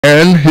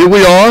And here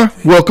we are.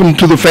 Welcome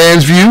to the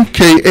Fans View,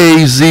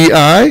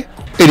 KAZI,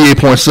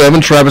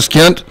 88.7, Travis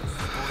Kent,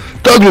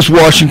 Douglas,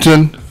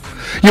 Washington.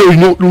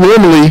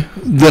 Normally,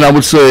 then I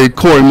would say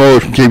Corey Moore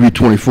from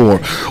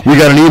KB24. We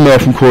got an email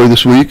from Corey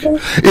this week.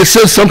 It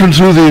says something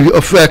to the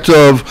effect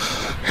of,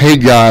 hey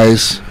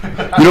guys,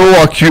 you know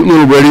our cute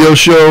little radio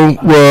show?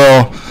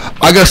 Well,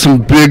 I got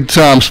some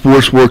big-time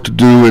sports work to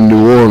do in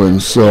New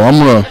Orleans, so I'm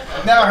going to...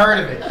 Never heard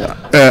of it.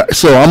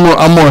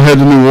 I'm gonna head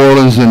to New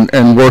Orleans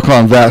and work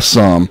on that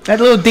some. That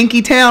little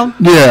dinky town.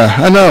 Yeah,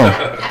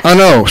 I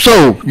know.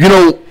 So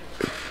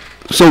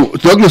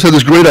Douglas had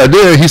this great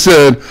idea. He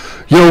said,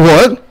 you know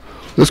what?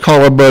 Let's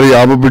call our buddy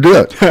Albert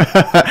Burdett.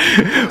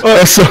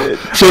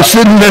 so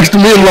sitting next to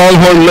me,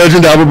 Longhorn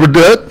legend Albert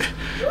Burdett.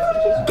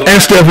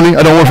 And Stephanie.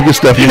 I don't want to forget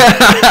Stephanie.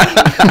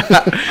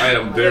 I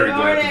am very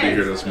glad to be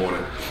here this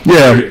morning.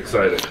 Yeah. Very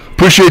excited.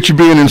 Appreciate you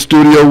being in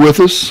studio with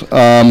us.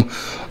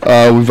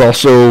 We've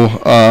also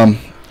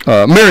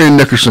Marion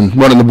Nickerson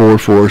running the board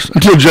for us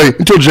until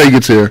Jay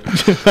gets here.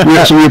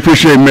 So we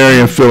appreciate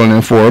Marion filling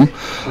in for him.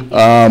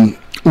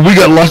 We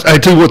got lots. I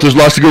tell you what, there's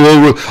lots to go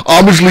over.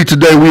 Obviously,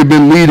 today we've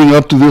been leading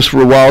up to this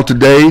for a while.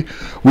 Today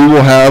we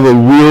will have a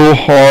real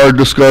hard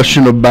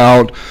discussion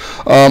about.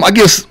 I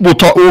guess we'll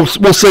talk. We'll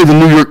say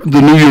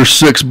the New Year's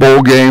Six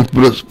bowl games,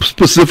 but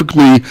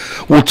specifically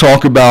we'll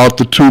talk about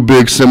the two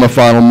big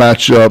semifinal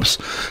matchups: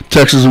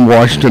 Texas and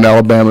Washington,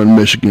 Alabama and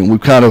Michigan. We've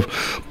kind of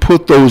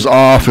put those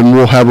off, and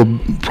we'll have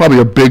probably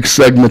a big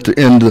segment to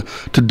end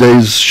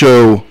today's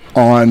show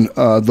on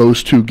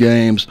those two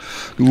games.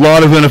 A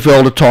lot of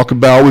NFL to talk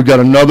about. We've got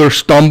another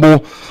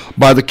stumble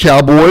by the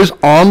Cowboys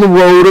on the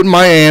road at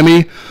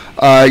Miami.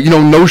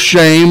 No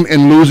shame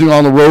in losing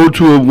on the road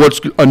to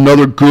what's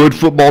another good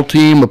football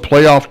team, a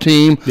playoff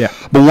team. Yeah.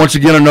 But once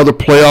again, another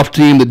playoff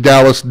team that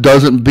Dallas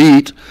doesn't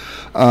beat,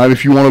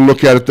 if you want to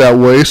look at it that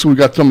way. So we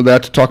got some of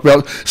that to talk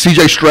about.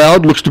 C.J.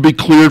 Stroud looks to be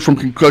cleared from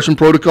concussion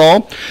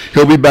protocol.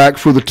 He'll be back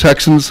for the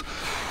Texans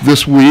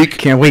this week.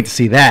 Can't wait to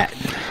see that.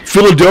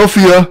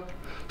 Philadelphia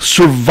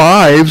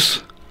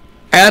survives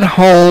at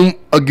home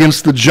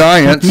against the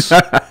Giants.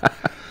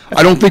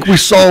 I don't think we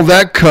saw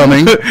that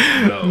coming.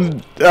 No.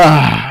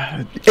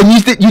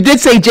 And you did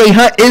say Jay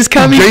Hunt is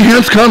coming? Jay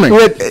Hunt's coming.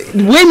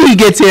 When he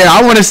gets here,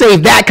 I want to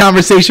save that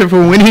conversation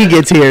for when he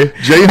gets here.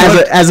 Jay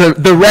Hunt, as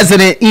the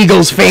resident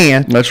Eagles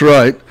fan. That's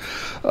right.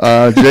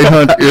 Jay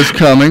Hunt is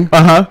coming.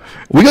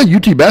 We got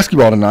UT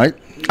basketball tonight.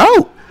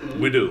 Oh.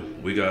 We do.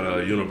 We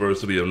got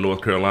University of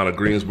North Carolina,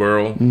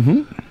 Greensboro.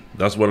 Mm-hmm.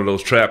 That's one of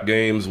those trap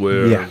games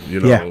where you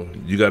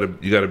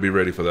gotta be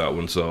ready for that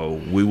one.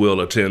 So we will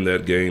attend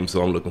that game.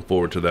 So I'm looking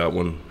forward to that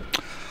one.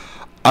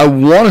 I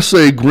want to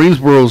say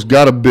Greensboro's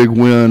got a big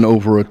win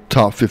over a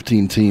top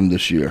 15 team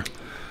this year.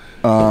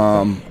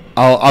 I'll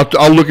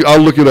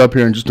look it up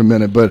here in just a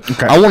minute, but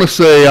okay. I want to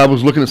say I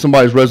was looking at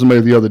somebody's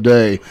resume the other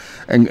day,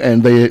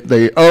 and they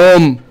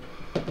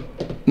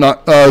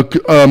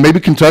maybe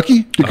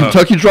Kentucky. Did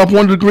Kentucky drop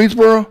one to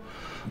Greensboro?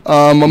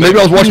 Maybe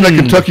I was watching that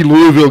Kentucky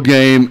Louisville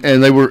game,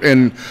 and they were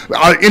in.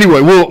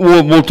 Anyway,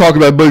 we'll talk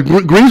about it.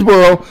 But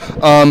Greensboro,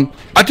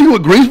 I tell you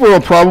what, Greensboro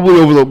probably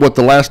over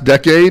the last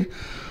decade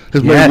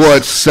has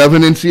made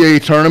 7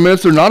 NCAA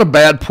tournaments. They're not a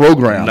bad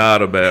program.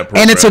 Not a bad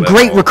program. And it's a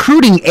great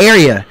recruiting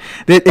area.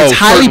 It's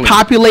highly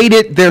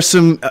populated. There's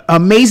some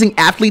amazing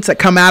athletes that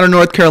come out of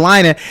North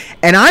Carolina,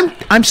 and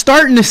I'm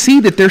starting to see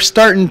that they're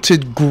starting to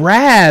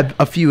grab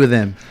a few of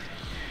them.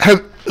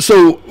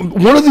 So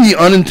one of the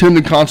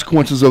unintended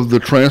consequences of the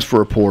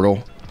transfer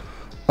portal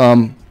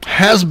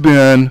has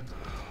been,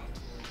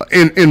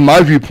 in my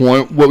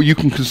viewpoint, what you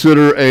can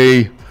consider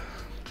a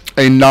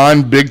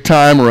non-big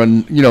time or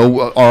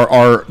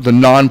are the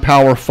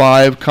non-Power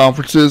 5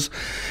 conferences.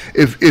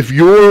 If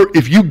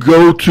you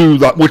go to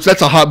which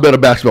that's a hotbed of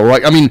basketball,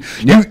 right? I mean,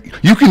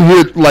 you can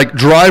hit like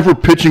driver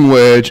pitching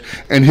wedge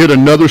and hit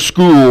another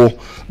school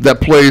that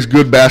plays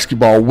good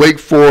basketball. Wake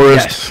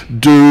Forest,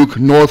 Duke,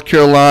 North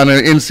Carolina,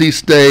 NC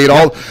State.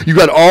 You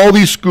got all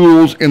these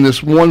schools in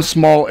this one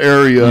small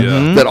area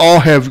that all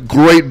have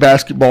great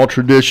basketball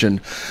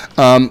tradition.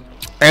 And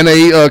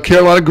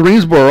Carolina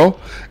Greensboro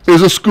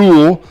is a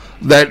school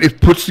that if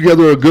puts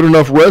together a good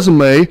enough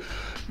resume,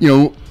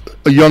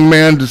 a young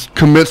man just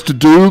commits to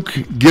Duke,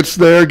 gets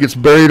there, gets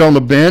buried on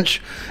the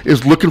bench,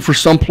 is looking for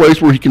some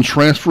place where he can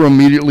transfer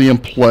immediately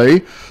and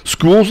play.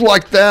 Schools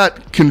like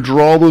that can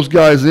draw those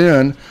guys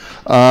in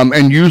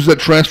and use that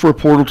transfer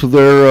portal to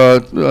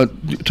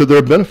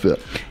their benefit.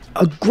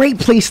 A great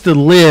place to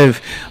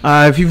live.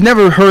 If you've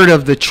never heard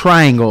of the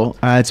Triangle,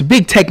 it's a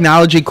big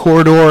technology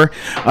corridor,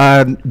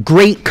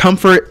 great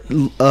comfort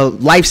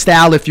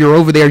lifestyle. If you're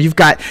over there, you've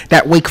got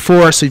that Wake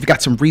Forest, so you've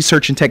got some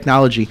research and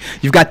technology.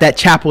 You've got that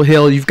Chapel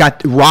Hill. You've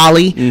got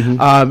Raleigh.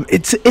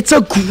 It's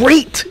a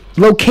great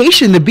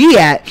location to be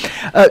at.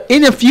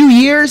 In a few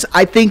years,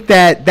 I think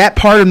that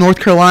part of North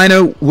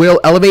Carolina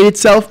will elevate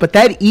itself, but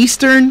that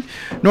eastern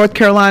North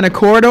Carolina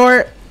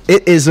corridor,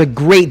 it is a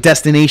great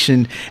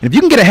destination, and if you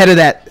can get ahead of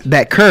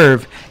that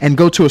curve and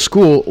go to a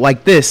school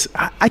like this,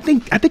 I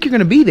think you're going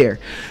to be there.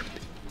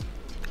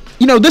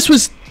 This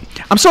was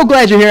I'm so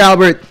glad you're here,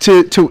 Albert.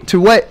 To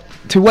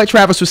what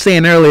Travis was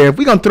saying earlier, if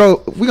we're gonna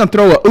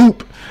throw a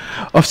oop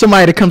of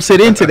somebody to come sit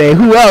in today,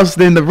 who else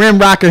than the rim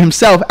rocker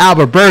himself,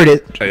 Albert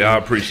Burdett? Hey, I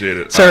appreciate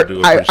it, sir.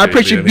 I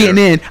appreciate you being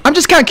in. I'm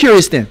just kind of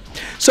curious then.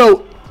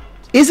 So,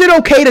 is it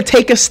okay to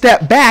take a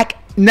step back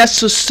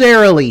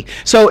necessarily?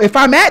 So, if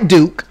I'm at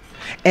Duke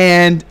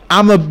and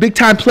I'm a big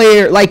time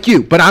player like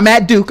you, but I'm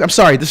at Duke. I'm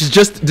sorry, this is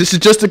just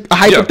a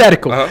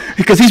hypothetical,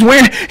 because he's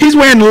wearing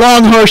the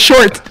long hair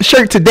shirt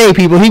today,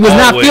 people. He was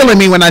not feeling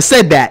me when I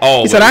said that.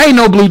 He said I ain't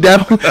no Blue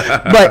Devil,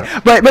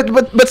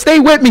 but stay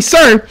with me,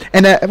 sir.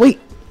 And wait,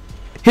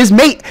 his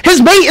mate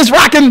is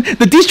rocking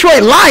the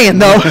Detroit Lion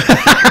though.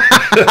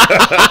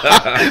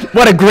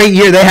 What a great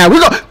year they had.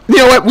 You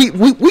know what?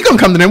 We gonna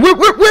come to them.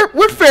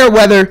 We're fair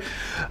weather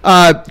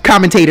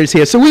commentators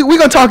here, so we're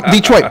gonna talk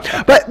Detroit.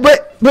 But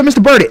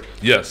Mr. Burdett,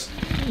 yes,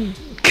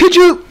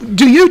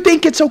 do you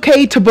think it's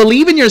okay to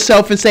believe in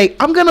yourself and say,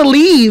 I'm gonna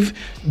leave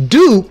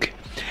Duke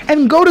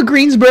and go to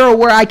Greensboro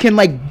where I can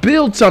like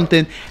build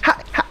something?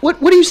 What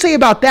do you say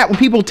about that when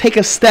people take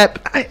a step?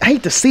 I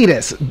hate to see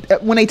this,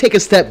 when they take a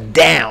step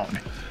down.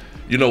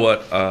 You know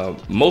what?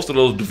 Most of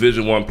those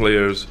Division I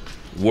players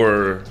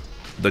were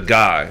the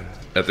guy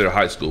at their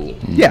high school.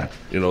 Yeah.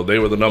 You know, they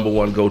were the number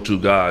one go-to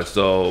guy.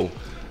 So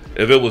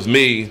if it was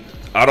me,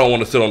 I don't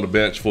want to sit on the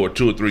bench for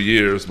 2 or 3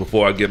 years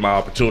before I get my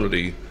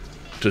opportunity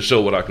to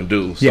show what I can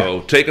do.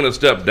 So taking a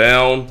step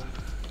down,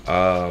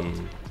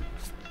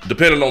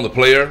 depending on the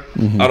player,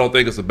 I don't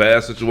think it's a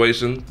bad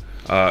situation.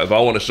 If I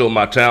want to show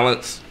my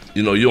talents,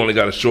 you know, you only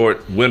got a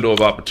short window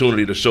of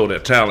opportunity to show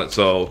that talent.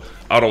 So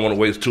I don't want to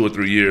waste 2 or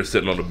 3 years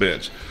sitting on the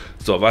bench.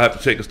 So if I have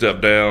to take a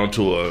step down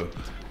to a,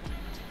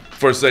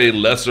 for say,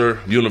 lesser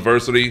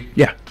university,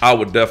 I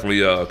would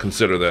definitely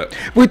consider that.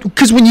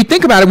 Because when you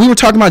think about it, we were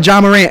talking about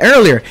John Morant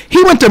earlier.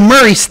 He went to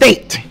Murray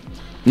State.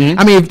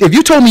 I mean, if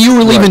you told me you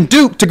were leaving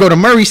Duke to go to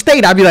Murray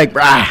State, I'd be like,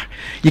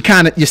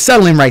 you're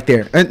settling right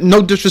there.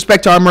 No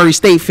disrespect to our Murray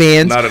State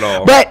fans. Not at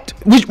all. But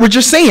we're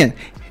just saying,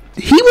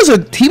 he was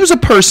a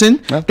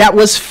person that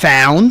was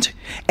found,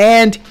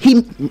 and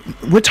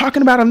we're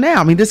talking about him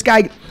now. I mean, this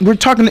guy, we're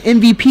talking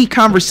MVP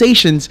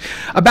conversations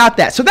about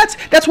that. So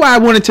that's why I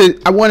wanted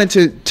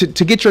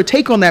to get your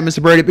take on that,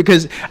 Mr. Burdett,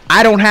 because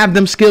I don't have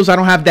them skills, I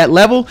don't have that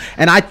level,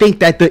 and I think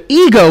that the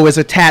ego is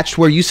attached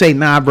where you say,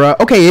 nah, bro,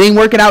 okay, it ain't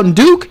working out in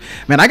Duke,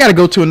 man, I got to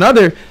go to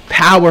another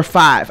Power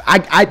 5.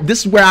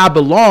 This is where I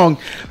belong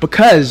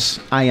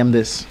because I am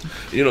this.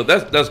 You know,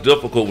 that's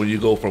difficult when you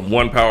go from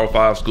one Power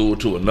 5 school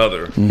to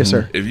another. Yes,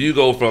 sir. If you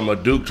go from a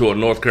Duke to a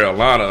North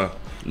Carolina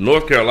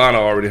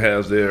already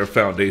has their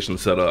foundation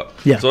set up.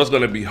 Yeah. So it's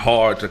going to be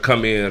hard to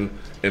come in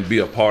and be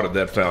a part of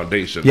that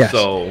foundation. Yes.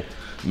 So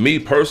me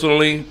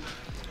personally,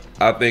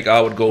 I think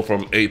I would go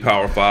from a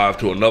Power 5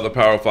 to another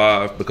Power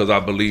 5 because I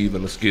believe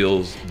in the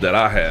skills that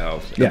I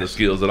have and the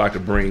skills that I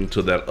could bring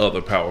to that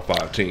other Power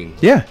 5 team.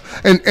 Yeah.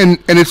 And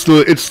it's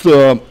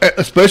the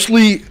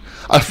especially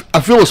I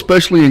feel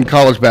especially in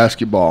college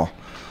basketball,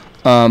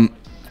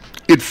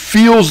 it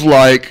feels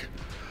like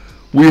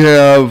we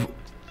have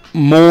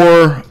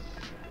more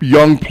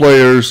young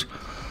players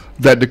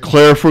that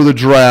declare for the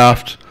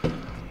draft,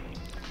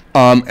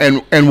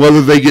 and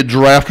whether they get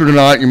drafted or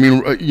not. I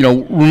mean, you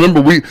know, remember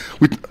we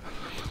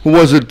what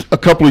was it, a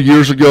couple of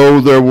years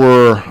ago there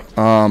were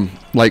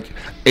like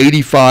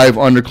 85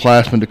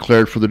 underclassmen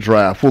declared for the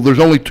draft. Well, there's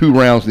only 2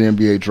 rounds in the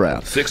NBA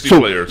draft. 60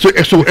 players.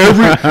 So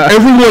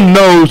everyone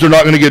knows they're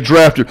not going to get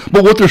drafted.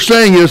 But what they're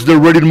saying is they're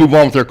ready to move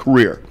on with their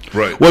career.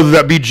 Right. Whether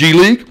that be G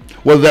League,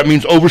 whether that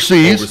means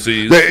overseas.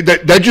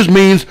 That just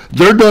means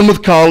they're done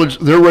with college.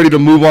 They're ready to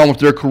move on with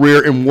their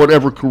career in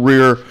whatever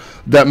career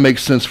that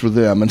makes sense for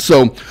them. And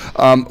so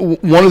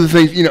one of the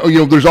things, you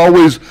know, there's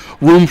always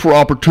room for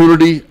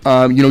opportunity.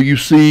 You know, you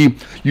see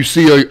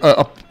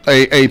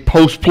a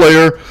post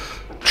player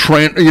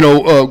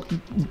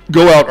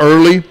go out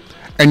early,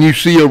 and you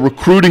see a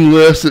recruiting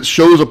list that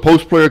shows a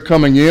post player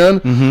coming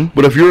in.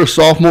 But if you're a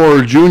sophomore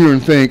or a junior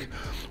and think,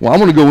 well, I'm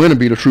going to go in and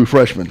be a true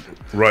freshman.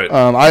 Right.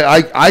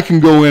 I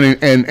can go in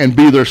and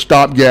be their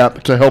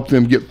stopgap to help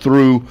them get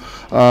through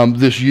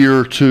this year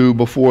or two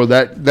before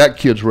that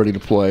kid's ready to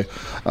play.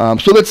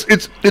 So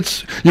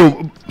it's you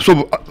know,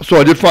 so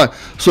I did fine.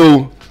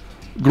 So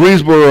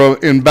Greensboro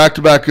in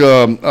back-to-back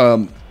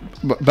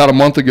about a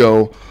month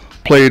ago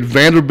played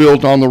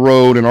Vanderbilt on the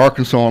road and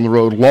Arkansas on the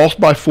road, lost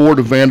by 4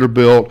 to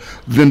Vanderbilt,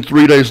 then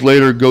 3 days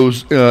later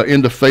goes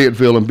into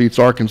Fayetteville and beats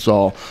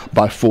Arkansas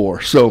by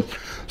 4. So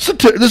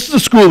this is a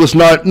school that's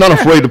not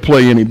afraid to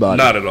play anybody.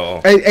 Not at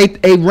all.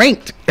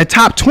 A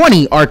top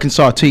 20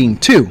 Arkansas team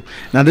too.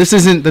 Now this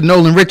isn't the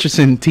Nolan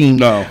Richardson team.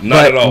 No,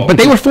 not at all. But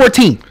they were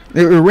 14.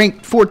 They were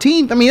ranked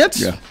 14th. I mean,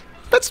 that's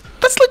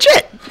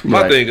legit.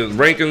 My thing is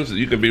rankings.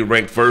 You can be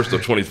ranked 1st or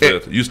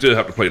 25th. You still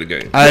have to play the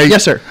game.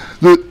 Yes, sir.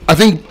 I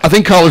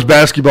think college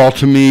basketball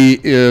to me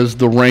is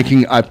the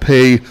ranking I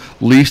pay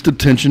least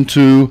attention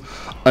to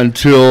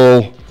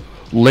until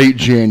late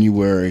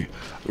January.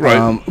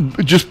 Right.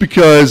 Just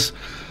because,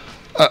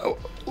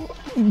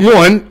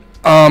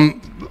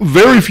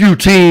 very few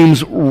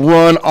teams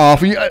run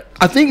off.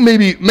 I think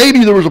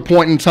maybe there was a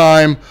point in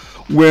time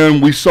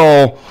when we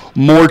saw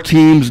more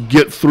teams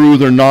get through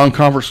their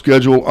non-conference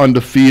schedule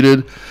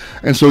undefeated,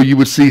 and so you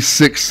would see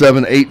 6,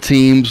 7, 8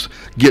 teams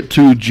get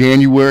to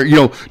January.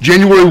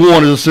 January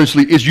 1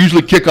 is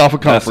usually kickoff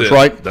of conference,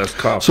 right? That's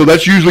conference. So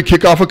that's usually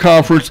kickoff of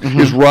conference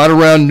is right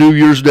around New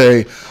Year's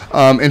Day.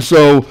 And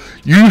so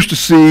you used to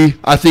see,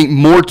 I think,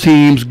 more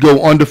teams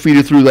go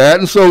undefeated through that.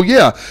 And so,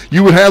 yeah,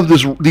 you would have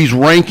these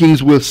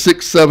rankings with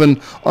 6,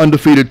 7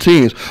 undefeated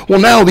teams. Well,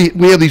 now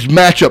we have these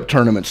matchup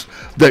tournaments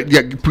that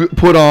get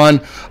put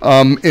on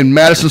in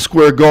Madison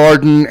Square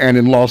Garden and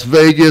in Las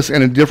Vegas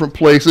and in different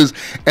places,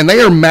 and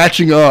they are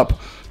matching up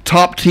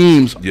top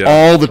teams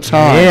all the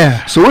time.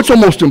 Yeah. So it's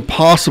almost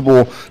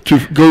impossible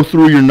to go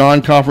through your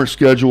non-conference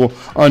schedule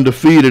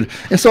undefeated.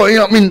 And so,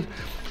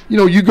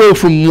 you go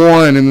from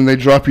 1 and then they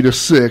drop you to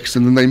 6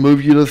 and then they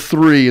move you to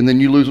 3 and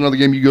then you lose another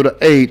game, you go to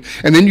 8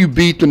 and then you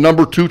beat the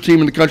number 2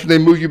 team in the country, they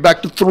move you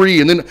back to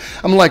 3 and then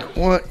I'm like,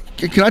 what?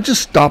 Can I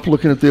just stop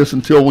looking at this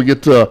until we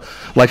get to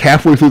like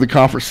halfway through the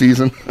conference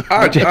season?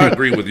 I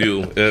agree with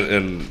you.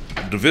 In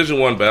Division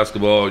I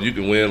basketball, you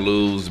can win,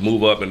 lose,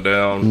 move up and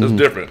down. It's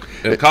different.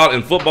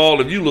 In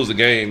football, if you lose a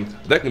game,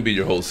 that can be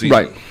your whole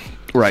season.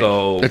 Right.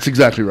 So that's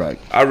exactly right.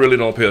 I really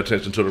don't pay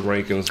attention to the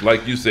rankings,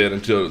 like you said,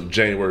 until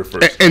January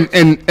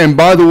 1st. And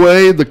by the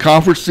way, the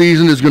conference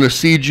season is going to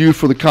seed you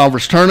for the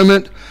conference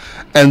tournament,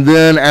 and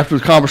then after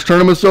the conference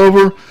tournament's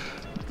over,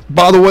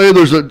 by the way,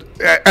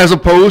 as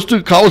opposed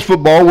to college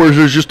football where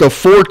there's just a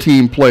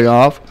 4-team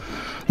playoff,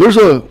 there's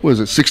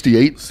a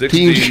 68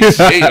 team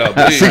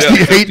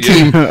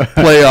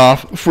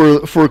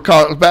playoff for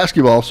college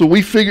basketball. So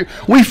we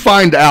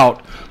find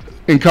out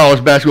in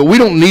college basketball we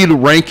don't need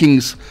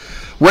rankings.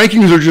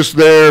 Rankings are just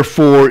there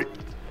for,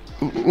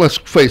 let's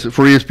face it,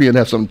 for ESPN to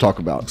have something to talk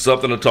about.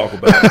 Something to talk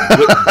about.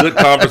 Good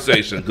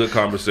conversation. Good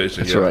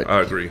conversation. That's right.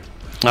 I agree.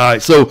 All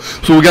right, so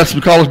we got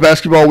some college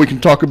basketball we can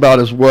talk about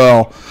as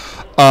well.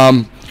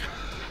 I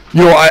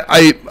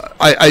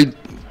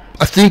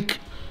think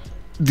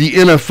the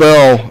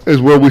NFL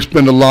is where we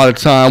spend a lot of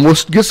time. We'll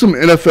get some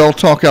NFL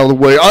talk out of the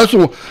way.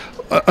 Also,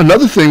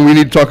 another thing we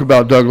need to talk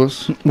about,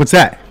 Douglas. What's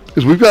that?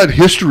 Is we've got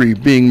history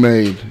being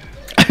made.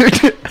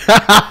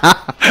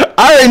 I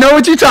already know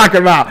what you're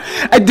talking about.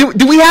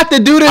 Do we have to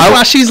do this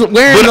while she's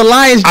wearing the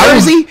Lions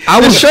jersey?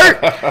 Shirt?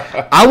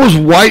 I was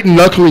white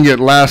knuckling it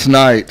last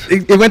night.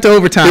 It went to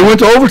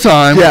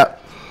overtime. Yeah.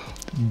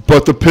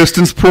 But the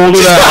Pistons pulled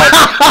it out.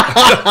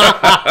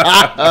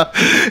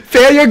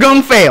 Failure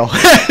gonna fail.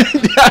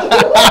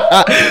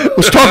 I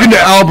was talking to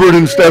Albert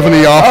and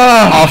Stephanie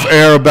off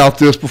air about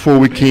this before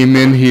we came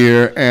in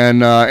here,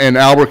 and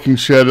Albert can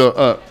shed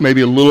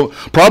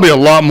probably a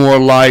lot more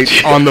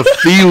light on the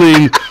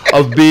feeling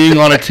of being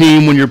on a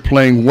team when you're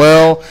playing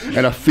well,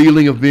 and a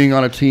feeling of being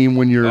on a team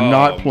when you're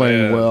not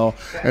playing well,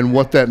 and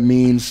what that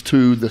means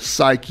to the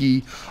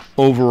psyche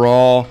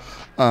overall.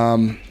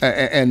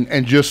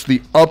 And just the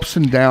ups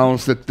and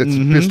downs that the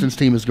Pistons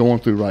team is going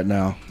through right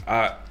now.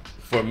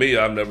 For me,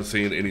 I've never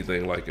seen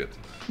anything like it.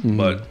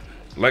 But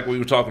like we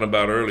were talking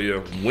about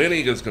earlier,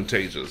 winning is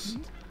contagious.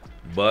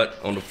 But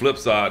on the flip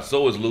side,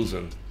 so is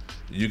losing.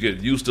 You get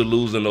used to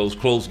losing those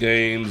close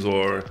games,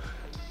 or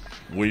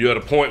when you're at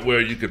a point where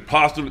you could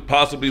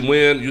possibly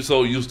win, you're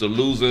so used to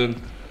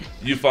losing,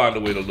 you find a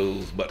way to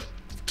lose. But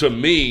to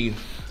me,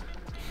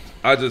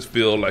 I just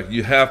feel like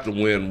you have to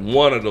win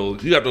one of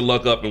those. You have to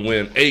luck up and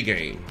win a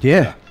game.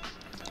 Yeah.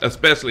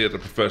 Especially at the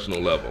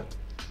professional level.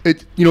 I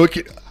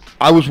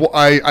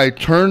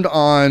turned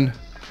on.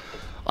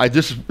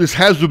 This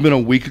has been a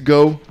week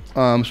ago.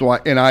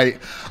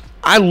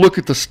 I look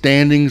at the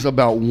standings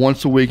about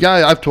once a week.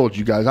 I've told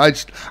you guys. I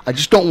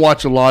just don't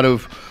watch a lot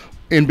of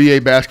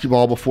NBA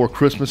basketball before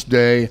Christmas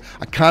Day.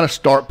 I kind of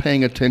start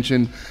paying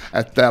attention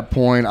at that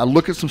point. I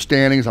look at some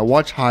standings. I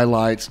watch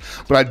highlights.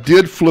 But I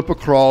did flip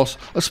across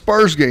a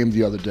Spurs game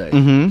the other day.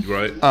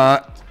 Right.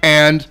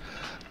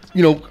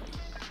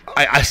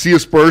 I see a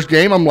Spurs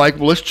game. I'm like,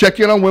 well, let's check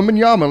in on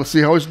Wembanyama. Let's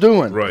see how he's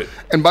doing. Right.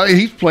 And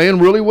he's playing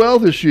really well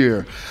this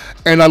year.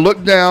 And I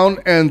look down,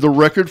 and the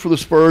record for the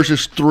Spurs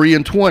is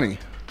 3-20.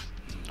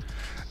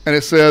 And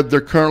it said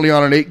they're currently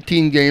on an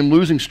 18-game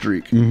losing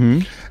streak.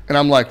 And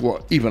I'm like,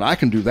 well, even I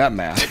can do that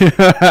math.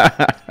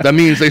 That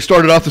means they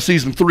started off the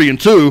season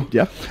 3-2.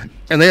 Yeah.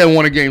 And they haven't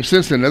won a game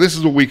since then. Now, this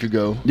is a week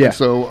ago. Yeah.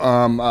 So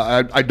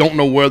I don't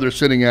know where they're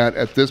sitting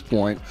at this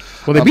point.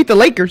 Well, they beat the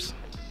Lakers.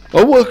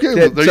 Oh, well,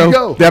 okay. There you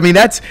go. I mean,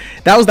 that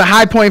was the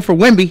high point for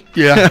Wemby.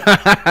 Yeah.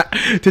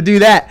 To do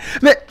that.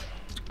 But,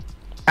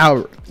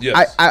 Albert,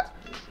 yes.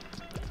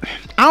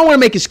 I don't want to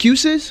make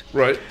excuses.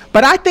 Right.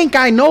 But I think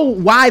I know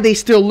why they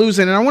still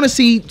losing. And I want to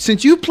see,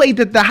 since you played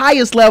at the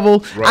highest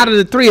level out of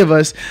the three of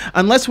us,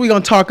 unless we're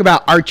going to talk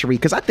about archery,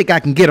 because I think I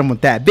can get him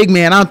with that. Big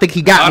man, I don't think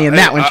he got me in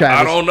that one,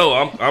 Travis. I don't know.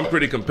 I'm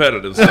pretty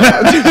competitive. So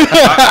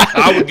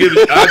I'll give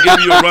you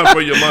a run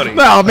for your money.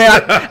 No,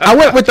 man, I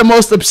went with the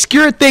most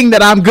obscure thing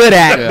that I'm good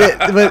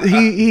at. But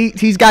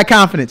he's got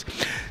confidence.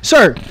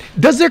 Sir,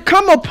 does there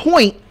come a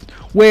point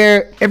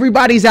where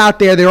everybody's out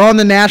there, they're on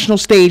the national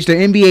stage,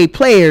 they're NBA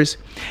players,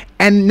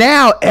 And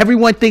now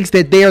everyone thinks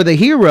that they're the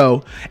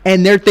hero,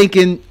 and they're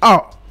thinking,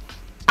 oh,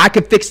 I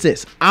could fix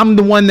this. I'm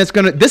the one that's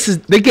gonna.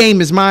 The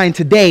game is mine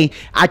today.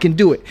 I can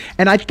do it.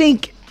 And I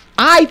think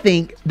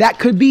that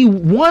could be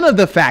one of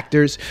the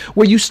factors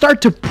where you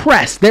start to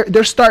press.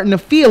 They're starting to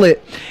feel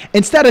it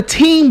instead of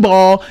team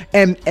ball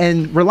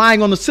and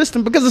relying on the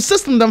system, because the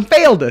system done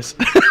failed us.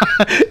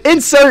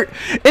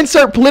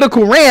 insert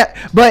political rant,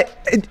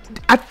 but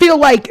I feel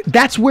like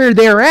that's where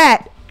they're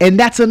at, and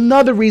that's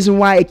another reason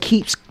why it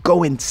keeps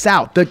going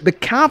south. The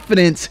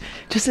confidence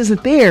just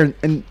isn't there,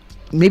 and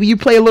maybe you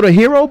play a little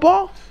hero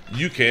ball.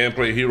 You can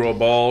play hero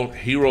ball.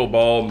 Hero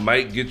ball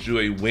might get you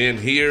a win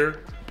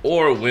here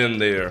or a win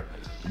there,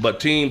 but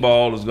team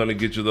ball is going to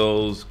get you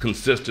those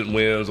consistent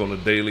wins on a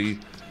daily,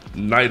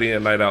 night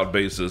in, night out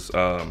basis.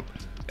 And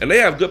they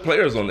have good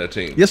players on their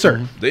team. Yes,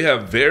 sir. They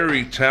have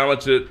very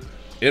talented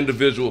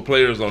individual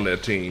players on their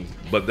team,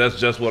 but that's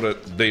just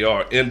what they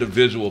are,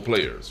 individual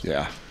players.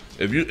 Yeah.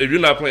 If you're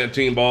not playing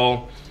team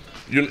ball,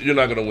 you're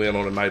not going to win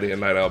on a night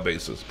in, night out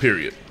basis.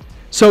 Period.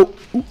 So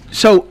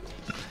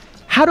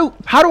how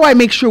do I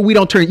make sure we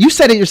don't turn? You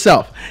said it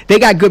yourself. They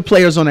got good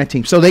players on that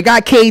team. So they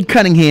got Cade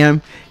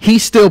Cunningham.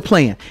 He's still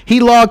playing. He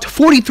logged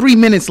 43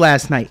 minutes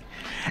last night,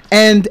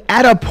 and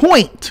at a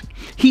point,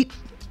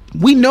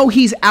 we know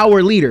he's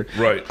our leader.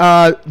 Right.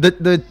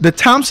 The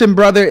Thompson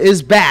brother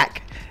is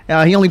back.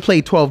 He only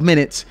played 12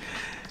 minutes.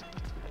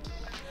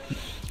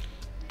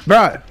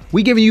 Bruh,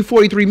 we giving you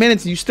 43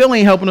 minutes and you still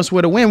ain't helping us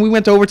with a win. We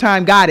went to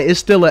overtime, got it. It's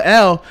still a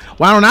L.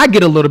 Why don't I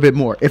get a little bit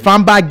more? If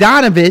I'm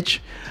Bogdanovich,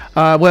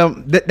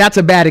 that's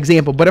a bad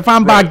example. But if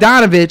I'm right.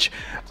 Bogdanovich,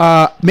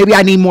 maybe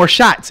I need more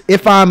shots.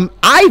 If I'm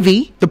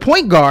Ivy, the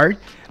point guard,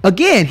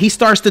 again, he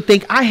starts to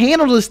think, I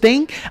handle this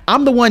thing.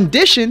 I'm the one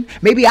dishing.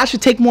 Maybe I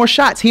should take more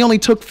shots. He only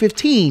took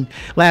 15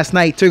 last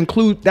night to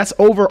include, that's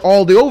over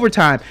all the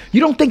overtime.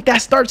 You don't think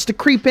that starts to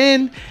creep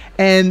in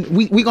and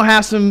we going to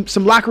have some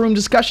locker room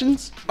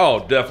discussions?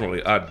 Oh,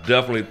 definitely. I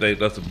definitely think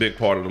that's a big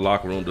part of the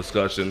locker room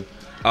discussion.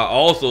 I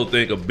also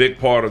think a big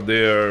part of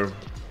their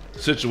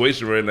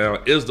situation right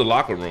now is the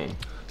locker room.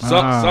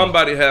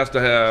 Somebody has to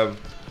have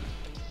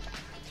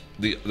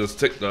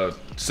the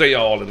say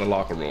all in the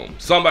locker room.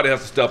 Somebody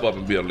has to step up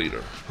and be a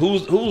leader.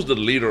 Who's the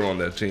leader on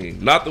that team?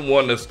 Not the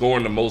one that's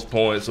scoring the most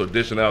points or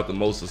dishing out the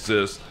most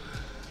assists.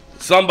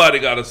 Somebody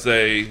got to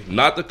say,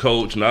 not the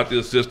coach, not the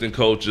assistant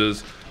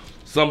coaches.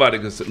 Somebody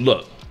can say,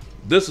 look,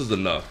 this is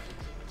enough.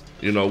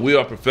 You know, we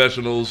are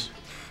professionals.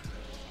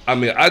 I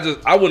mean,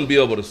 I wouldn't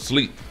be able to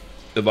sleep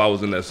if I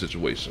was in that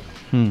situation.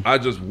 I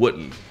just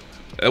wouldn't.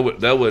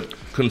 That would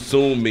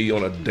consume me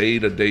on a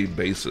day-to-day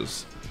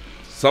basis.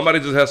 Somebody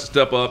just has to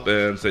step up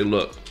and say,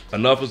 look,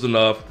 enough is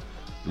enough.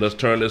 Let's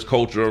turn this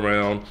culture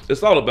around.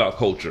 It's all about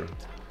culture.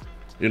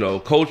 You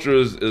know, culture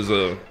is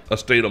a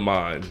state of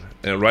mind.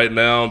 And right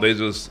now, they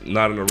just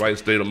not in the right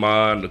state of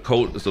mind.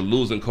 It's a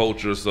losing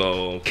culture,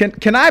 so.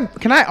 Can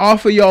I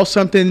offer y'all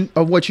something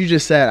of what you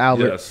just said,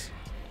 Albert? Yes.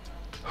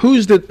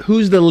 Who's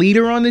the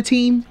leader on the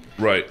team?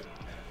 Right.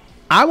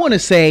 I want to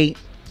say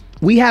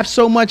we have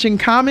so much in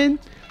common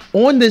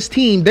on this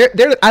team.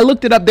 I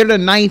looked it up. They're the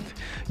 9th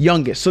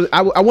youngest. So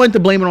I wanted to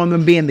blame it on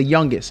them being the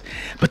youngest.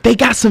 But they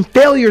got some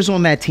failures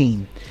on that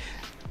team.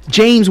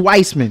 James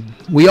Weissman.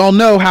 We all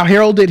know how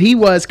heralded he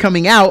was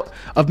coming out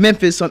of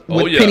Memphis with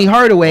Penny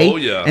Hardaway. Oh,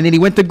 yeah. And then he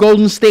went to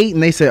Golden State,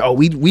 and they said, oh,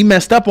 we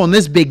messed up on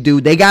this big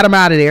dude. They got him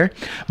out of there.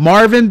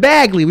 Marvin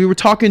Bagley. We were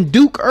talking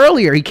Duke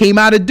earlier. He came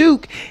out of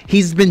Duke.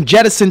 He's been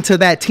jettisoned to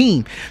that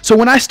team. So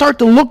when I start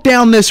to look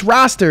down this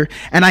roster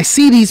and I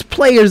see these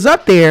players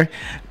up there,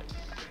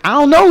 I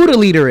don't know who the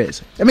leader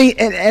is. I mean,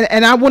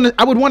 and I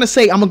would want to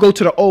say I'm gonna go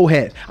to the old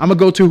head. I'm gonna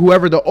go to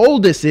whoever the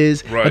oldest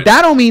is. Right. But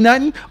that don't mean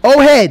nothing.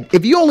 Old head,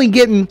 if you only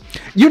getting,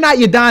 you're not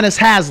Udonis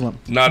Haslam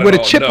with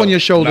a chip on your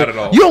shoulder. Not at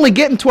all. You only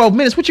getting 12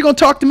 minutes. What you gonna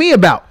talk to me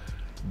about?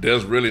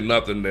 There's really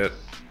nothing that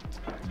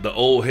the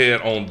old head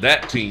on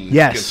that team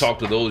can talk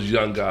to those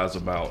young guys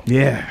about.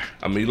 Yeah.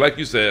 I mean, like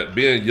you said,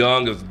 being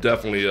young is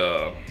definitely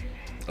a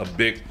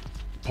big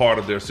part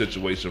of their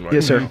situation right now.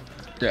 Yes, sir.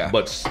 Yeah.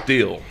 But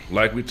still,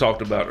 like we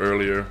talked about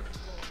earlier,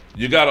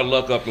 you got to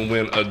luck up and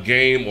win a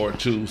game or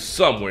two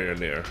somewhere in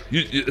there.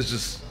 It's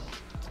just,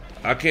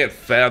 I can't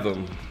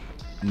fathom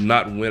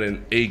not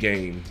winning a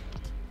game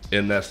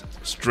in that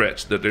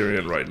stretch that they're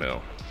in right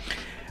now.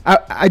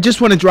 I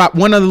just want to drop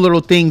one other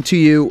little thing to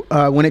you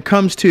when it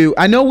comes to,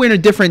 I know we're in a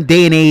different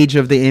day and age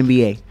of the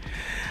NBA.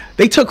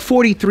 They took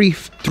 43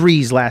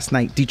 threes last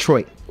night,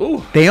 Detroit.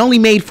 Ooh. They only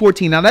made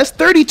 14. Now, that's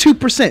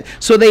 32%.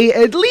 So they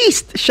at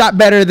least shot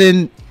better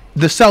than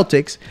the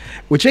Celtics,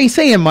 which ain't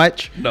saying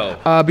much.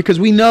 No. Because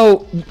we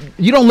know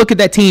you don't look at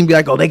that team and be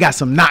like, oh, they got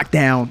some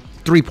knockdown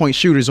three-point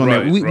shooters on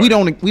there. We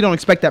don't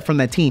expect that from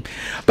that team.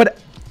 But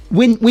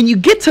when you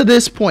get to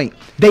this point,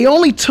 they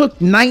only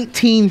took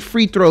 19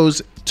 free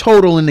throws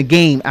total in the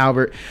game,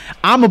 Albert.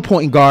 I'm a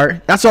point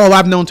guard. That's all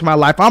I've known to my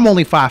life. I'm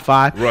only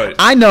 5'5". Right.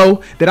 I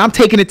know that I'm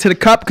taking it to the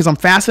cup because I'm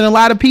faster than a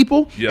lot of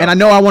people. Yeah. And I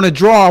know I want to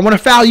draw. I want to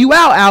foul you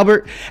out,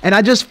 Albert. And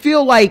I just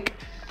feel like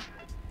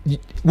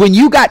when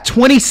you got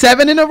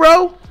 27 in a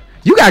row,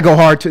 You gotta go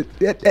hard to.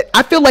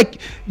 I feel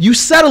like you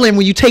settling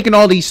when you taking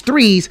all these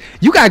threes.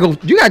 You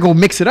gotta go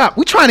mix it up.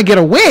 We're trying to get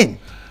a win.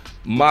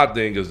 My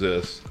thing is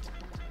this: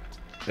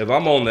 if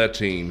I'm on that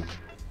team,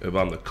 if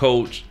I'm the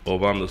coach or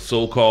if I'm the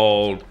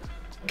so-called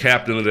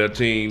captain of that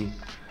team,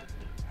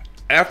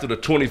 after the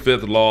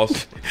 25th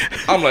loss,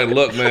 I'm like,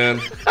 look,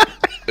 man.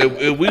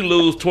 If we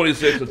lose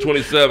 26 and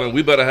 27,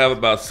 we better have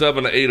about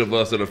 7 or 8 of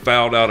us that have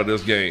fouled out of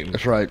this game.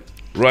 That's right.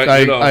 Right?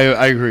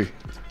 I agree.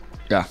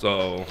 Yeah.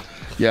 So.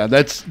 Yeah,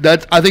 that's.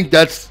 I think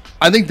that's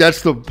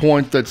the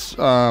point. That's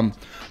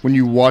when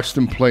you watch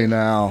them play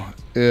now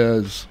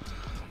is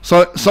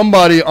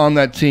somebody on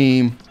that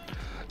team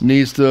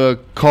needs to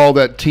call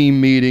that team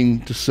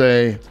meeting to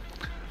say,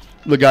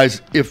 look,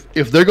 guys, if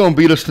they're going to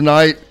beat us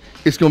tonight,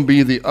 it's going to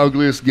be the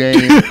ugliest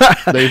game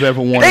they've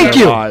ever won in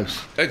their lives.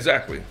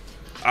 Exactly.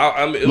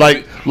 I mean,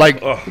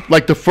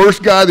 like the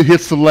first guy that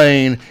hits the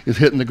lane is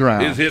hitting the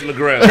ground. Is hitting the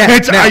ground.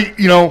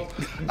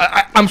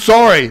 I'm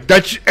sorry.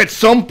 That's at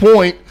some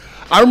point.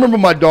 I remember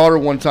my daughter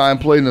one time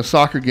playing a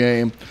soccer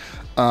game.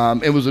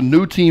 It was a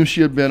new team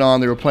she had been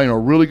on. They were playing a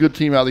really good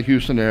team out of the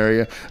Houston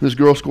area. This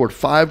girl scored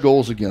 5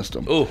 goals against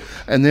them. Ooh.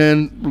 And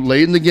then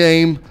late in the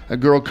game, a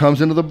girl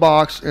comes into the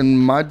box, and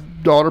my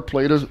daughter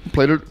plays a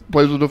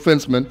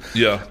defenseman.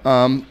 Yeah.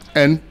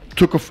 And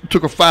took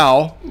a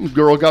foul. The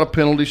girl got a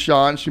penalty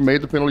shot, and she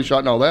made the penalty shot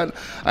and all that.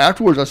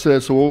 Afterwards, I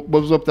said, so what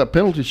was up that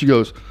penalty? She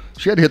goes,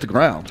 she had to hit the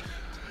ground.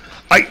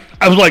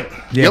 I was like,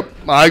 yep.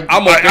 I'm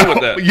okay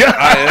with that. Yeah.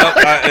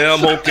 I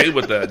am okay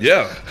with that.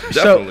 Yeah,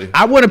 definitely. So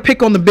I want to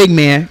pick on the big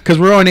man because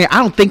we're on there. I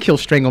don't think he'll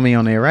strangle me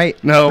on there,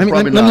 right? No,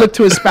 let me look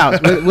to his spouse.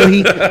 Will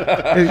he?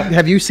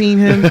 Have you seen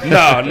him?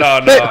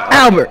 No.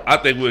 Albert. I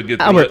think we'll get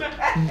to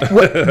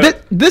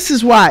Albert. This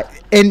is why.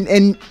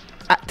 Anyway,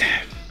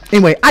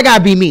 I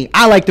gotta be me.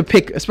 I like to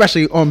pick,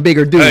 especially on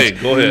bigger dudes. Hey,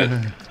 go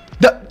ahead.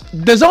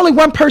 There's only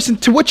one person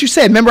to what you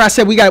said. Remember, I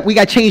said we got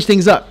to change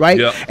things up, right?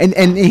 Yep.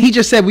 And he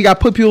just said we got to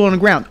put people on the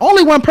ground.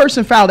 Only one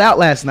person fouled out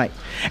last night,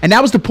 and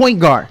that was the point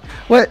guard.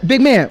 What,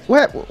 big man?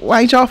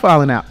 Why ain't y'all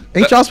fouling out?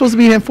 Ain't y'all supposed to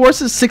be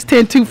enforcers?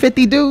 6'10",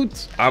 250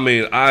 dudes. I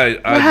mean,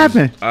 what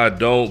happened? I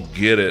don't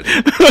get it.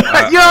 You know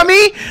what I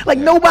mean? Like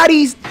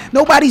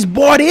nobody's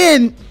bought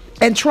in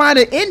and trying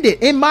to end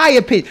it. In my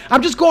opinion,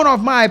 I'm just going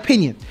off my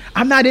opinion.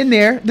 I'm not in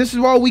there. This is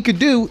all we could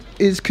do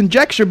is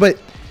conjecture, but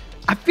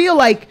I feel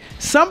like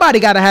somebody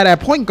got to have that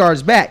point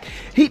guard's back.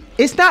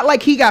 It's not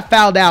like he got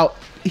fouled out.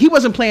 He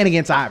wasn't playing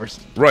against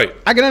Iverson. Right.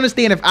 I can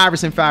understand if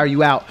Iverson fouled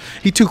you out.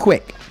 He too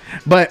quick.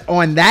 But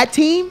on that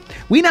team,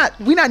 we not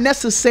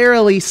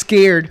necessarily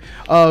scared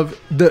of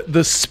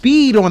the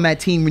speed on that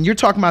team. When you're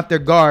talking about their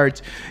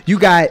guards, you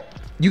got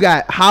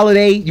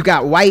Holiday, you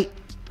got White.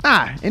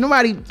 Ain't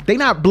nobody. They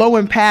not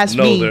blowing past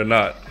me. No, they're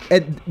not.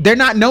 They're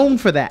not known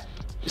for that.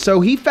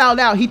 So he fouled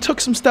out. He took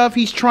some stuff.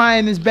 He's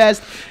trying his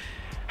best.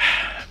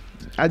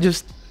 I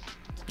just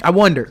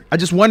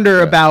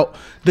wonder about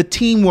the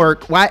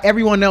teamwork, why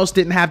everyone else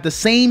didn't have the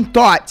same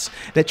thoughts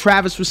that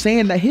Travis was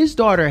saying that his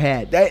daughter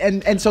had.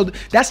 And so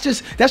that's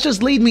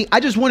just lead me. I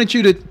just wanted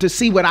you to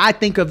see what I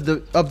think of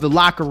the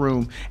locker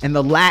room and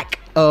the lack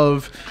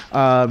of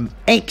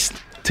angst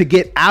to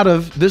get out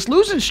of this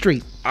losing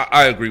streak.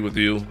 I agree with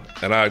you,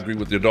 and I agree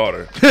with your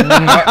daughter.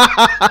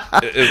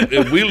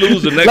 If we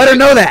lose the next, let her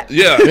know that.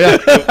 Yeah.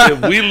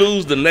 If we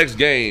lose the next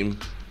game,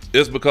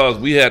 it's because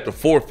we had to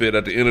forfeit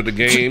at the end of the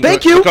game.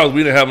 Thank you. Because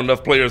we didn't have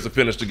enough players to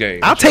finish the game.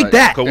 I'll take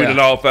that. Because we didn't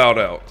all fouled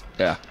out.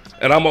 Yeah.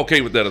 And I'm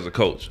okay with that as a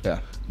coach.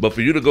 Yeah. But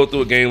for you to go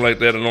through a game like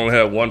that and only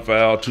have 1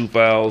 foul, 2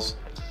 fouls,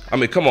 I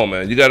mean, come on,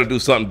 man. You got to do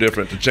something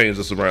different to change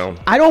this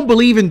around. I don't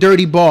believe in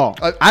dirty ball.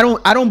 I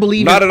don't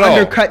believe in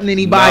undercutting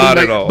anybody. Not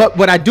at all. But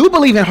what I do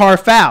believe in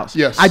hard fouls.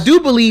 Yes. I do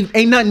believe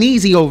ain't nothing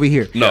easy over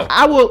here. No.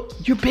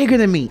 You're bigger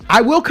than me.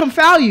 I will come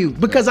foul you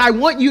because I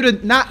want you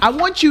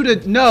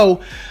to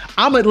know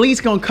I'm at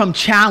least gonna come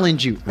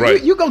challenge you.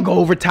 Right. You're gonna go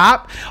over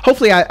top.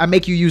 Hopefully I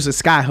make you use a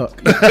sky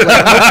hook. Like,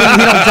 hopefully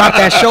you don't drop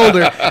that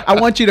shoulder. I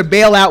want you to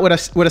bail out with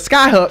a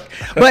sky hook.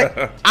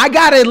 But I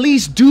gotta at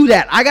least do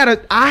that.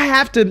 I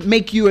have to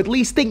make you at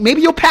least think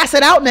maybe you'll pass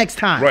it out next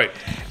time. Right.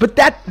 But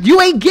that you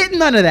ain't getting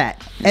none of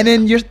that. And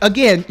then you're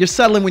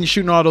settling when you're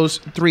shooting all those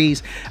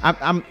threes.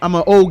 I'm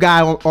an old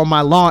guy on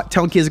my lawn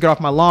telling kids to get off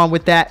my lawn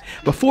with that.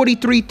 But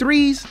 43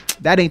 threes,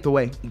 that ain't the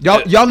way.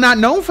 Y'all not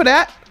known for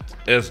that.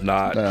 It's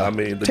not. I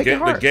mean,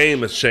 the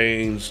game has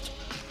changed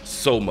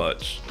so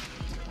much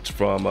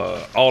from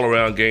all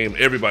around game.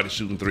 Everybody's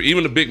shooting three,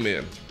 even the big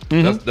men.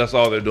 Mm-hmm. That's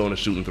all they're doing is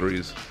shooting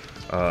threes.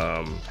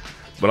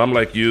 But I'm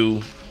like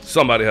you.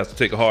 Somebody has to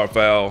take a hard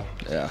foul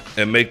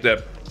and make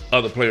that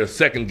other player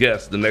second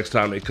guess the next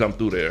time they come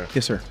through there.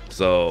 Yes, sir.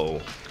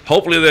 So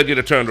hopefully they'll get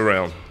it turned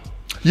around.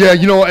 Yeah,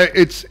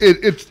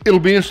 it'll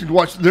be interesting to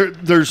watch.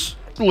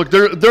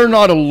 They're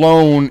not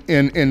alone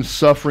in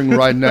suffering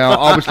right now.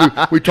 Obviously,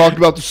 we talked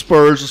about the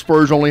Spurs. The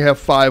Spurs only have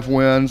 5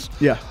 wins.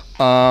 Yeah.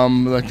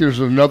 Like there's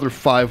another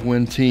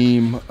 5-win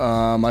team.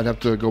 I'd have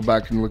to go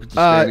back and look at the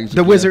standings.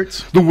 The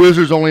Wizards. The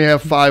Wizards only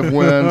have 5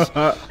 wins.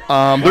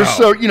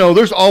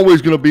 There's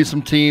always going to be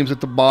some teams at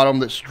the bottom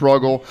that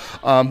struggle.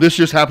 This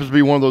just happens to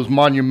be one of those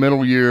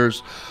monumental years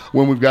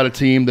when we've got a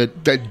team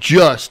that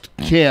just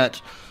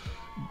can't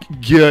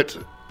get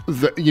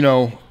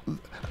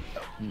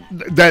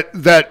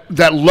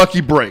that lucky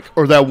break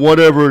or that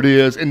whatever it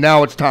is, and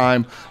now it's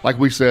time, like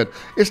we said,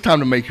 it's time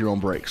to make your own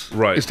breaks.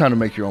 Right. It's time to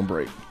make your own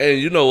break. And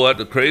you know what?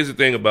 The crazy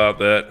thing about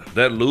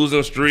that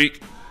losing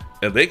streak,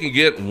 if they can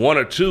get 1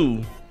 or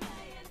 2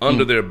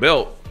 under their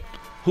belt,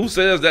 who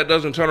says that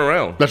doesn't turn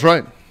around? That's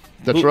right.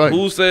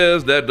 Who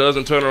says that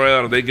doesn't turn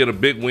around if they get a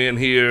big win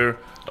here,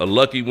 a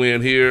lucky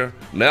win here?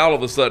 Now all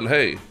of a sudden,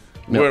 hey,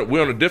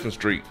 we're on a different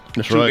streak.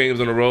 That's 2 right.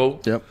 games in a row.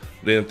 Yep.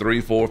 Then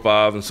 3, 4,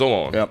 5, and so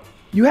on. Yep.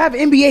 You have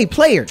NBA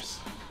players.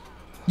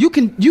 You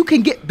can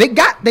get they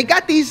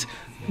got these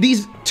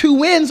 2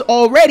 wins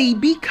already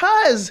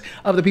because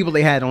of the people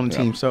they had on the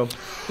team. So,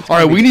 all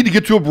right, we need to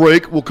get to a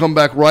break. We'll come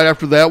back right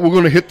after that. We're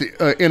going to hit the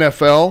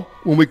NFL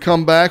when we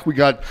come back. We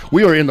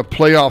are in the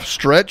playoff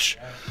stretch.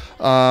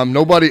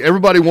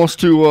 Everybody wants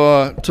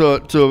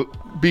to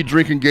be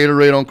drinking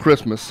Gatorade on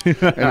Christmas,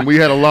 and we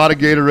had a lot of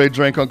Gatorade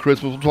drank on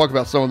Christmas. We'll talk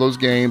about some of those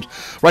games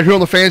right here on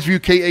the Fans View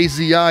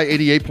KAZI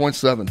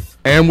 88.7.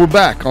 And we're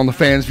back on the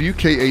Fans View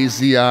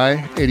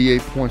KAZI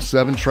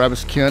 88.7.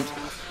 Travis Kent,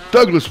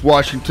 Douglas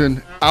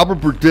Washington, Albert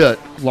Burdett,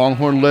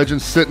 Longhorn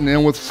legend, sitting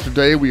in with us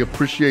today. We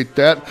appreciate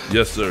that.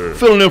 Yes, sir.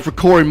 Filling in for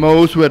Corey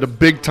Mose, who had to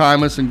big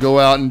time us and go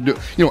out and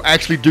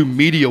actually do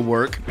media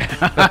work.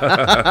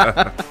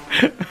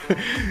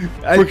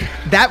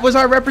 that was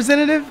our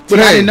representative. But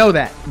I hey, didn't know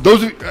that.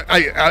 Those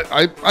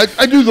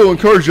I do though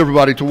encourage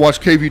everybody to watch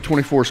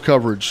KV24's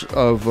coverage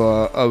of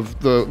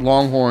the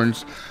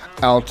Longhorns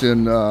out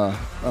in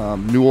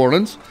New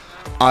Orleans.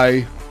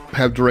 I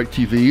have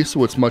DirecTV,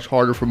 so it's much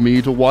harder for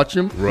me to watch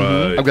them.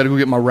 Right. I've got to go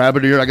get my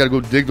rabbit ear. I got to go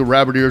dig the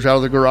rabbit ears out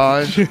of the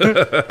garage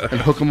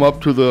and hook them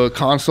up to the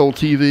console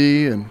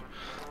TV, and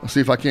I'll see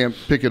if I can't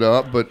pick it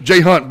up. But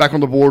Jay Hunt back on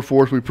the board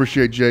for us. We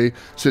appreciate Jay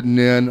sitting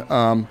in.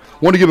 Want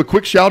to give a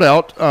quick shout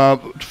out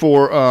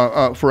for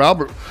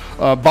Albert,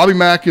 Bobby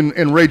Mack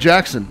and Ray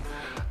Jackson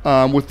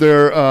with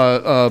their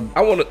I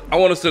want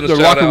to send a their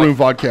shout locker out room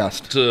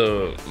vodcast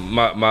to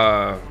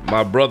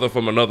my brother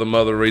from another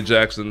mother, Ray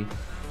Jackson,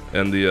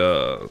 and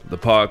the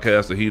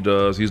podcast that he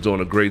does. He's doing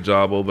a great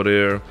job over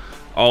there.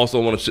 I also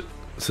want to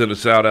send a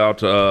shout out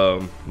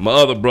to my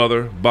other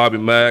brother, Bobby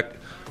Mack,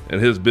 and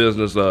his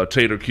business,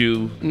 Tater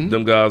Q.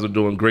 Them guys are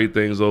doing great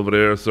things over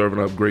there, serving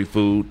up great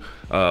food.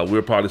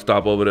 We'll probably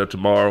stop over there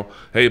tomorrow.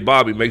 Hey,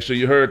 Bobby, make sure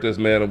you heard this,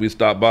 man, and we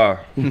stop by.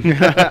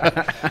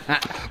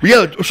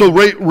 Yeah, so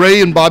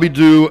Ray and Bobby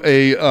do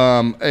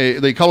a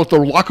they call it the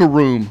locker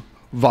room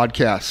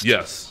vodcast.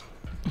 Yes.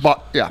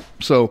 But yeah,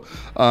 so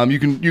you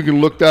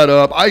can look that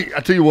up. I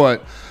tell you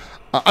what,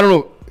 I don't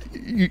know.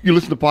 You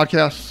listen to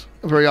podcasts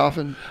very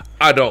often?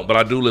 I don't, but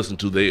I do listen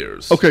to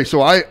theirs. Okay,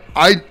 so I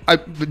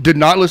did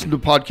not listen to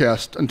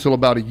podcasts until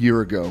about a year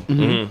ago,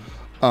 and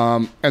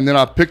then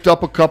I picked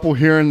up a couple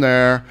here and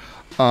there.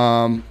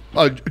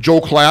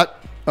 Joel Klatt,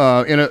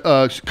 in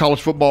a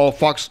college football,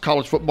 Fox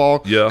college football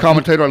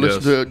commentator. I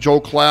listen to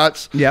Joel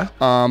Klatt's. Yeah.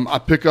 I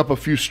pick up a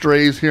few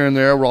strays here and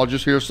there where I'll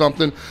just hear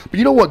something. But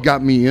you know what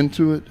got me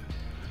into it?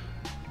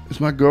 Is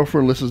my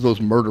girlfriend listens to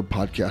those murder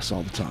podcasts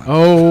all the time.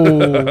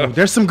 Oh,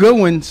 there's some good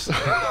ones.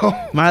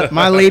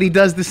 My lady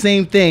does the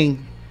same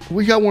thing.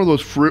 We got one of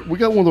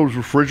those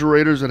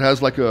refrigerators that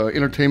has like a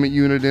entertainment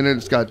unit in it.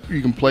 It's got,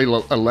 you can play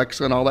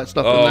Alexa and all that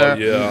stuff in there. Oh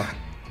yeah.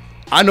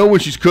 I know when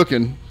she's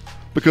cooking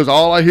because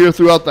all I hear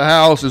throughout the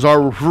house is our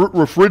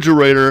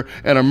refrigerator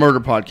and a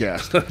murder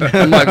podcast.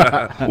 I'm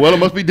like, well, it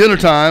must be dinner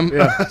time.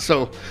 Yeah.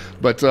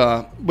 But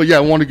yeah, I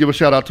want to give a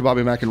shout out to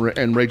Bobby Mack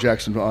and Ray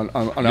Jackson on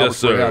Yes,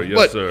 sir.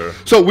 Yes, sir.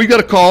 So we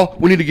got a call.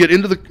 We need to get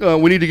into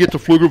we need to get to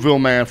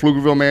Pflugerville Man.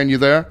 Pflugerville Man, you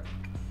there?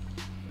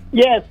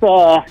 Yes.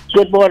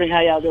 Good morning.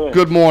 How y'all doing?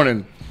 Good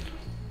morning.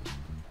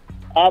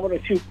 I want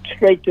to shoot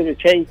straight to the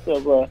chase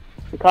of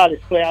the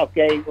college playoff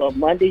game on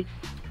Monday.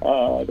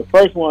 The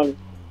first one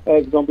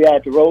is going to be out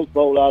at the Rose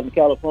Bowl out in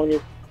California,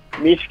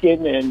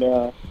 Michigan,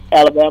 and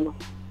Alabama.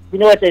 You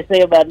know what they say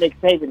about Nick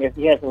Saban? If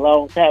he has a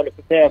long time to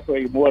prepare for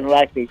you, more than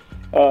likely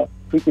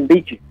he can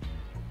beat you.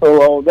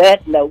 So on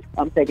that note,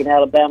 I'm taking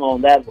Alabama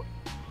on that one.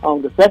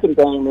 On the second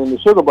game in the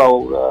Sugar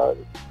Bowl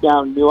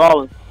down in New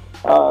Orleans,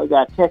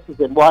 got Texas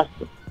and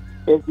Washington.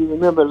 If you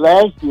remember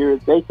last year,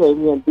 they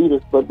came in and beat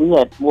us, but we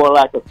had more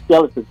like a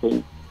skeleton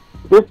team.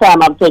 This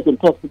time I'm taking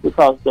Texas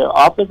because their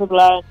offensive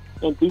line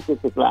and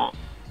defensive line.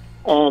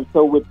 And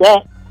so with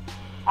that,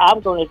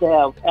 I'm going to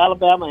have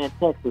Alabama and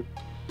Texas,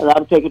 and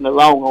I'm taking the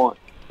Longhorns.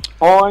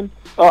 Horns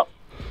up.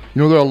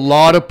 You know, there are a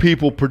lot of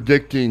people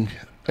predicting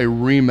a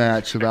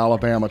rematch of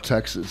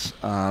Alabama-Texas,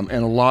 and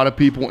a lot of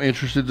people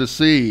interested to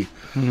see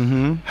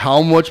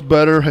how much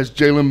better has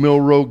Jalen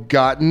Milroe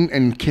gotten,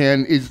 and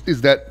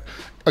is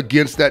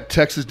against that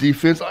Texas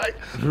defense. I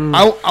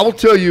will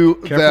tell you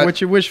Careful that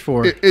what you wish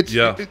for. it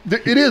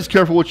is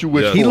careful what you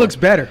wish for. He looks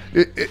better.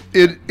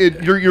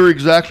 You're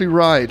exactly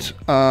right.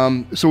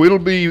 So it'll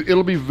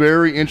be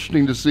very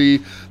interesting to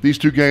see these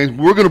two games.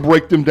 We're going to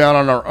break them down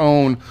on our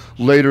own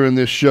later in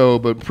this show,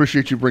 but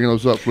appreciate you bringing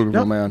those up,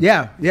 Pflugerville man.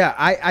 Yeah.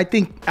 I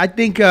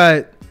think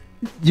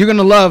you're going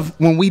to love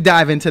when we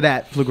dive into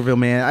that, Pflugerville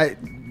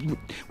man.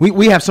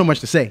 We have so much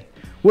to say.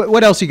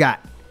 What else you got?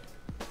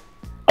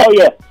 Oh,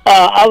 yeah.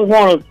 I was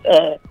want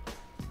to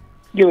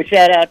give a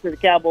shout-out to the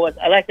Cowboys.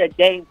 I like that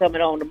game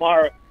coming on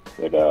tomorrow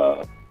with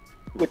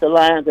the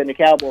Lions and the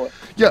Cowboys.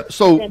 Yeah,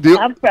 so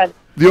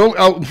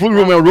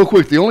Pflugerville man, real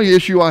quick, the only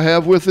issue I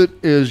have with it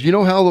is, you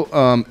know how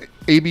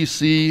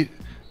ABC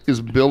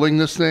is billing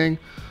this thing?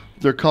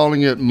 They're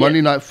calling it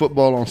Monday Night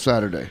Football on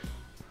Saturday.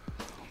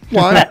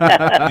 Why?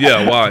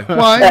 Yeah, why?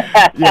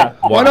 Why? Yeah.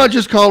 Why not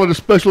just call it a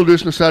special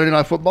edition of Saturday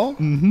Night Football?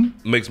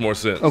 Mm-hmm. Makes more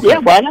sense. Okay. Yeah,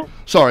 why not?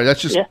 Sorry,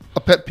 that's just a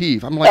pet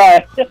peeve. I'm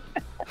like,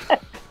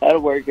 that'll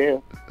work. Yeah,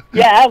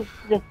 I was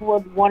just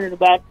wondering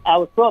about. I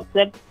was so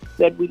upset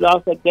that we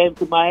lost that game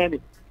to Miami.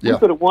 We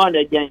could have won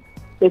that game.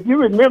 If you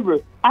remember,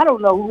 I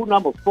don't know who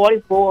number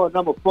 44 or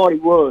number 40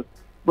 was,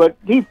 but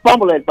he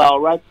fumbled that ball,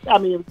 right? I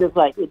mean, it was just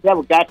like it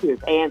never got to his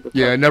hands.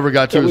 Yeah, it never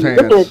got to his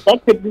hands.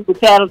 That could be the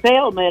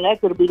tattletale, man.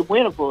 That could have been the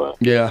winner for us.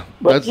 Yeah.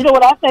 But you know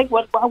what I think?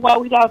 Why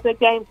we lost that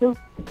game, too?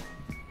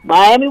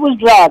 Miami was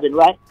driving,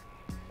 right?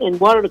 And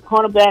one of the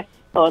cornerbacks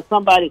or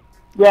somebody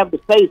grabbed the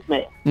face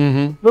mask.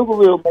 Mm-hmm.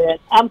 Pflugerville, man.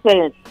 I'm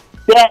saying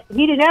that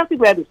he didn't have to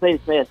grab the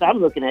face mask. I'm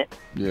looking at.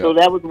 Yeah. So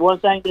that was one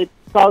thing that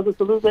caused us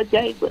to lose that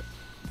game. But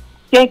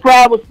can't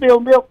cry with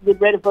spilled milk.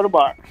 Get ready for the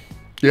bar.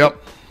 Yep.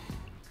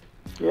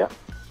 Yep.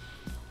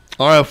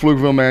 All right,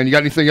 Pflugerville, man. You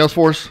got anything else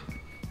for us?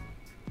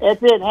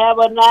 That's it. Have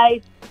a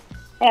nice,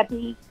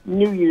 happy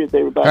New Year's,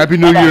 everybody. Happy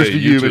New Year's to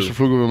you you, too. Mr.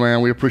 Pflugerville,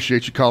 man. We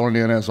appreciate you calling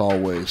in, as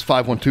always.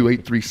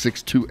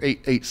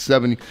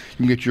 512-836-2887. You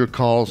can get your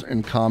calls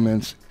and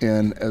comments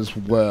in as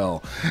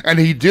well. And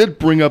he did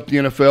bring up the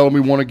NFL, and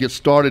we want to get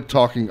started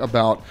talking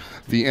about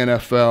the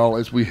NFL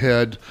as we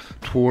head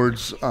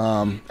towards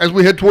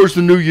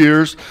the New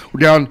Year's. We're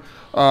down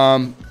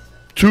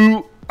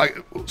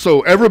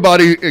so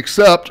everybody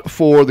except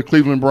for the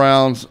Cleveland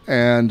Browns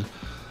and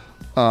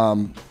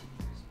who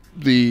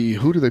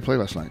did they play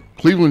last night?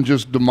 Cleveland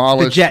just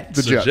demolished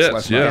the Jets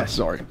last night. Yeah.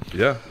 Sorry.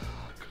 Yeah.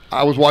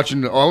 I was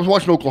watching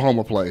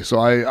Oklahoma play, so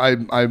I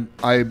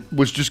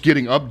was just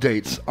getting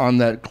updates on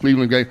that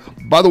Cleveland game.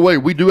 By the way,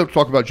 we do have to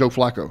talk about Joe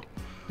Flacco.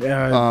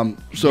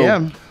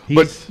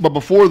 But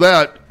before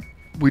that,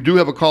 we do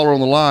have a caller on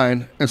the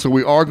line, and so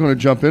we are going to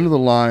jump into the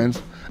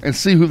lines and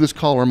see who this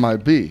caller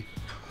might be.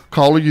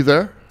 Caller, you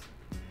there?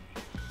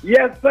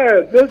 Yes,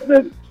 sir. This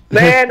is,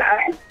 man,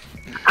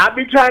 I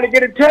be trying to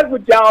get in touch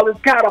with y'all. It's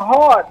kind of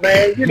hard,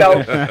 man, you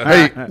know.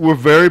 Hey, we're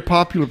very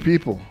popular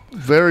people.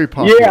 Very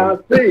popular. Yeah,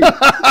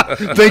 I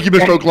see. Thank you,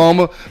 Mr.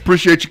 Oklahoma.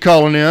 Appreciate you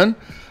calling in.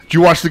 Did you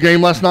watch the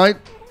game last night?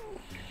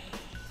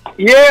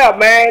 Yeah,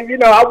 man. You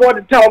know, I want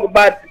to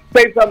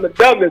say something to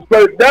Douglas.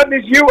 But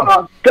Douglas, you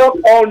are stuck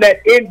on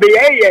that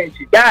NBA, ain't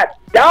you? God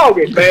dog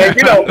it, man.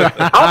 You know,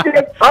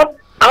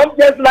 I'm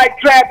just like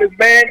Travis,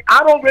 man.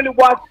 I don't really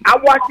watch. I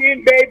watch the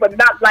NBA, but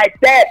not like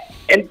that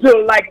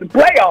until like the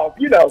playoffs,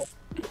 you know.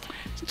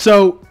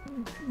 So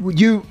what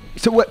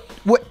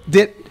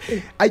did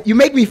you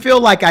make me feel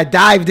like I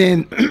dived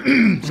in?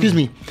 Excuse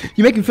me.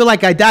 You make me feel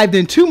like I dived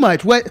in too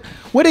much. What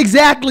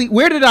exactly?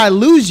 Where did I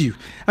lose you?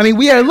 I mean,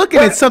 we are looking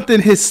at something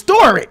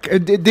historic.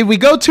 Did we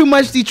go too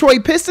much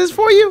Detroit Pistons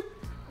for you?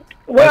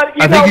 Well,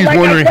 I think he's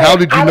wondering, how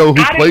did you know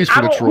who plays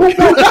for Detroit?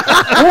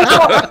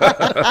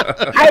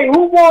 Hey,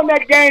 who won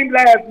that game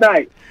last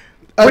night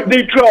with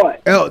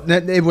Detroit? Oh,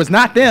 it was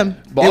not them.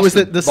 Boston. It was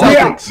the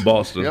Celtics. Yeah.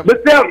 Boston. Yep. The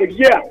Celtics,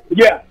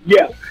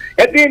 yeah.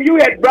 And then you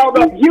had brought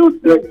up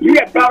Houston. You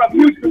had brought up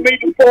Houston me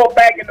before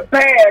back in the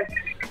past.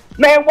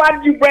 Man, why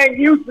did you bring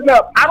Houston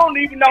up? I don't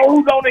even know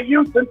who's on the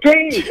Houston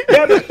team.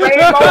 They're the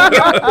same old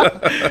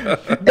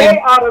Houston. They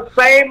are the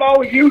same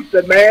old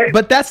Houston, man.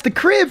 But that's the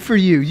crib for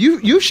you.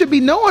 You should be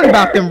knowing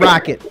about them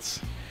Rockets.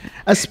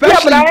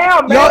 Especially,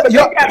 yeah, but I am, man.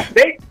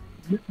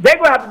 They're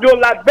going to have to do a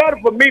lot better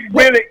for me to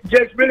really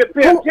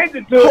pay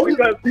attention to it,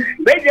 because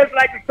they just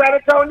like the San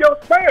Antonio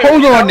Spurs.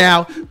 Hold on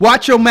now.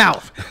 Watch your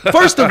mouth.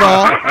 First of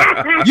all,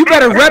 you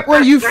better rep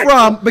where you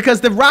from, because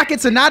the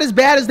Rockets are not as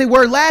bad as they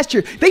were last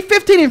year. They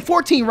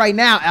 15-14 right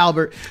now,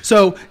 Albert.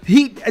 So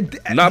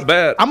not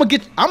bad. I'm gonna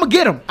get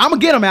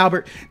them,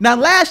 Albert. Now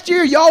last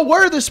year y'all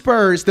were the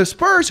Spurs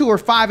who were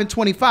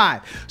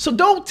 5-25. So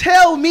don't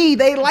tell me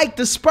they like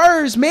the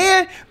Spurs,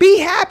 man. Be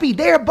happy.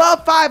 They're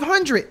above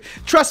 500.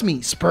 Trust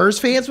me,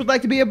 Spurs fans would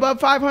like to be above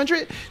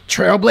 500.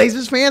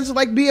 Trailblazers fans would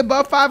like to be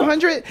above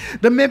 500.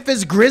 The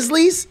Memphis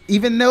Grizzlies,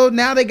 even though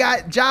now they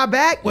got Ja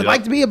back, would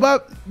like to be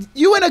above.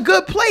 You in a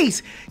good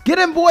place. Get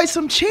them boys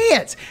some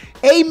chance.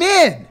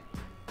 Amen.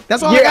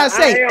 That's all I gotta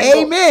say.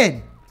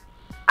 Amen.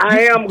 I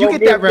am. You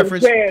get that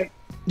reference.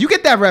 You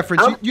get that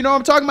reference. You know what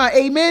I'm talking about?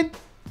 Amen.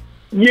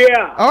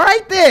 Yeah. All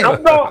right then.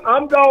 I'm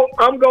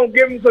gonna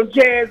give them some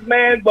chance,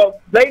 man.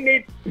 But they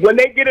need, when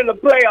they get in the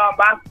playoff,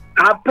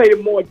 I pay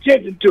more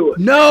attention to it.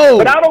 No,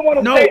 but I don't want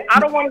to no. say.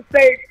 I don't want to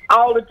stay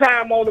all the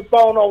time on the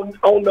phone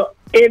on the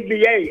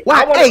NBA.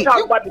 Why? I want to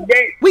talk about the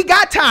game. We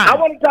got time. I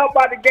want to talk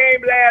about the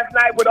game last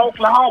night with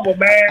Oklahoma,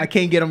 man. I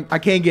can't get him.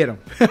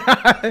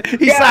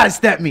 He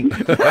sidestepped me.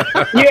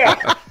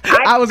 Yeah,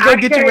 I was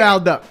gonna get you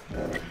riled up.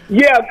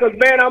 Yeah, because,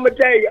 man, I'm going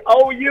to tell you,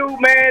 OU,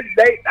 man,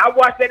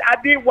 I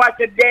did watch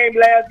that game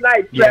last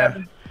night,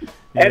 Travis. Yeah.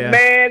 And,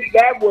 man,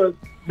 that was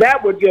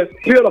just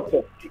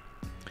pitiful.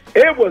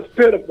 It was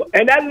pitiful.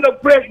 And that little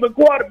freshman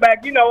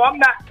quarterback, you know, I'm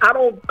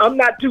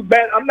not too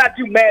mad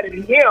at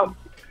him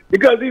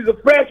because he's a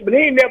freshman. He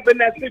ain't never been in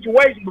that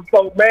situation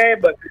before,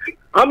 man. But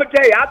I'm going to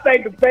tell you, I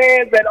think the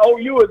fans at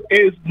OU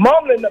is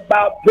mumbling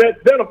about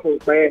Brett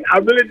Venables, man. I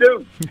really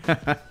do.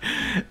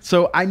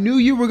 So I knew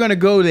you were going to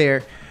go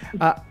there.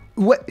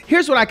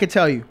 Here's what I can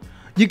tell you.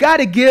 You got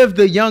to give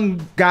the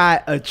young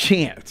guy a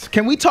chance.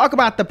 Can we talk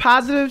about the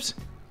positives?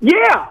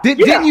 Yeah.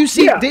 Didn't you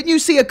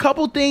see a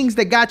couple things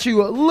that got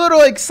you a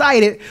little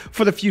excited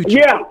for the future?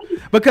 Yeah.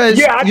 Because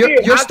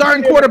your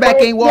starting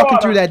quarterback ain't walking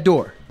through that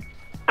door.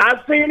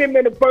 I seen him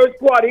in the first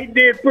quarter. He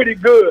did pretty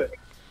good.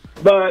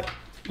 But,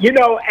 you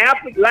know,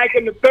 after, like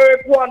in the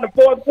third quarter and the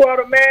fourth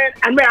quarter, man,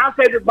 I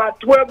said it about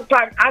 12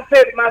 o'clock. I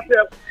said to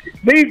myself,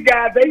 these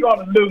guys, they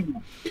going to lose.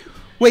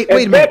 Wait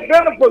a minute.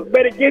 Venables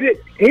better get it.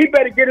 He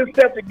better get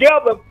himself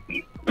together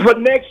for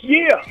next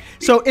year.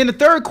 So in the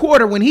third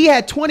quarter, when he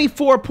had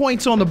 24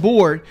 points on the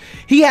board,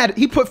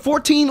 he put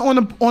 14 on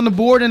the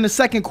board in the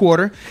second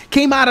quarter.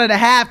 Came out of the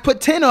half, put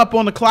 10 up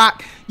on the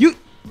clock. You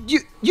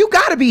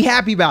got to be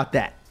happy about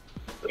that.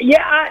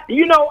 Yeah,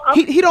 he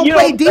don't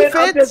play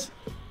defense.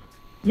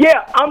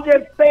 I'm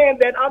just saying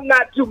that I'm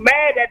not too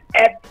mad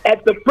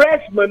at the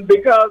freshman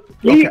because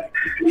this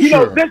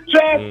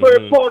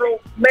transfer portal,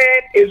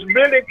 man, is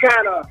really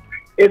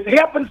it's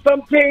helping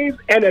some teams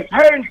and it's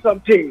hurting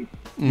some teams.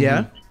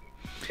 Yeah.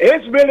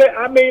 It's really,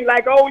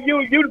 like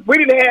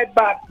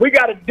we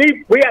got a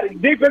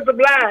defensive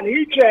line.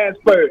 He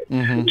transferred.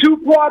 Mm-hmm. 2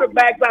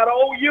 quarterbacks out of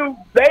OU.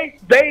 They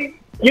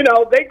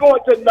going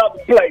to another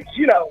place.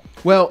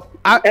 Well,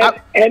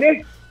 and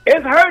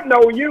it's hurting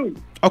OU.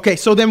 Okay,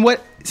 so then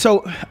what?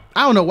 So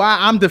I don't know why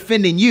I'm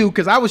defending you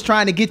because I was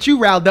trying to get you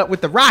riled up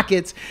with the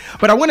Rockets.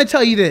 But I want to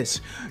tell you this.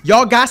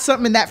 Y'all got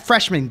something in that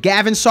freshman,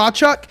 Gavin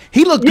Sawchuk.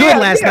 He looked good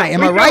last night.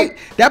 Am I right?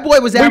 That boy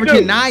was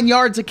averaging 9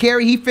 yards a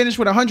carry. He finished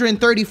with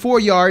 134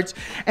 yards.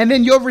 And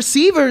then your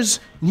receivers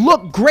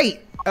look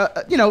great.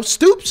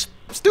 Stoops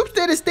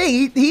did his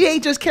thing. He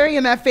ain't just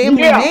carrying that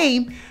family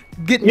name,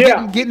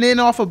 getting in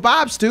off of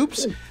Bob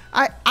Stoops.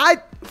 I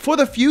for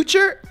the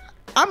future,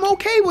 I'm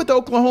okay with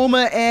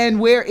Oklahoma and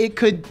where it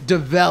could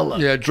develop.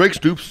 Yeah, Drake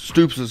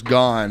Stoops is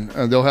gone,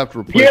 and they'll have to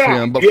replace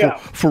him. But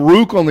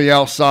Farouk on the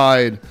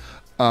outside,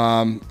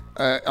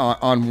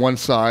 on one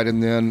side,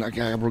 and then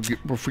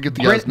we'll forget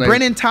the guy's name.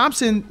 Brennan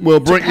Thompson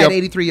had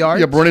 83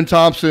 yards. Yeah, Brennan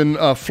Thompson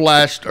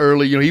flashed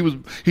early.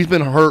 He's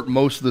been hurt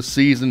most of the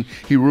season.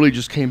 He really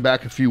just came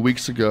back a few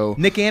weeks ago.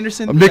 Nick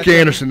Anderson. Nick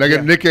Anderson. I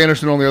got Nick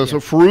Anderson on the other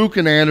side. So Farouk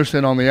and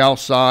Anderson on the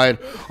outside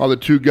are the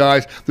two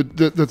guys.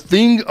 The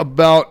thing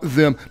about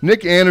them,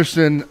 Nick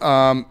Anderson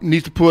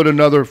needs to put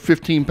another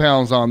 15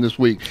 pounds on this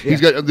week. Yeah.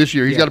 He's got this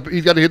year. He's got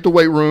to hit the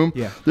weight room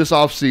this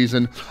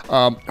offseason.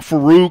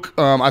 Farouk,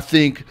 I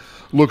think,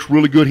 looks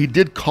really good. He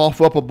did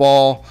cough up a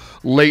ball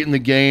late in the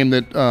game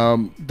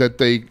that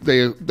they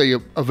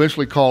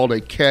eventually called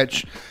a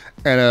catch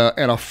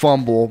and a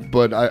fumble,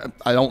 but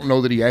I don't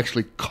know that he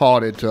actually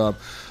caught it.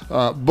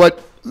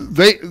 But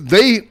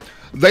they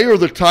are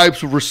the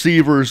types of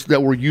receivers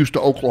that we're used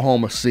to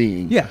Oklahoma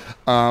seeing. Yeah.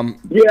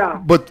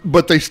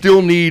 But they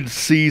still need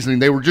seasoning.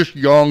 They were just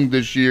young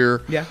this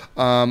year. Yeah.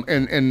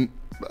 And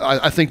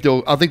I think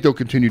they'll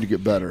continue to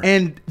get better.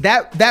 And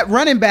that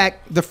running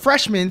back, the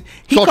freshman,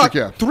 he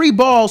caught 3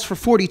 balls for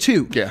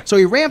 42. Yeah. So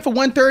he ran for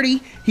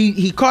 130.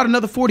 He caught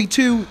another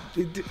 42.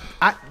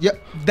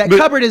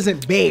 Cupboard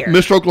isn't bare.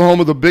 Mr.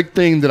 Oklahoma, the big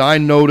thing that I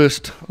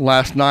noticed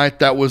last night,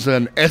 that was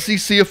an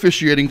SEC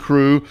officiating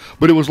crew,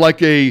 but it was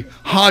like a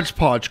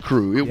hodgepodge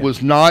crew. It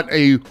was not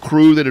a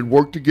crew that had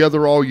worked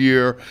together all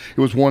year. It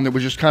was one that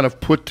was just kind of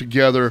put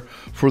together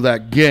for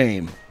that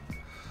game.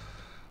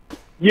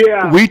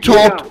 Yeah, we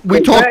talked,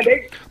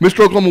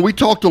 Mr. Oklahoma, we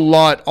talked a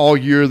lot all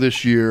year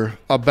this year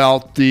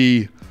about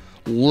the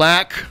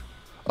lack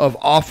of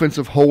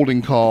offensive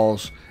holding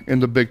calls in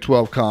the Big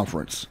 12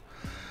 Conference.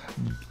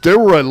 There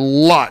were a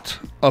lot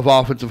of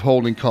offensive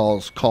holding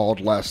calls called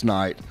last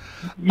night.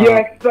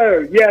 Yes,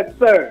 sir. Yes,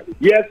 sir.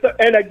 Yes, sir.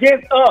 And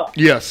against us.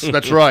 Yes,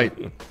 that's right.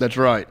 That's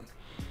right.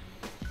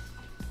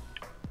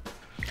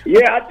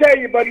 Yeah, I tell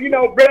you, but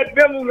Brett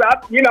Venables,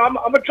 I'm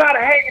gonna try to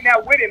hang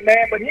out with him,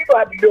 man. But he's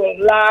gonna have to do a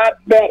lot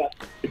better,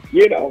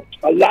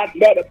 a lot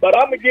better. But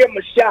I'm gonna give him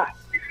a shot.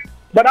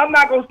 But I'm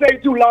not gonna stay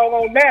too long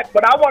on that.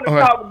 But I want to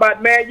talk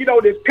about, man,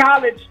 this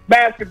college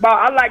basketball.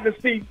 I like to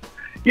see,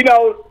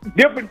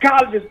 different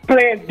colleges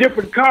playing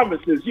different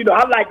conferences.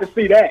 I like to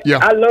see that. Yeah.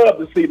 I love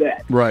to see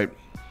that. Right.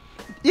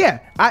 Yeah,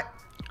 I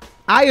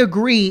I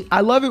agree.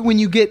 I love it when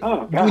you get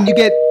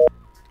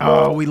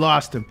Oh, we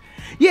lost him.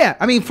 Yeah,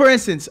 I mean, for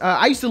instance,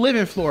 I used to live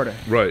in Florida,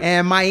 Right.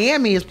 And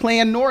Miami is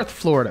playing North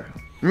Florida.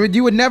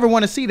 You would never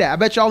want to see that. I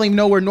bet y'all don't even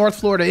know where North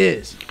Florida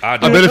is. I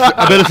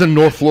bet it's in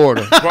North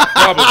Florida.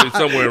 Probably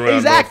somewhere around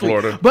Exactly.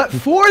 North Florida. But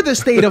for the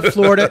state of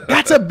Florida,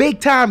 that's a big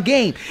time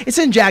game. It's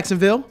in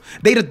Jacksonville.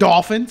 They the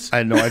Dolphins. I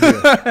had no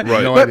idea.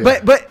 Right. No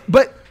idea.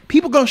 But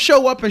people gonna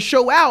show up and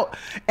show out,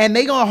 and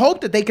they gonna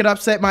hope that they could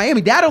upset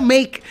Miami. That'll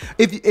make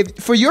if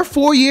for your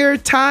 4-year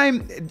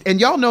time,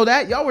 and y'all know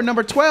that y'all were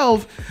number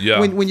 12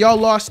 when y'all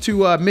lost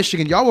to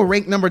Michigan. Y'all were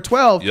ranked number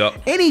 12.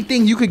 Yep.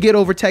 Anything you could get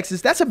over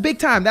Texas, that's a big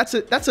time. That's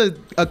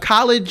a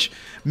college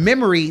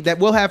memory that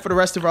we'll have for the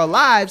rest of our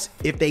lives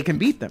if they can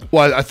beat them.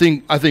 Well, I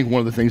think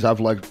one of the things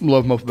I've loved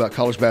most about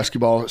college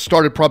basketball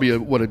started probably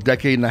a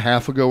decade and a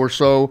half ago or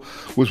so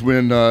was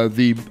when I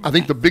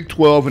think the Big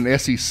 12 and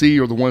SEC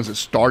are the ones that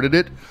started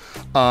it,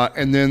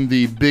 and then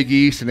the Big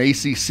East and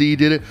ACC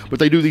did it. But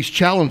they do these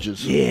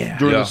challenges during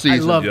the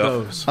season. I love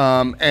those.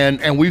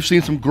 And we've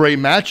seen some great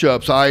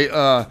matchups.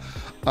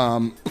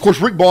 Of course,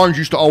 Rick Barnes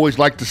used to always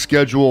like to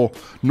schedule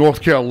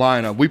North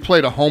Carolina. We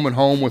played a home and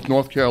home with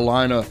North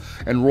Carolina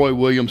and Roy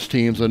Williams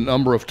teams a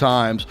number of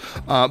times.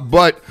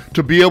 But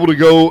to be able to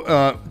go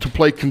to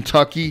play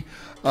Kentucky,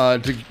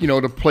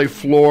 to play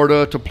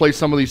Florida, to play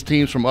some of these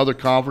teams from other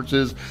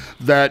conferences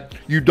that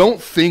you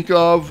don't think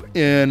of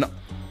in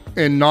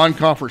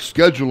non-conference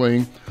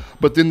scheduling,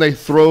 but then they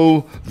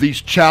throw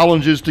these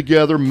challenges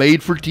together,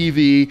 made for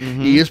TV.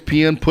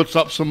 ESPN puts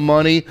up some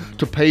money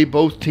to pay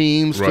both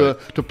teams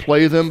to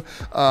play them.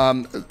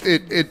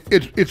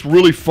 It's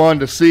really fun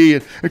to see.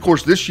 And of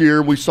course, this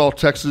year we saw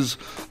Texas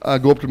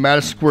go up to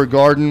Madison Square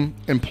Garden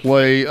and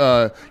play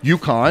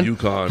UConn,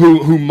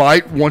 who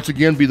might once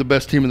again be the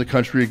best team in the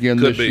country again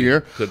this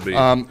year. Could be.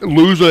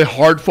 Lose a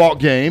hard-fought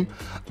game,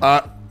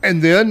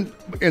 and then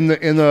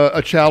in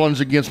a challenge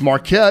against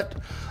Marquette.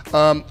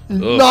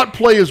 Not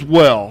play as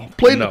well.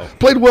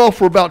 Played well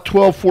for about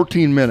 12,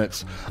 14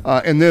 minutes,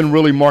 and then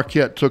really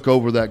Marquette took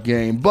over that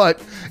game.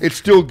 But it's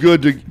still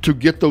good to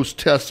get those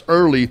tests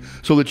early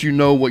so that you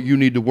know what you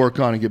need to work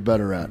on and get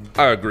better at.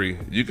 I agree.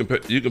 You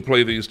can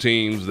play these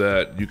teams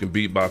that you can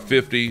beat by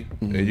 50,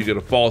 and you get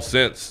a false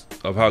sense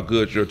of how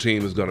good your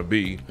team is going to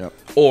be. Yep.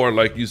 Or,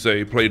 like you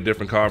say, play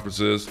different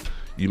conferences.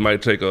 You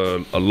might take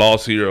a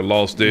loss here, a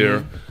loss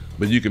there.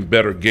 But you can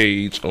better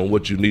gauge on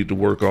what you need to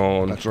work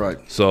on. That's right.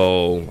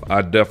 So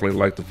I definitely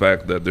like the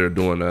fact that they're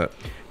doing that.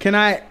 Can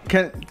I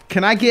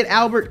get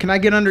Albert? Can I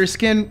get under his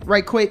skin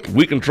right quick?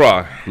 We can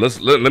try.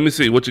 Let me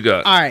see what you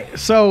got. All right.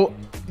 So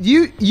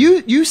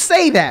you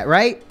say that,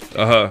 right?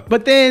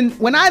 But then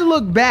when I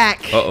look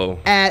back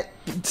at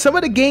some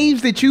of the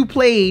games that you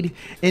played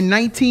in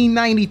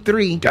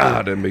 1993.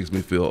 God, that makes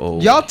me feel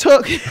old. Y'all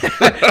took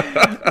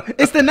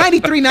it's the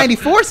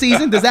 93-94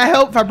 season. Does that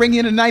help if I bring you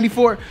into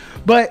 94?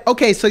 But,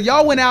 okay, so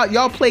y'all went out,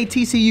 y'all played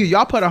TCU.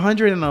 Y'all put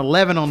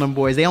 111 on them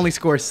boys. They only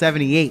scored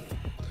 78.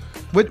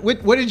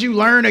 What did you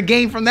learn a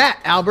game from that,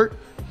 Albert?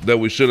 That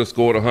we should have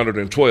scored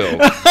 112.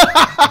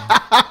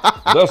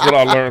 That's what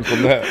I learned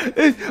from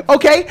that.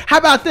 Okay, how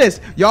about this?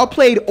 Y'all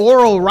played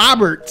Oral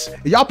Roberts.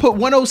 Y'all put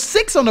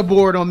 106 on the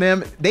board on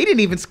them. They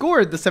didn't even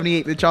score the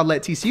 78 that y'all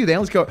let TCU. They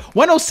only scored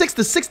 106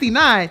 to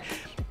 69.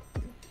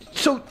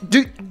 So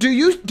do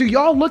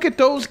y'all look at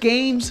those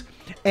games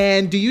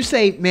and do you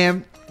say,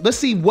 man, let's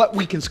see what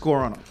we can score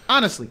on them?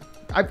 Honestly,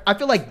 I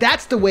feel like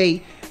that's the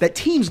way that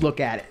teams look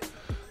at it.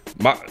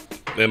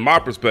 In my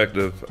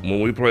perspective,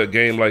 when we play a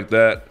game like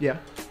that,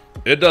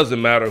 it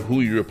doesn't matter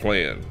who you're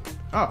playing.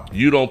 Oh.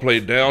 You don't play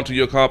down to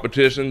your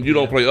competition. You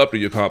don't play up to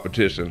your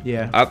competition.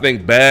 Yeah. I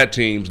think bad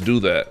teams do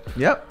that.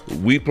 Yep.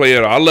 We play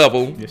at our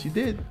level. Yes, you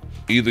did.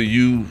 Either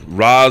you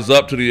rise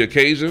up to the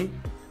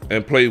occasion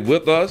and play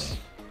with us,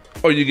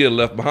 or you get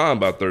left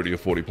behind by 30 or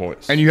 40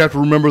 points. And you have to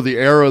remember the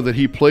era that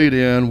he played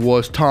in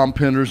was Tom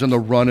Penders and the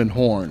Running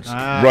Horns.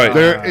 Right.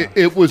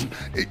 It was,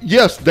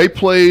 yes, they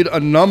played a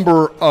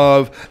number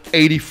of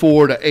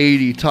 84 to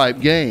 80 type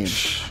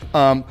games.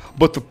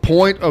 But the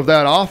point of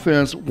that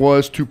offense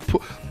was to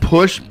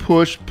push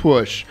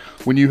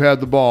when you had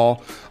the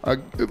ball,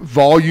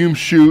 volume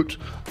shoot,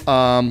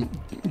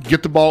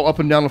 get the ball up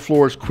and down the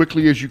floor as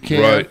quickly as you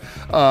can.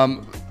 Right.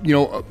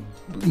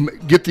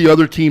 Get the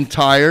other team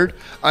tired,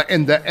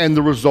 and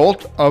the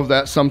result of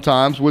that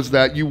sometimes was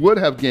that you would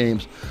have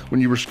games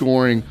when you were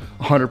scoring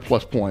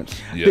 100+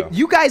 points. Yeah.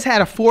 You guys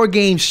had a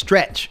 4-game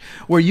stretch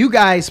where you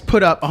guys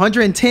put up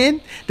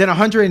 110, then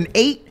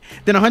 108,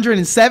 then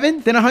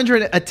 107, then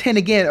 110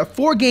 again. A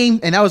 4-game,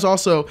 and that was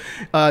also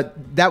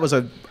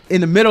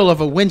in the middle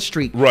of a win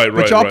streak. Right.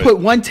 But y'all put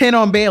 110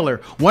 on Baylor,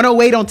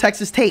 108 on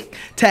Texas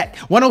Tech,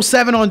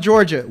 107 on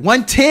Georgia,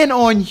 110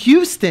 on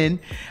Houston.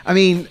 I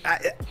mean,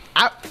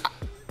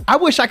 I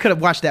wish I could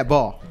have watched that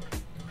ball.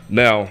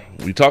 Now,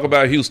 we talk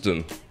about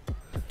Houston.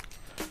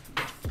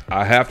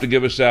 I have to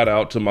give a shout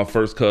out to my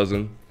first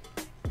cousin,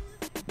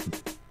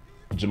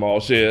 Jamal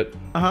Shedd,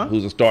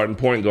 who's a starting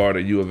point guard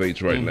at U of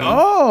H right now.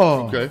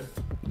 Oh. Okay.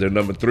 They're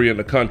number 3 in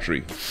the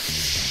country.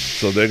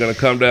 So they're going to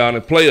come down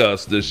and play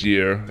us this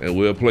year, and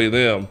we'll play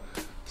them.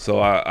 So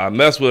I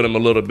mess with him a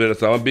little bit.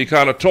 So I'm gonna be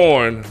kind of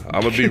torn.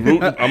 I'm gonna be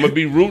rooting. I'm gonna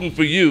be rooting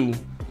for you,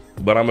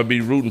 but I'm gonna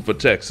be rooting for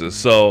Texas.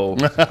 So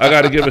I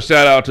got to give a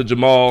shout out to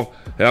Jamal.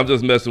 Hey, I'm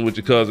just messing with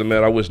your cousin,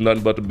 man. I wish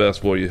nothing but the best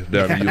for you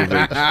down at U of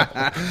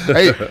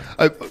H.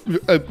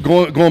 Hey,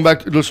 going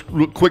back to just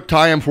quick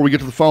tie-in before we get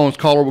to the phones.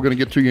 Caller, we're going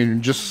to get to you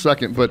in just a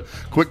second, but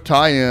quick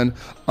tie-in.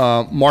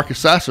 Marcus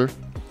Sasser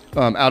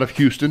out of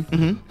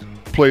Houston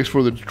plays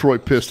for the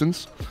Detroit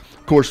Pistons.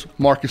 Of course,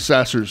 Marcus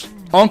Sasser's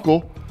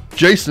uncle,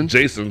 Jason.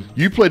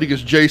 You played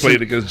against Jason.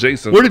 Played against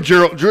Jason. Where did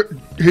Gerald?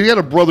 He had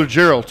a brother,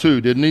 Gerald,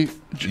 too, didn't he?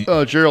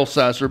 Gerald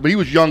Sasser, but he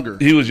was younger.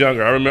 He was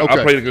younger. I remember. Okay.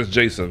 I played against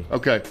Jason.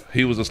 Okay.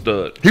 He was a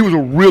stud. He was a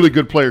really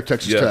good player at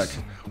Texas Yes.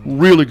 Tech.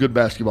 Really good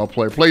basketball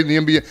player. Played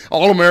in the NBA,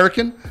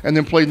 All-American, and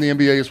then played in the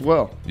NBA as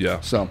well.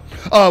 Yeah. So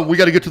we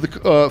got to get to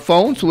the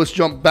phone, so let's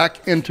jump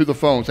back into the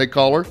phones. Hey,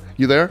 caller,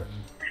 you there?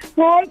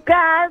 Hey,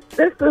 guys,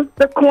 this is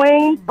the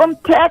Queen from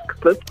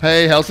Texas.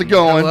 Hey, how's it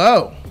going?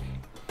 Hello.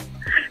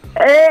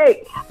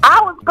 Hey,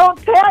 I was going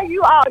to tell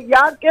you all,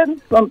 y'all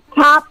getting some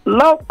top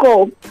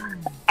local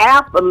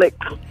athletes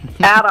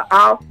out of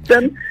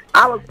Austin.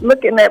 I was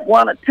looking at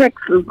one of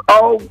Texas'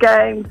 old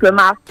games, and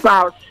I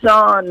saw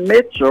Sean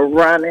Mitchell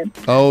running.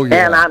 Oh,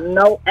 yeah. And I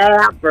know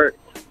Albert.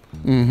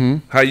 Mm-hmm.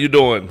 How you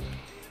doing?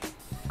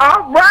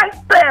 I'm right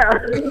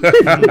there.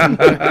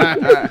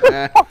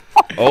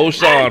 Oh,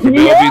 Sean from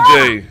Yeah.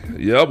 LBJ.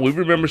 Yep, we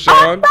remember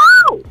Sean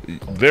Oh,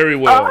 very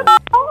well.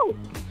 oh,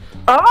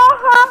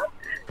 uh-huh.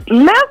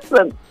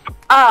 Listen,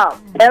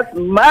 as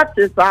much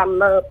as I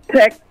love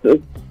Texas,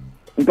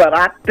 but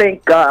I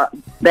think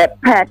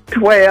that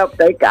Pac-12,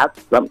 they got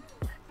some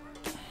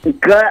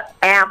good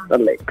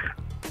athletes.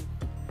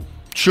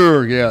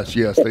 Sure, yes,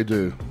 they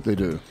do. They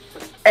do.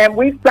 And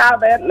we saw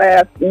that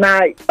last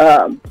night,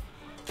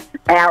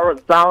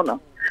 Arizona.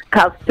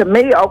 Because to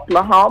me,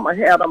 Oklahoma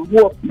had them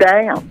whooped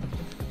down.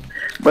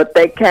 But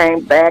they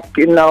came back,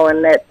 in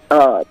that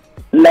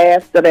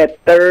last of that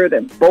third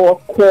and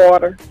fourth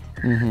quarter.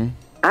 Mm-hmm.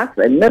 I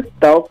said,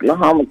 Mr.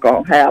 Oklahoma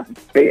going to have a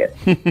fit.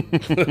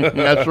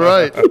 That's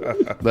right.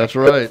 That's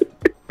right.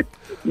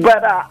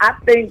 But I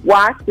think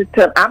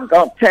Washington, I'm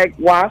going to take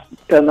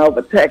Washington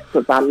over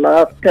Texas. I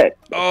love Texas.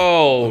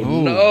 Oh,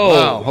 Ooh, no.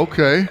 Wow,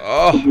 okay.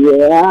 Oh,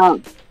 Yeah.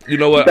 you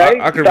know what?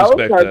 They- I can those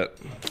respect are- that.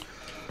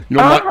 You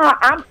know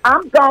what?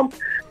 I'm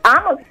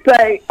gonna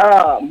say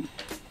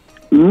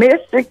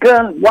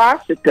Michigan,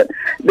 Washington,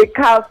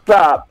 because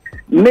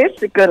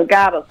Michigan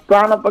got a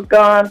son of a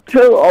gun too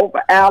over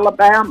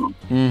Alabama.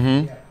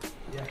 Mm-hmm.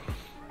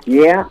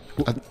 Yeah,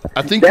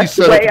 I think that's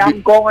the way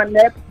I'm going.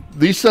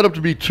 these set up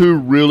to be two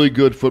really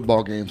good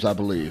football games, I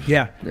believe.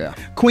 Yeah. Yeah.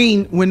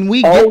 Queen, when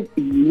we Oh,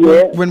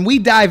 yeah. when we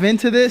dive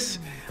into this,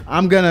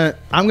 I'm gonna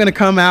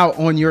come out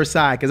on your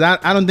side because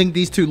I don't think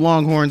these two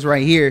Longhorns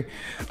right here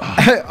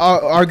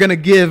are gonna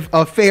give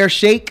a fair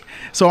shake.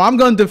 So I'm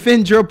gonna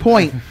defend your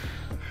point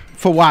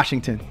for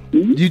Washington.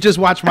 You just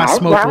watch my All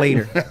smoke right.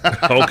 later,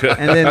 Okay.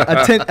 and then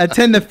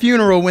attend the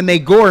funeral when they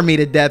gore me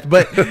to death.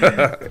 But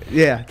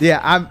yeah,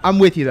 I'm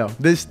with you though.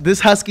 This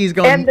Husky's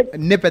gonna And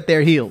nip at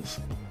their heels.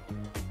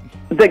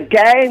 The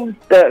games,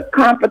 the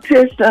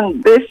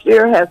competition this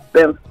year has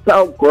been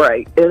so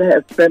great. It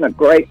has been a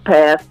great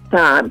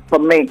pastime for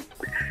me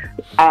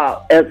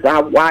as I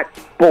watch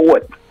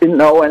sports. In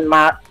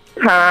my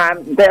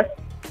time,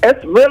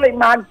 it's really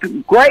my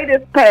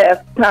greatest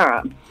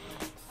pastime.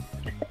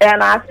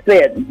 And I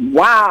said,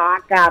 wow, I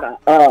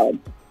got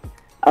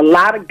a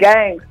lot of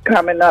games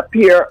coming up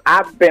here.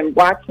 I've been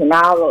watching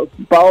all those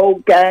bowl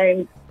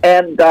games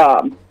and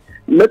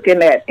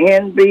looking at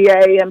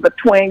NBA in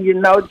between.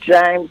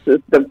 James is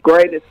the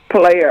greatest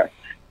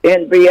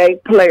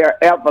NBA player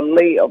ever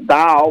lived.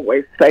 I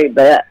always say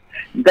that.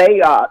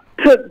 They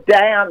took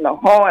down the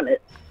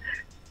Hornets.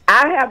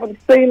 I haven't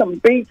seen them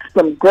beat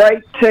some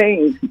great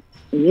teams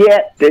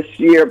yet this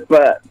year,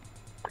 but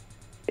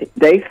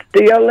they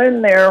still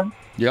in there.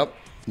 Yep.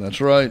 That's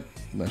right.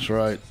 That's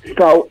right.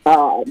 So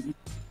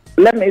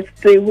let me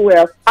see who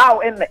else. Oh,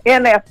 in the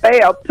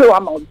NFL, too.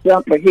 I'm going to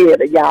jump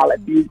ahead of y'all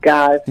if you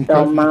guys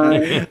don't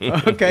mind.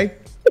 Okay.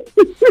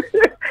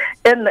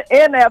 In the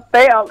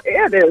NFL,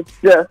 it is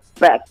just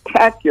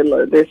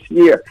spectacular this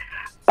year.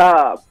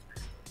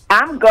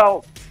 I'm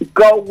going to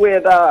go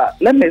with,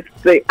 let me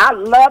see. I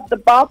love the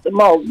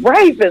Baltimore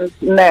Ravens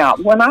now.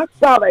 When I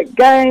saw that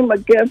game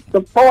against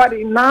the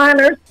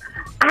 49ers,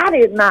 I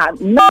did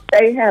not know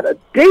they had a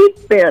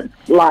defense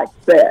like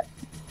that.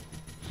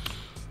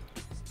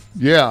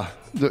 Yeah.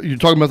 You're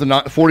talking about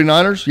the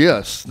 49ers?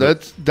 Yes.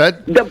 That.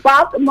 The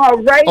Baltimore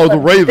Ravens. Oh, the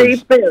Ravens.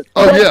 Defense.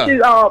 Oh, yeah.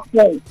 20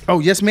 points. Oh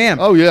yes, ma'am.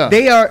 Oh, yeah.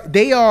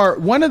 They are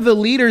one of the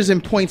leaders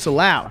in points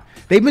allowed.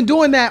 They've been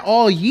doing that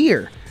all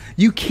year.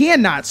 You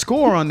cannot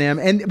score on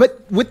them,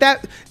 but with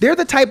that, they're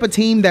the type of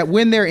team that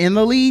when they're in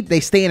the lead, they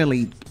stay in the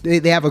lead.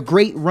 They have a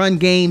great run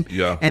game,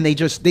 and they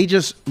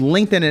just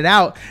lengthen it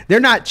out. They're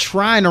not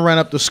trying to run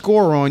up the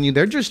score on you.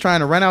 They're just trying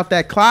to run out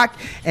that clock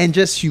and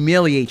just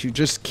humiliate you.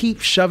 Just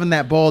keep shoving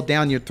that ball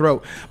down your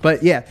throat.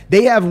 But yeah,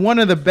 they have one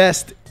of the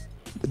best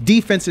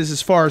defenses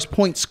as far as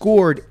points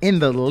scored in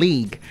the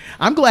league.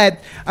 I'm glad.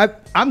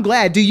 I'm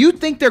glad. Do you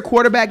think their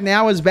quarterback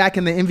now is back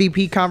in the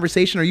MVP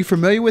conversation? Are you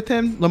familiar with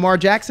him, Lamar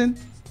Jackson?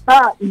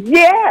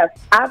 Yes,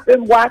 I've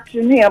been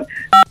watching him.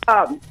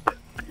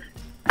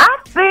 I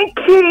think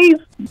he's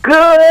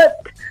good,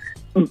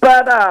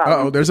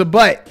 but there's a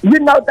but. You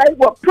know, they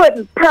were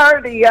putting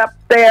Purdy up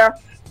there,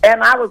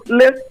 and I was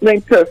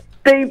listening to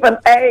Stephen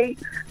A.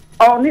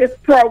 on his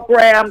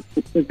program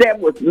that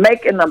was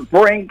making them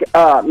bring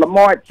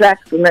Lamar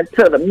Jackson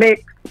into the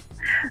mix.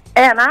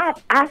 And I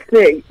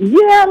said,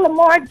 yeah,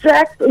 Lamar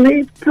Jackson,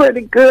 he's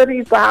pretty good.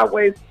 He's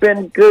always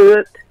been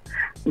good.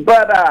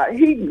 But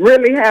he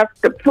really has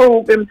to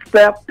prove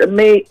himself to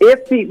me.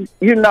 If he,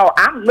 you know,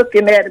 I'm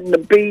looking at him to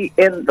be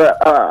in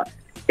the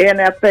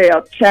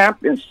NFL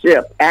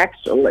championship,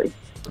 actually.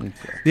 Okay.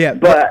 Yeah,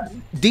 but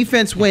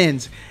defense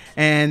wins.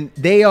 And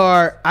they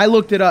are, I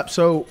looked it up.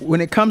 So when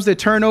it comes to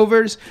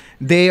turnovers,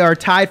 they are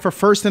tied for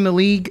first in the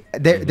league.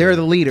 They're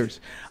the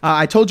leaders.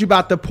 I told you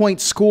about the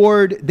points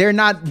scored. They're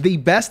not the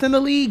best in the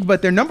league,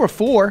 but they're number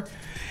 4.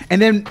 And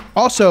then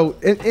also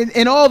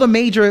in all the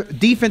major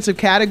defensive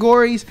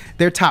categories,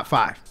 they're top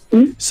 5.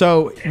 Mm-hmm.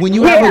 So when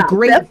you have a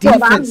great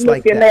defense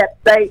like that.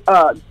 They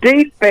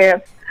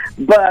defense,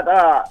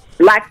 but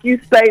like you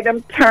say,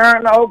 them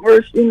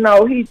turnovers, you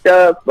know, he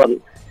does.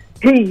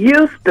 He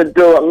used to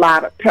do a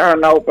lot of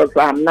turnovers,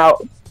 I know.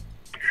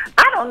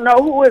 I don't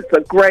know who is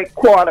a great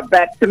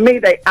quarterback. To me,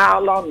 they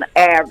all on the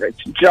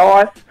average.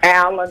 Josh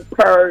Allen,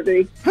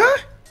 Purdy,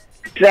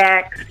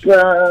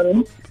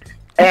 Jackson,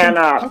 and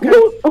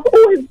who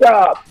is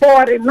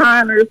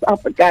 49ers? I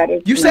forgot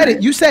his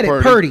name. You said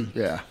it, Purdy.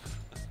 Yeah.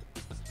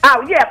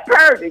 Oh, yeah,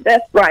 Purdy.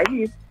 That's right.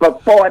 He's for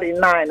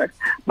 49ers.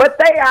 But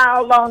they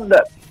all on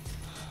the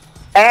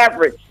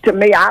average. To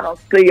me, I don't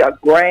see a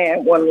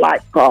grand one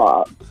like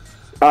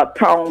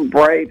Tom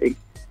Brady.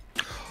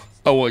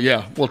 Oh, well,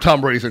 yeah. Well, Tom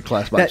Brady's in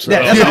class by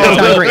himself. That's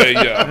all-time great.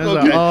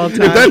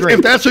 Okay.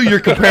 If that's who you're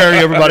comparing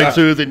everybody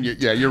to, then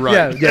yeah, you're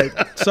right.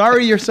 Yeah.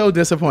 Sorry you're so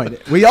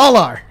disappointed. We all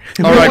are.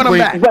 All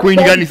right, Queen,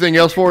 you got anything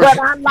else for us?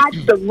 But I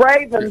like the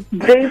Ravens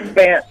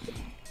defense.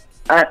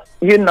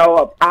 You know,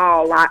 of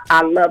all,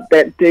 I love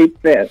that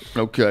defense.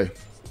 Okay.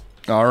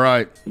 All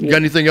right. You got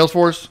anything else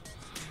for us?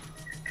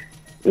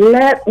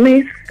 Let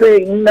me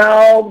see.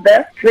 No,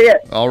 that's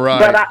it. All right.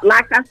 But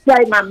like I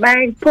say, my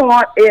main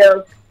point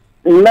is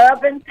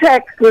loving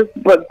Texas,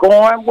 but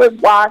going with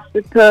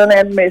Washington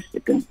and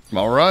Michigan.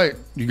 All right.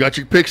 You got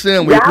your picks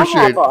in. We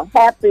appreciate it. Have a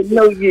happy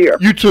New Year.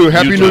 You too.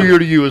 Happy New Year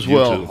to you as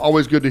well.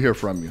 Always good to hear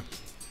from you.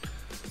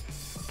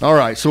 All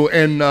right. So,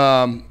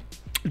 and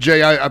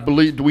Jay, I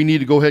believe, do we need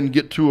to go ahead and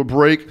get to a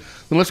break?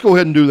 Then let's go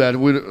ahead and do that.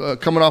 We're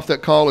coming off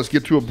that call. Let's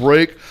get to a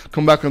break.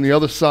 Come back on the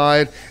other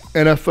side.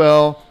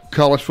 NFL,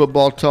 college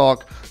football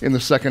talk in the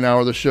second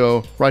hour of the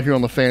show right here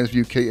on the Fans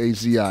View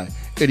KAZI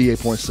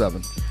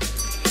 88.7.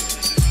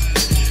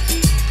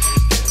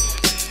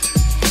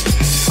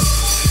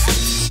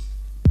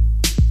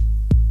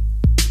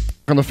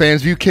 On the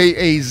Fans View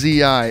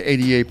KAZI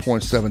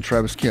 88.7.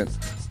 Travis Kent,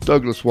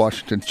 Douglas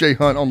Washington, Jay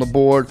Hunt on the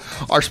board.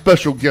 Our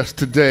special guest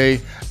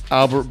today,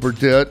 Albert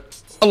Burdett,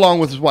 along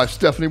with his wife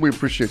Stephanie. We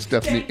appreciate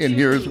Stephanie in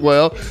here as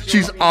well.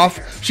 She's off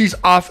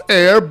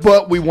air,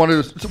 but we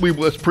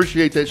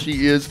appreciate that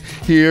she is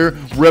here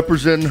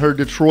representing her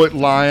Detroit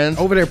Lions.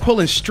 Over there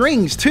pulling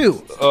strings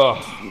too.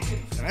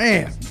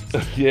 Man.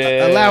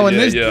 Yeah. Allowing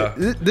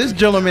this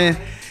gentleman.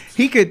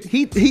 He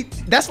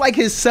that's like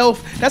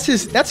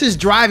that's his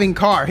driving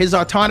car, his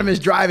autonomous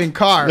driving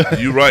car.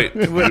 You're right.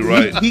 You're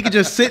right. He could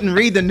just sit and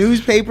read the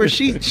newspaper.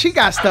 She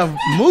got stuff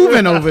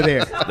moving over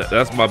there.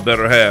 That's my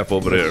better half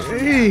over there.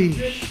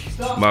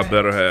 My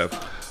better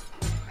half.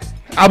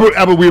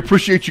 Albert, we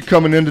appreciate you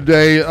coming in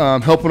today,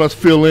 helping us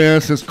fill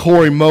in since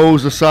Corey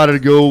Mose decided to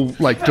go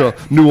to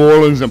New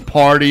Orleans and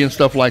party and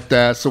stuff like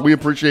that. So we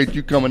appreciate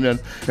you coming in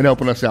and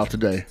helping us out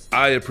today.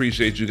 I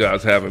appreciate you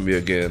guys having me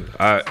again.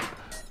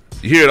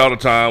 You hear it all the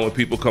time when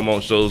people come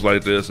on shows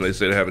like this and they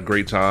say they had a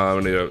great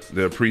time and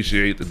they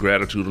appreciate the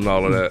gratitude and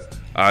all of that.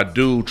 I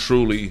do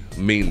truly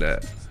mean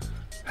that,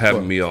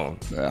 having me on.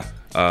 Yeah.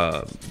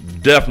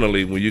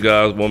 Definitely, when you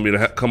guys want me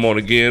to come on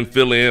again,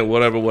 fill in,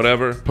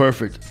 whatever.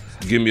 Perfect.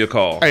 Give me a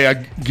call. Hey, I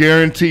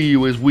guarantee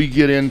you as we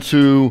get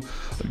into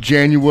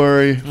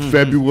January,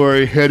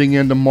 February, heading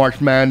into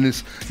March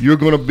Madness, you'll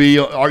be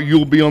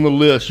on the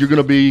list. You're going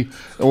to be,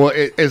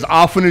 as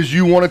often as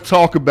you want to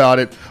talk about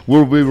it,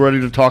 we'll be ready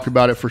to talk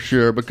about it for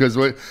sure. Because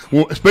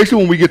especially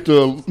when we get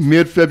to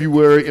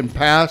mid-February and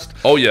past,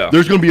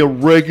 there's going to be a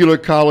regular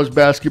college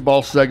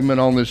basketball segment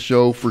on this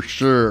show for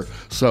sure.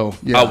 So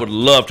yeah, I would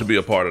love to be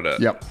a part of that.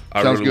 Yep,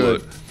 I sounds really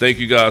good. would. Thank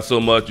you guys so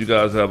much. You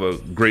guys have a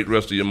great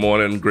rest of your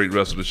morning, great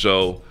rest of the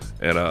show,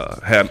 and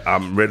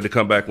I'm ready to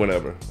come back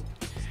whenever.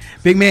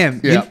 Big man,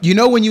 you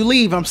know when you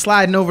leave, I'm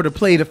sliding over to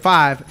play the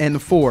 5 and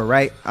the 4,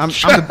 right? I'm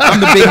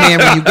the big man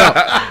when you go.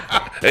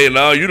 Hey,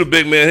 no, you the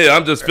big man here.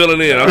 I'm just filling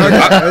in.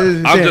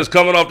 I'm just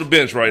coming off the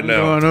bench right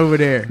now. Going over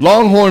there.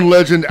 Longhorn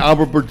legend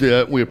Albert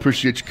Burdett. We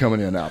appreciate you coming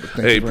in, Albert. Thank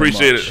you very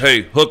appreciate much. it.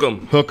 Hey, hook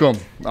 'em. Hook 'em.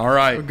 All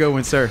right. We're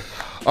going, sir.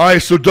 All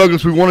right, so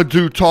Douglas, we wanted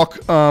to talk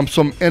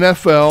some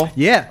NFL.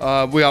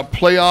 Yeah. We got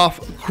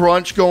playoff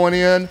crunch going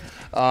in,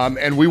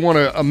 and we want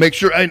to make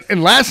sure.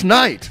 And last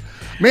night,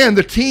 man,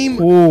 the team.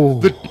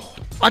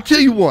 I tell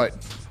you what,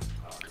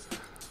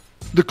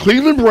 the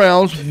Cleveland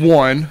Browns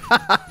won.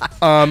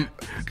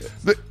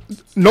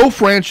 No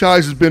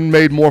franchise has been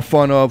made more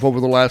fun of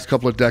over the last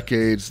couple of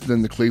decades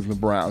than the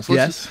Cleveland Browns.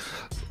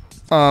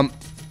 And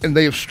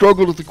they have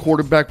struggled at the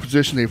quarterback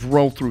position. They've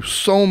rolled through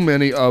so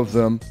many of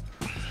them.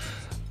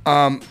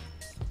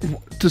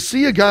 To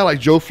see a guy like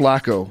Joe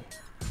Flacco,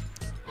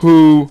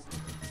 who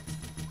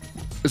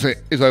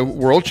is a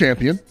world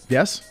champion,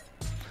 Yes.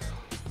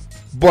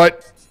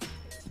 but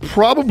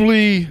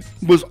probably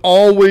was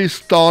always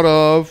thought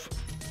of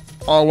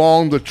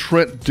along the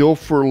Trent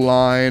Dilfer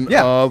line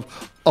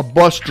of a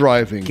bus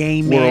driving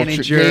Game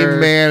manager,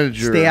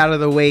 stay out of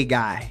the way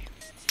guy.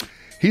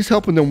 He's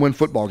helping them win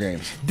football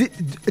games.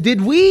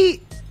 Did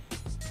we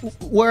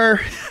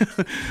were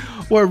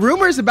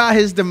rumors about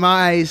his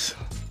demise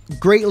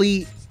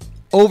greatly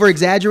over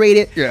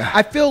exaggerated? Yeah.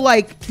 I feel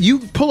like you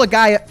pull a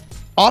guy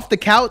off the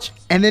couch,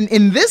 and then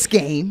in this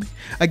game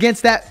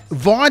against that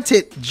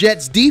vaunted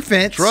Jets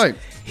defense, that's right,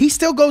 he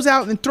still goes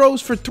out and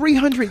throws for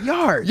 300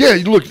 yards. Yeah,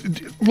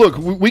 look,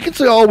 we can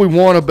say all we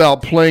want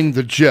about playing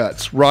the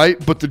Jets,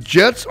 right? But the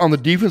Jets on the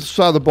defensive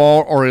side of the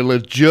ball are a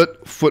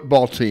legit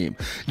football team.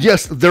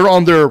 Yes, they're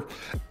on their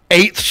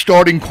 8th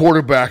starting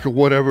quarterback or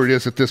whatever it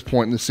is at this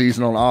point in the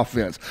season on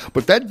offense.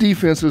 But that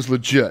defense is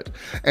legit.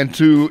 And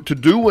to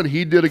do what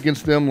he did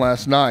against them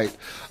last night,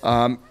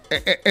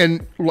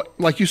 and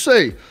like you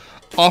say,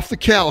 off the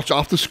couch,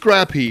 off the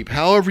scrap heap,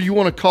 however you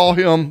want to call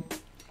him,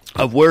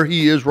 of where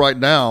he is right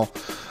now,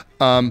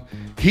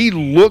 he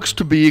looks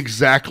to be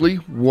exactly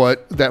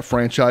what that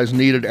franchise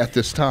needed at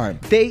this time.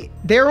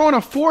 They're on a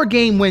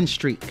 4-game win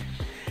streak.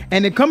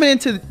 And then coming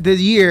into the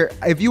year,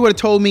 if you would have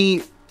told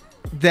me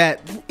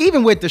that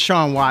even with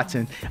Deshaun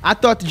Watson, I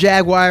thought the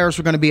Jaguars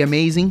were going to be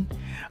amazing.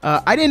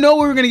 I didn't know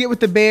what we were going to get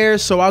with the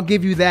Bears, so I'll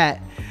give you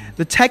that.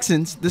 The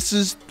Texans, this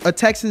is a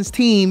Texans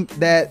team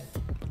that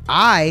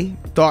I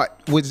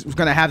thought was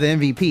going to have the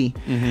MVP.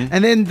 Mm-hmm.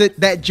 And then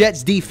that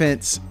Jets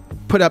defense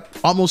put up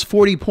almost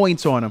 40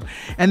 points on them.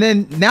 And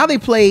then now they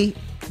play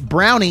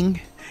Browning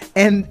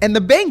and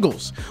the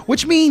Bengals,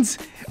 which means,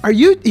 are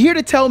you here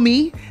to tell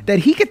me that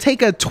he could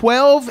take a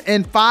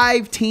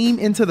 12-5 team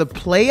into the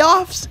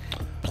playoffs?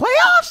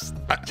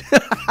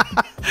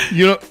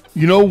 You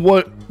know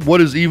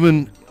what is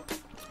even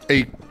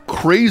a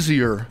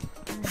crazier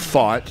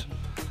thought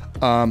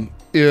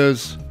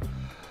is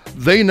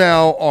they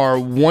now are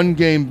 1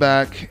 game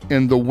back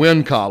in the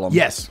win column.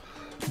 Yes.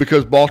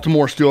 Because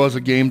Baltimore still has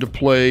a game to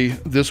play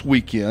this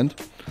weekend.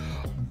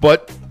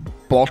 But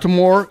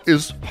Baltimore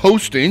is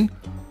hosting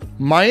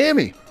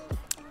Miami.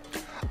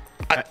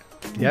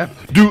 Yeah.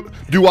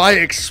 Do I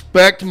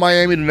expect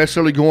Miami to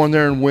necessarily go in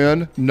there and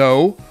win?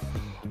 No.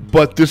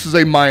 But this is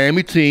a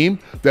Miami team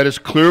that is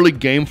clearly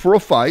game for a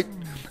fight.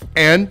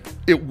 And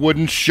it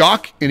wouldn't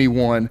shock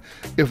anyone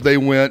if they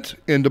went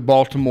into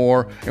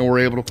Baltimore and were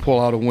able to pull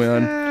out a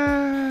win.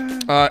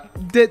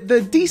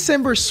 The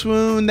December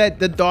swoon that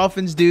the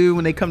Dolphins do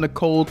when they come to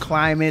cold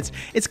climates.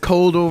 It's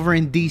cold over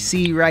in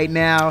D.C. right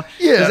now.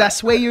 Yeah. Does that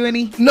sway you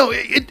any? No,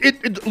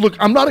 look,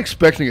 I'm not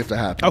expecting it to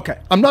happen. Okay.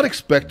 I'm not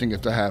expecting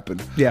it to happen.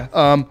 Yeah.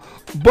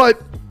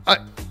 But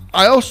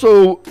I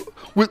also,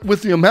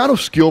 with the amount of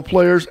skill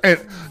players, and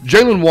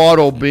Jalen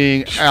Waddle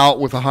being out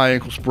with a high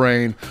ankle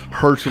sprain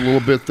hurts a little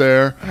bit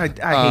there. I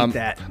hate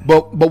that.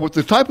 But with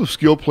the type of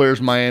skill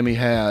players Miami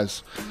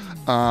has,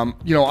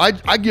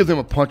 I give them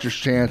a puncher's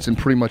chance in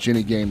pretty much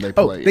any game they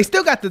play. They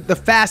still got the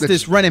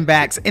fastest running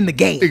backs in the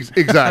game.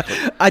 Exactly.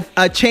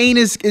 a Chain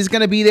is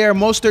going to be there.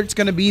 Mostert's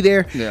going to be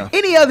there. Yeah.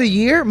 Any other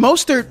year,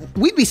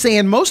 we'd be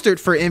saying Mostert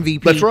for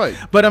MVP. That's right.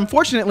 But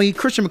unfortunately,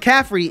 Christian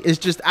McCaffrey is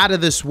just out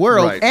of this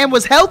world and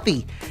was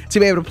healthy to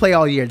be able to play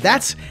all year.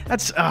 That's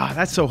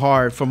so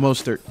hard for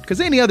Mostert,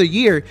 because any other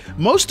year,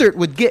 Mostert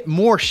would get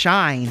more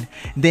shine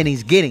than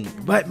he's getting.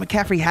 But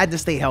McCaffrey had to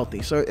stay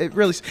healthy. So it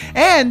really,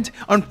 and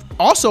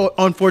also,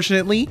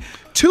 unfortunately,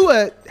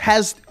 Tua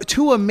has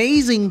 2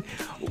 amazing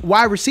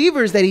wide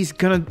receivers that he's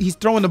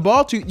throwing the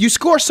ball to. You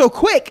score so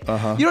quick,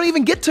 you don't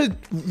even get to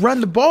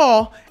run the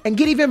ball and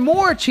get even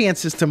more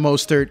chances to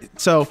Mostert.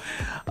 So,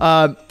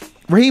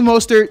 Raheem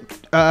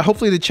Mostert,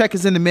 hopefully the check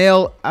is in the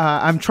mail.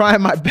 I'm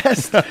trying my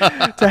best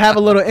to have a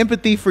little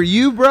empathy for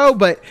you, bro.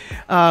 But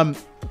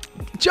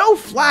Joe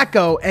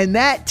Flacco and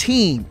that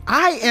team,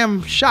 I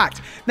am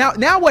shocked.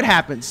 Now what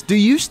happens? Do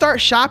you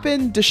start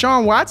shopping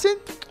Deshaun Watson?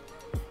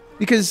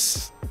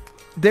 Because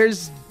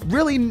there's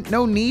really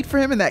no need for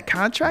him in that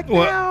contract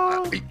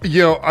now.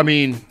 I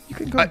mean,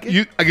 I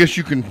guess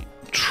you can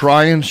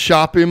try and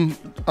shop him.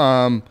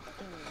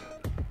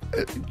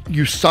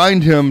 You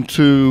signed him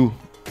to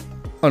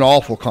an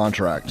awful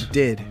contract. You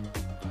did.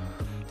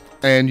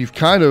 And you've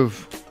kind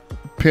of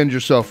pinned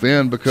yourself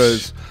in,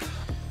 because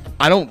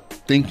I don't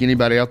think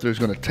anybody out there is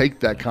going to take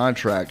that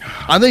contract.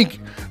 I think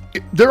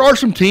there are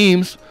some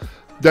teams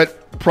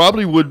that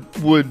probably would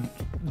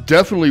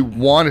definitely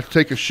want to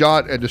take a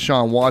shot at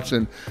Deshaun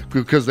Watson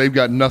because they've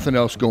got nothing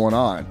else going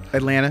on.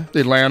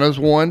 Atlanta's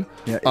one.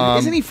 Yeah.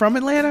 Isn't he from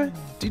Atlanta?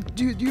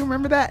 Do you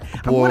remember that?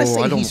 I want to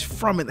say he's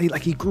from it.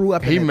 Like he grew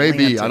up in Atlanta. He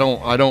may be. I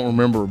don't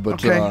remember,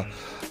 but okay.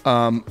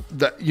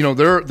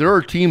 There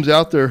are teams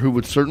out there who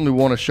would certainly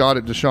want a shot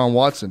at Deshaun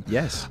Watson.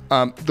 Yes.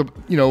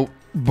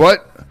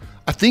 But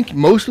I think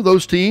most of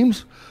those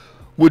teams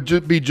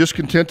would be just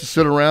content to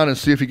sit around and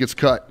see if he gets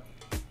cut.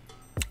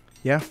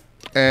 Yeah.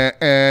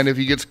 And if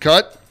he gets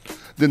cut,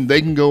 then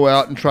they can go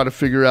out and try to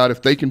figure out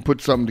if they can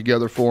put something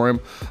together for him.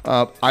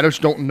 I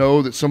just don't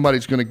know that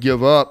somebody's going to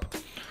give up.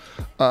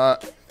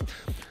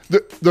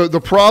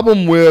 The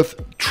problem with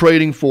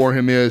trading for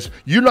him is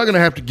you're not going to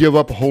have to give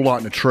up a whole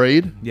lot in a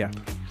trade. Yeah.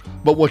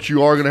 But what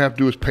you are going to have to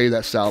do is pay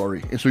that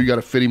salary. And so you got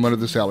to fit him under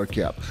the salary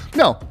cap.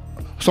 Now,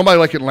 somebody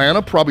like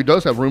Atlanta probably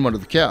does have room under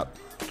the cap.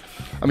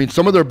 I mean,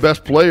 some of their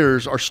best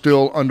players are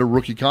still under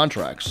rookie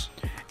contracts.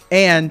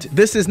 And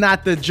this is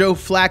not the Joe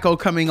Flacco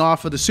coming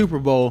off of the Super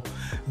Bowl,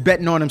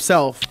 betting on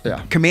himself,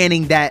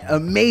 commanding that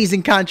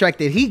amazing contract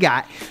that he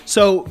got.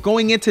 So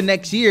going into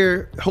next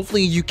year,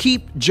 hopefully you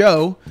keep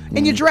Joe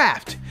and you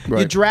draft.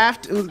 Right. You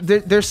draft.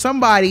 There's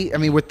somebody. I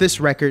mean, with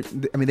this record,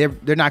 I mean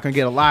they're not going to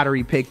get a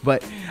lottery pick,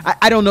 but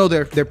I don't know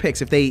their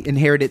picks if they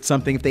inherited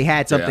something, if they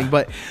had something.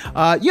 Yeah.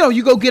 But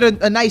you go get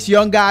a nice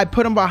young guy,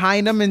 put him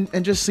behind them,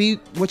 and just see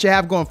what you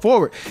have going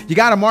forward. You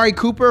got Amari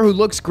Cooper, who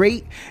looks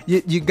great.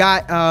 You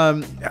got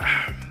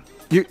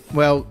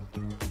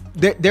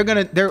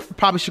they're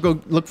probably should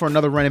go look for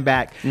another running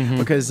back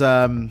because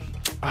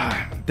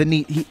the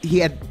knee he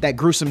had that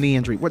gruesome knee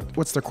injury.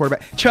 What's their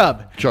quarterback?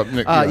 Chubb.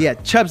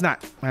 Nick, Chubb's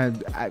not.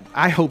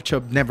 I hope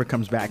Chubb never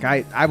comes back.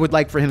 I would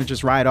like for him to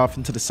just ride off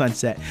into the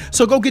sunset.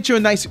 So go get you a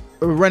nice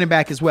running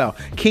back as well.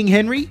 King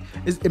Henry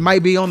it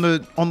might be on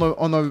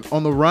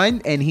the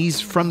run, and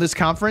he's from this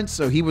conference,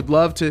 so he would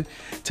love to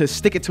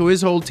stick it to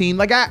his whole team.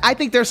 Like I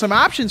think there's some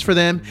options for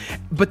them,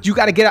 but you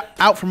got to get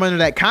out from under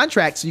that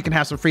contract so you can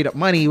have some freed up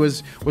money.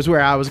 Was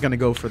where I was going to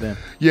go for them.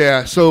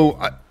 Yeah. So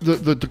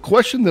the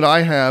question that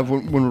I have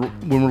when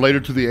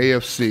related to the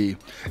AFC,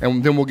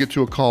 and then we'll get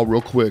to a call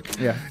real quick,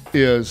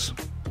 is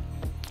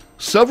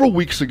several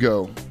weeks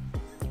ago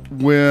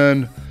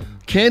when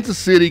Kansas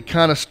City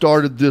kind of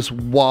started this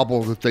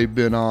wobble that they've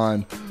been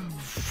on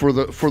for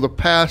the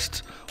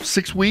past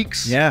 6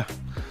 weeks. Yeah.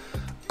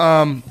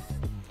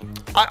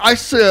 I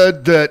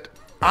said that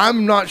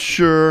I'm not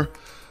sure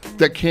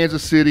that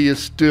Kansas City is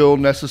still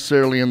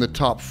necessarily in the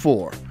top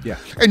 4. Yeah.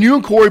 And you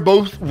and Corey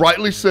both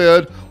rightly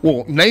said,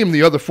 well, name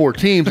the other 4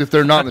 teams if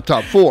they're not in the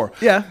top 4.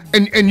 Yeah.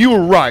 And you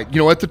were right.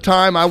 At the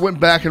time I went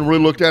back and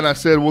really looked at it and I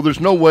said, well,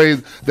 there's no way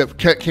that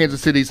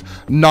Kansas City's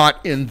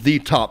not in the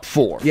top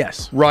 4.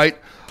 Yes. Right?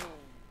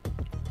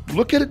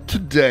 Look at it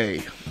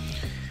today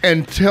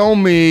and tell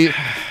me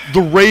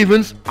the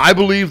Ravens, I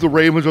believe the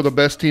Ravens are the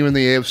best team in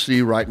the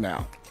AFC right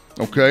now.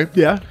 Okay?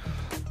 Yeah.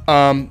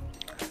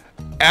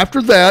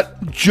 After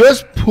that,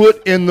 just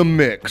put in the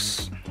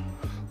mix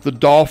the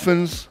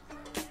Dolphins,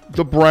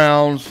 the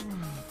Browns,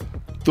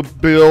 the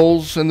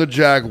Bills, and the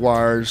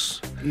Jaguars.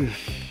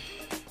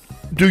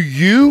 Do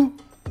you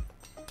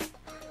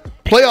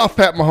playoff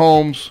Pat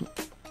Mahomes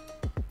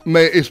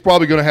is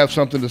probably going to have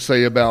something to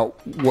say about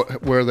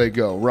where they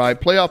go, right?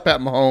 Playoff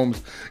Pat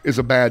Mahomes is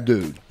a bad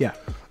dude. Yeah.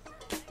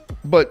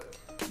 But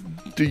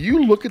do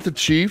you look at the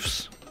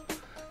Chiefs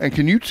and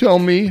can you tell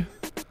me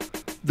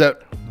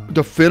that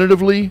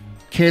definitively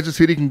Kansas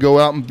City can go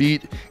out and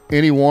beat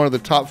any one of the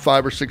top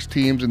 5 or 6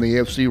 teams in the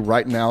AFC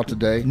right now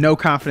today? No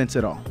confidence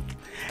at all.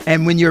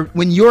 And when your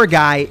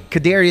guy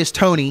Kadarius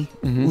Toney,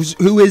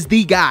 who is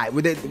the guy,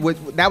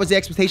 that was the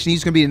expectation,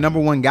 he's going to be the number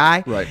 1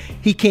 guy. Right.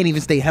 He can't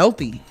even stay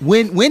healthy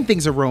when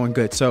things are rolling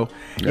good. So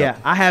yeah,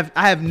 I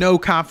have no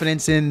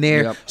confidence in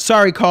there. Yep.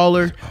 Sorry,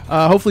 caller.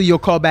 Hopefully you'll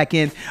call back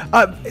in.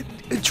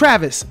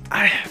 Travis,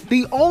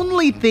 the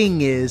only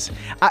thing is,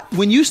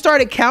 when you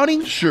started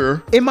counting,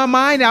 sure, in my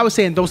mind I was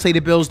saying, don't say the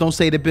Bills, don't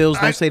say the Bills,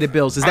 don't say the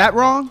Bills. Is that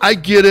wrong? I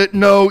get it.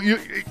 No,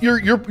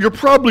 you're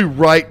probably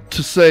right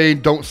to say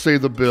don't say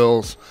the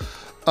Bills.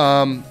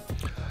 So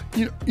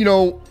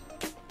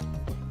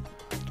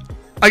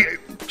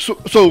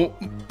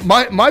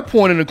my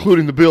point in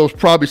including the Bills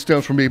probably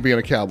stems from me being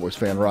a Cowboys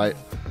fan, right?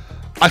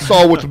 I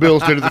saw what the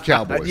Bills did to the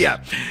Cowboys.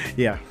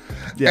 Yeah.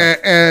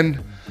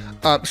 And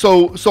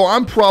so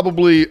I'm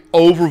probably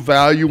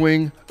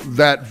overvaluing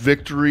that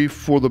victory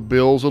for the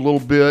Bills a little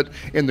bit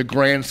in the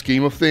grand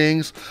scheme of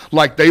things.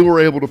 Like they were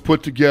able to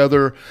put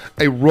together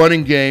a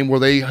running game where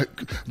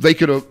they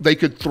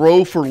could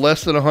throw for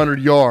less than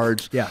 100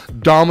 yards,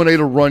 dominate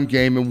a run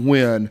game and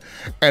win.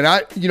 And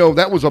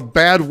that was a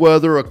bad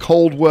weather, a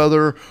cold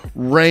weather,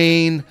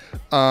 rain,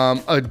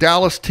 a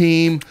Dallas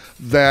team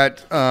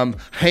that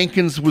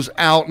Hankins was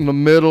out in the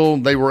middle.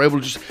 And they were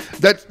able to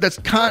that's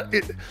kind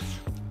of.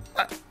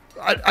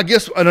 I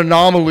guess an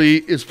anomaly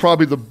is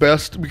probably the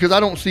best because I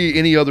don't see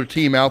any other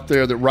team out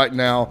there that right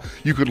now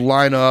you could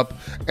line up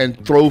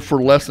and throw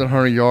for less than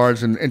 100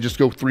 yards and just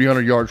go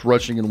 300 yards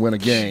rushing and win a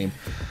game.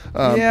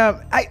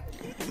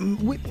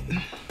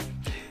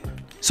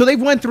 So they've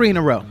won 3 in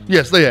a row.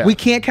 Yes, they have. We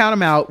can't count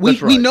them out.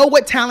 That's We right. know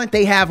what talent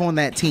they have on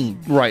that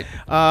team. Right.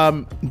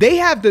 They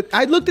have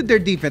I looked at their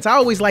defense. I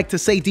always like to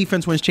say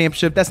defense wins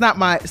championship. It's not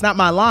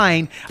my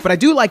line, but I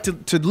do like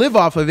to live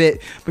off of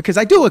it because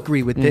I do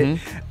agree with it.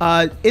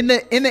 In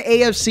the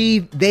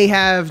AFC, they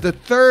have the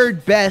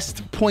 3rd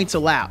best points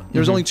allowed.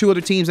 There's only 2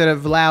 other teams that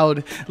have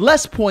allowed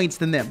less points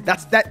than them.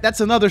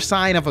 That's another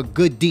sign of a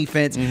good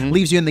defense.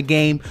 Leaves you in the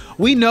game.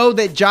 We know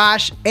that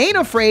Josh ain't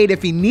afraid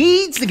if he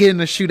needs to get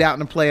in a shootout in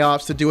the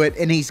playoffs to do it,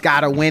 and he's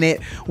got to win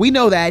it. We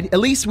know that. At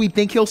least we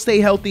think he'll stay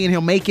healthy and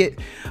he'll make it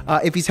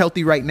if he's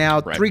healthy right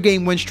now. Right.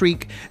 3-game win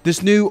streak.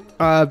 This new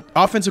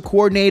offensive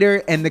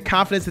coordinator and the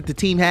confidence that the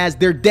team has,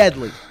 they're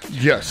deadly.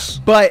 Yes.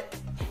 But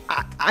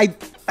I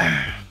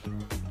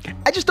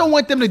just don't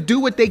want them to do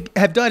what they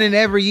have done in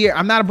every year.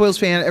 I'm not a Bills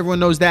fan. Everyone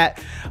knows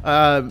that.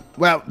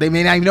 Well, they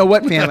may not even know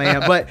what fan I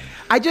am. But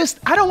I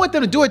don't want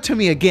them to do it to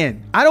me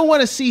again. I don't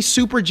want to see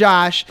Super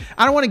Josh.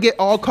 I don't want to get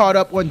all caught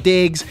up on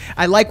Diggs.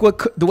 I like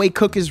the way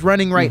Cook is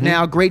running right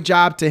now. Great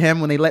job to him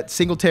when they let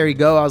Singletary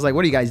go. I was like,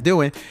 what are you guys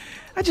doing?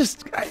 I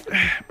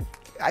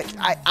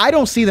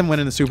don't see them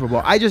winning the Super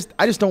Bowl. I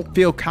just don't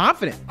feel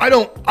confident. I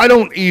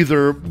don't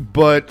either,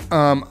 but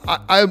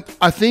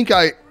I think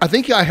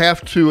I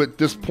have to at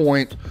this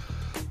point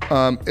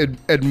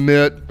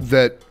admit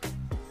that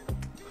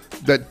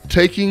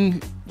taking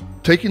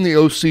the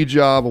OC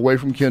job away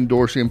from Ken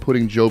Dorsey and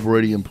putting Joe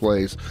Brady in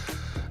place,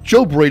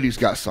 Joe Brady's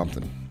got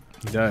something.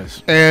 He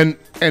does. And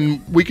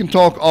we can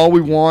talk all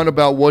we want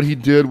about what he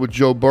did with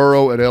Joe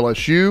Burrow at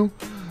LSU,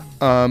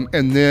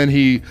 and then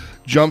he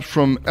jumps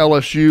from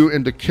LSU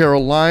into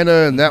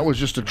Carolina, and that was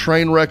just a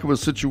train wreck of a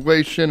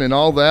situation and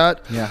all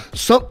that. Yeah.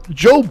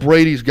 Joe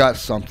Brady's got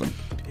something.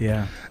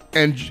 Yeah.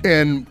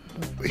 And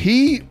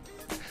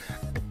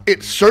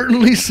it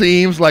certainly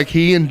seems like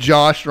he and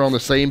Josh are on the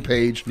same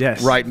page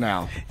right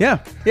now. Yeah,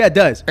 it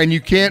does. And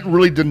you can't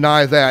really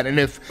deny that. And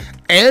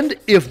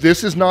if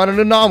this is not an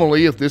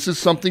anomaly, if this is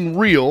something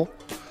real,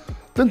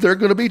 then they're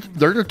going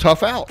to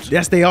tough out.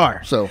 Yes, they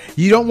are. So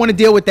you don't want to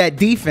deal with that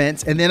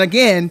defense, and then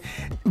again,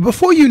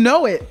 before you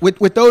know it, with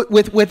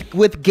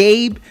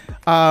Gabe,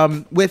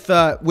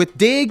 with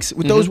Diggs,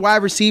 with those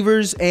wide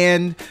receivers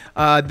and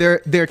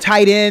their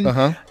tight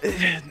end.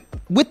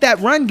 With that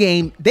run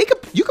game,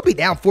 you could be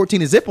down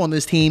 14-0 on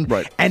this team,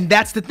 right? And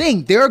that's the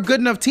thing; they're a good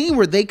enough team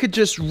where they could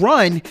just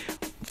run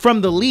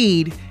from the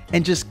lead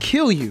and just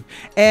kill you.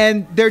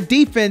 And their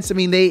defense, I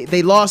mean,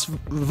 they lost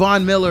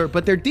Von Miller,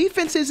 but their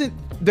defense isn't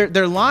their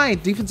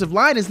defensive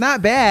line is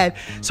not bad.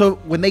 So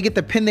when they get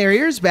to pin their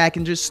ears back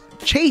and just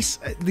chase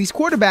these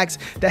quarterbacks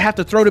that have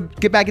to throw to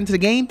get back into the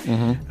game,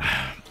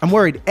 I'm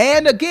worried.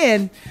 And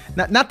again,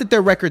 not that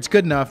their record's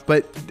good enough,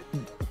 but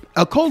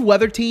a cold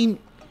weather team,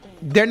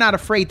 they're not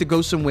afraid to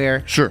go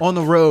somewhere on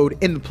the road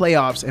in the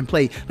playoffs and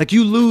play. Like,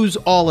 you lose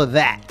all of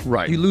that.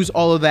 Right. You lose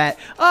all of that.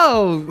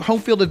 Oh,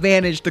 home field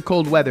advantage, the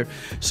cold weather.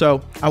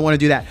 So I want to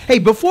do that. Hey,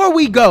 before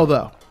we go,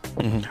 though,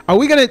 are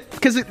we going to,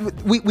 because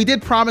we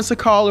did promise a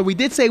call, or we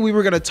did say we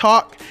were going to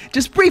talk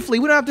just briefly.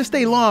 We don't have to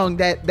stay long,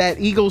 that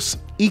Eagles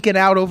eking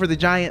out over the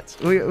Giants.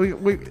 We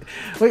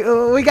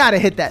got to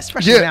hit that,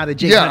 especially now that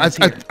Jay Hunt is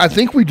here. I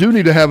think we do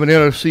need to have an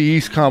NFC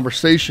East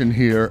conversation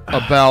here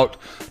about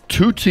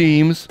two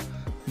teams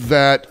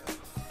that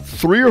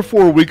 3 or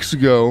 4 weeks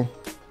ago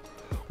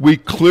we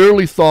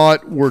clearly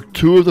thought were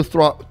two of the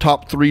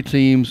top 3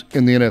 teams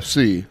in the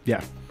NFC.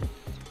 Yeah.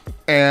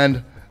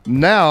 And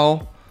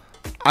now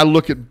I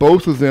look at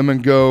both of them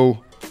and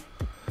go,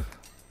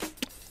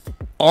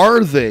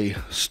 are they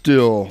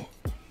still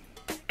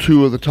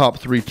two of the top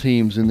 3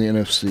 teams in the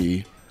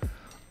NFC?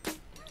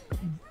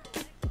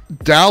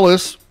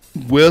 Dallas,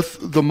 with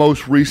the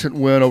most recent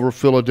win over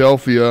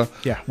Philadelphia,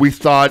 we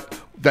thought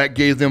that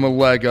gave them a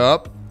leg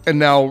up. And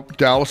now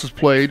Dallas has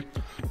played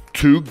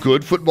 2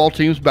 good football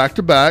teams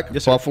back-to-back,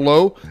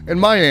 Buffalo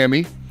and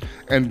Miami,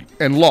 and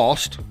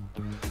lost.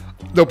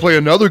 They'll play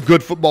another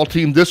good football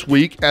team this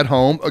week at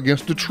home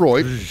against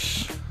Detroit.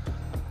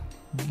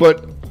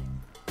 But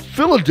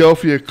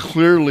Philadelphia,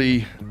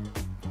 clearly,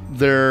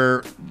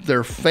 their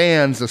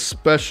fans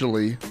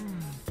especially,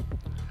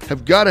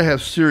 have got to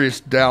have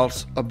serious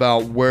doubts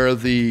about where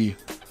the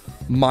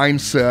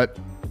mindset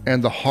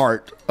and the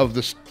heart of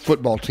this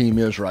football team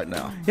is right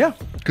now. Yeah.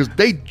 Because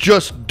they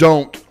just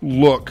don't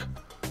look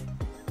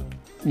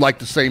like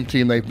the same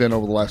team they've been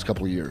over the last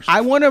couple of years.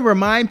 I want to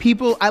remind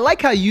people, I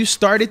like how you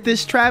started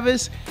this,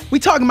 Travis. We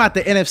talking about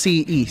the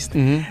NFC East.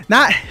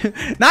 Not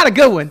a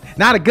good one.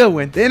 Not a good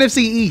one. The NFC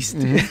East.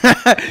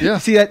 Yeah.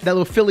 See that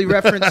little Philly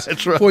reference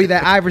That's right. for you,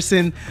 that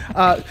Iverson.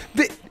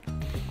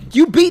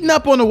 You beating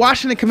up on the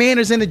Washington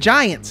Commanders and the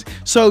Giants.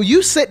 So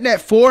you sitting at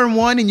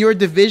 4-1 in your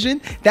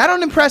division. That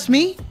don't impress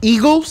me.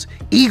 Eagles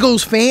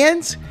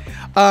fans.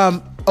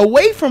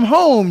 Away from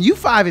home, you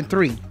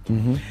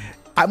 5-3.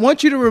 I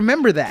want you to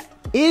remember that.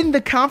 In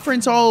the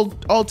conference all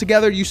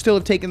together, you still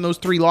have taken those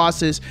 3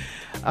 losses.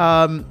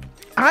 What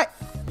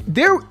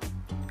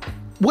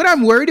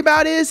I'm worried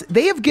about is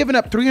they have given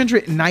up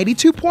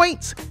 392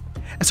 points.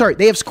 Sorry,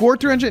 they have scored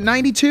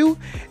 392.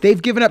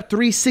 They've given up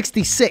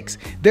 366.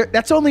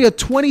 That's only a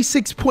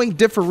 26-point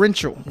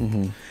differential.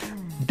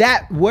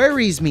 That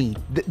worries me.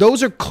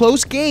 Those are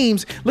close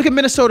games. Look at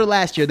Minnesota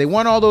last year. They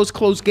won all those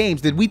close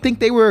games. Did we think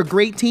they were a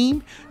great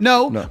team?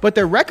 No. But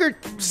their record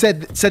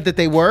said that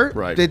they were.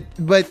 Right.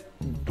 But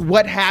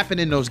what happened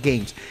in those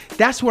games?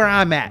 That's where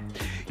I'm at.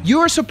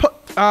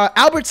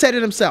 Albert said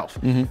it himself.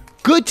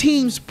 Good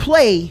teams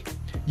play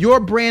your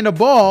brand of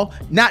ball,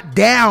 not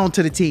down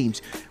to the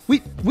teams.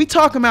 We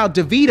talking about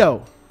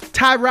DeVito,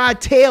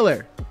 Tyrod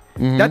Taylor.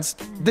 That's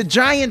the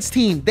Giants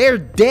team. They're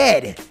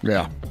dead.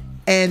 Yeah.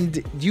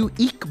 And you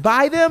eke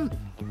by them,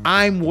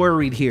 I'm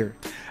worried here.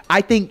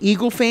 I think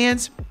Eagle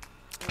fans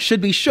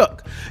should be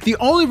shook. The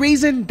only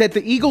reason that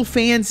the Eagle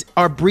fans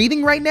are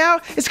breathing right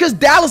now is because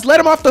Dallas let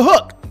them off the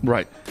hook.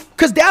 Right.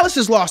 Because Dallas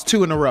has lost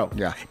 2 in a row.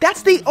 Yeah.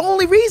 That's the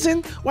only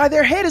reason why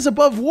their head is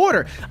above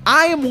water.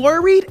 I am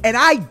worried, and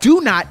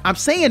I'm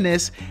saying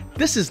this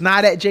is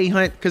not at Jay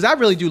Hunt, because I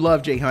really do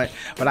love Jay Hunt,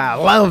 but I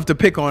love to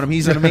pick on him.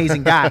 He's an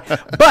amazing guy.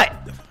 But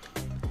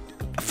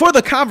for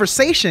the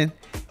conversation,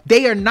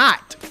 they are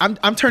not.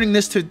 I'm turning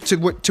this to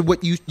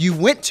what you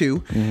went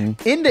to.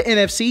 In the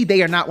NFC,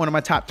 they are not one of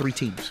my top 3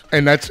 teams.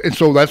 And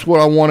so that's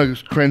what I want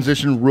to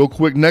transition real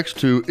quick next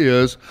to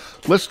is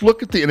let's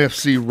look at the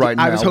NFC right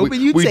now. I was hoping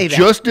you'd say that.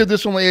 We just did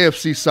this on the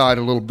AFC side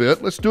a little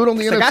bit. Let's do it on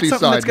the NFC side now. I got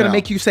something that's going to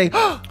make you say,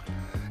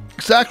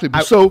 exactly.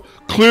 So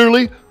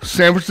clearly,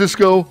 San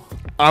Francisco,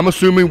 I'm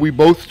assuming we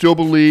both still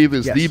believe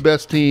is the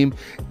best team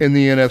in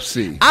the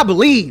NFC. I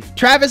believe.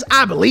 Travis,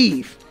 I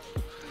believe.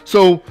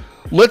 So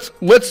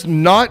let's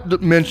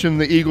not mention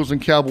the Eagles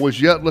and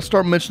Cowboys yet. Let's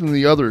start mentioning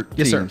the other teams.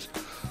 Yes, sir.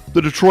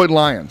 The Detroit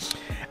Lions.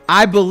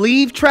 I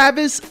believe,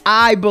 Travis.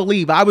 I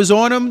believe. I was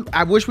on them.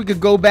 I wish we could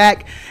go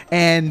back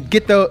and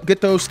get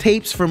those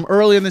tapes from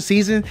early in the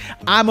season.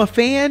 I'm a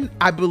fan.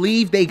 I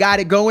believe they got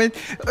it going.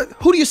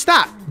 Who do you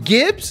stop?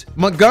 Gibbs,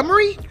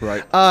 Montgomery,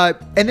 right?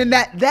 And then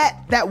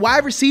that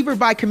wide receiver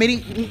by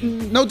committee.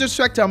 No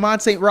disrespect to Amon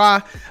St. Ra,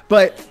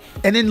 but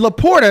and then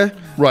Laporta.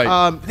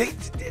 Right.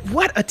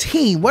 What a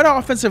team. What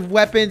offensive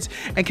weapons.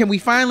 And can we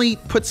finally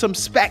put some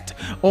spect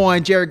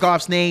on Jared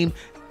Goff's name?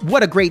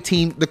 What a great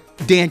team. The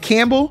Dan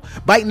Campbell,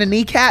 biting the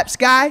kneecaps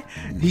guy.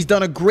 He's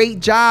done a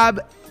great job.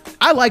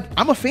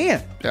 I'm a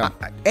fan. Yeah.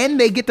 And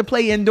they get to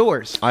play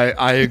indoors.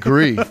 I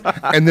agree.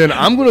 And then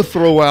I'm going to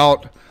throw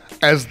out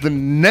as the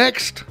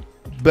next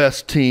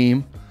best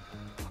team,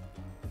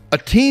 a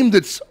team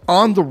that's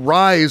on the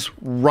rise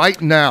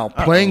right now,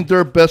 playing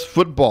their best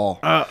football.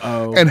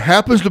 And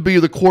happens to be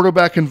the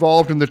quarterback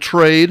involved in the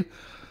trade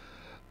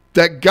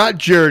that got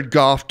Jared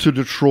Goff to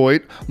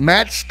Detroit,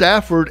 Matt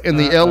Stafford and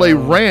the LA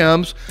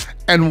Rams,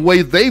 and the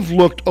way they've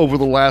looked over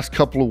the last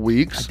couple of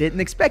weeks. I didn't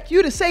expect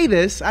you to say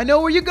this. I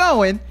know where you're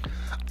going.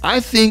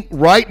 I think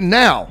right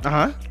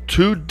now,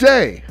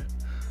 today,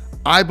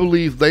 I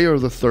believe they are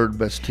the 3rd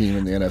best team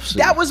in the NFC.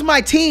 That was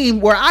my team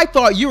where I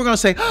thought you were going to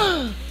say,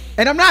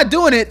 and I'm not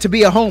doing it to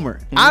be a homer.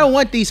 I don't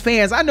want these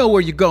fans. I know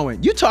where you're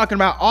going. You're talking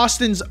about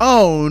Austin's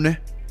own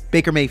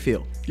Baker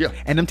Mayfield. Yeah.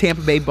 And them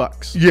Tampa Bay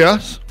Bucks.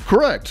 Yes,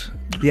 correct.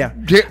 Yeah.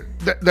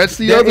 That's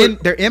the other.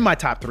 They're in my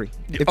top 3.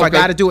 If I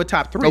got to do a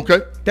top 3,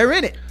 they're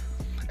in it.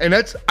 And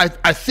that's,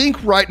 I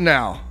think right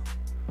now,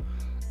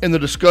 in the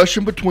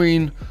discussion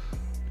between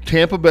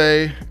Tampa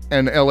Bay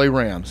and LA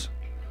Rams,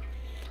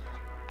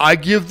 I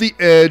give the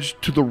edge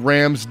to the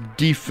Rams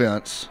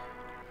defense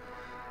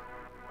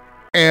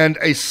and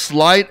a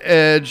slight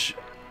edge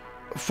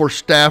for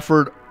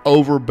Stafford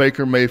over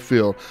Baker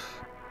Mayfield.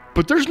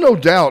 But there's no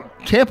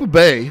doubt Tampa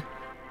Bay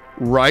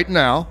right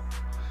now,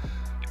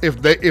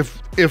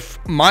 if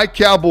my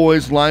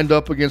Cowboys lined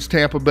up against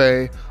Tampa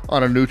Bay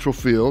on a neutral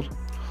field,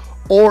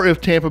 or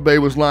if Tampa Bay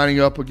was lining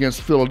up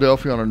against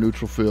Philadelphia on a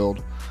neutral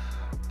field,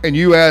 and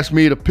you asked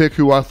me to pick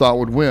who I thought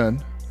would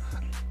win,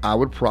 I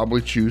would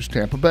probably choose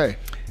Tampa Bay.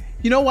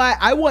 You know why?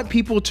 I want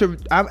people to.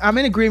 I'm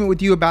in agreement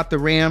with you about the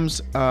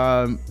Rams.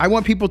 I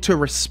want people to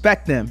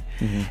respect them.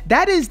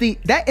 That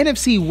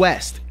NFC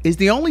West is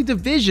the only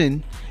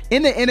division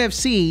in the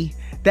NFC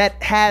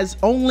that has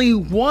only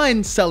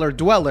one cellar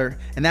dweller,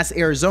 and that's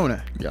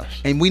Arizona.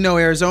 Yes. And we know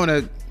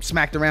Arizona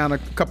smacked around a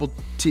couple.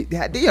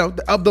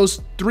 Of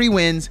those 3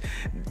 wins,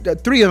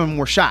 3 of them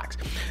were shocks.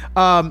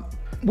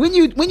 When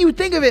you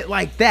think of it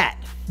like that,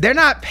 they're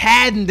not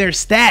padding their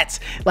stats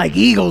like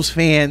Eagles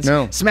fans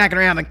smacking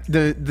around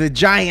the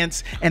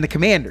Giants and the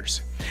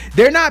Commanders.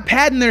 They're not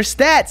padding their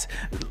stats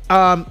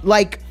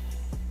like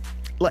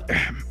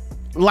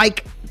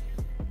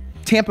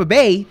Tampa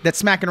Bay that's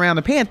smacking around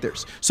the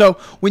Panthers. So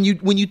when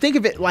you think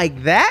of it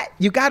like that,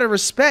 you got to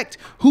respect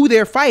who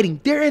they're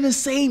fighting. They're in the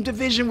same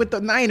division with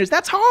the Niners.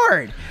 That's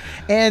hard.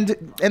 And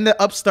the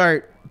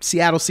upstart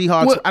Seattle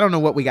Seahawks. Well, I don't know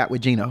what we got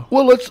with Geno.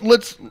 Well,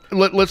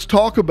 let's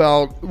talk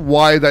about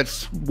why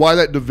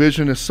that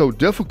division is so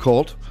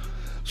difficult.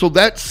 So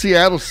that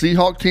Seattle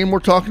Seahawks team we're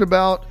talking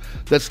about,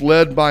 that's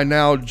led by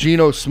now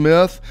Geno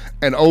Smith,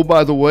 and oh,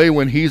 by the way,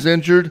 when he's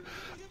injured,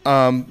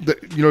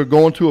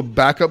 going to a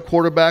backup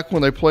quarterback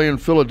when they play in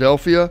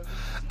Philadelphia,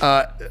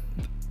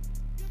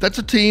 that's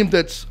a team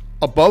that's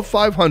above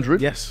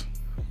 500. Yes.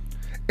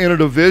 In a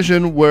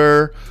division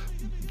where,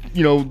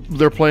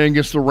 they're playing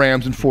against the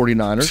Rams and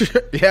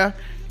 49ers. Yeah.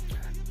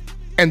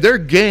 And their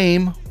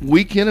game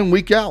week in and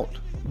week out.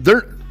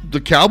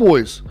 The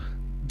Cowboys,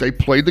 they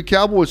played the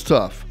Cowboys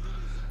tough.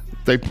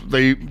 They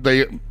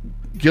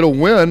get a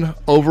win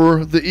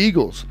over the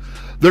Eagles.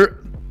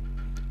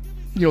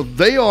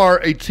 They are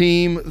a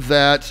team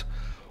that,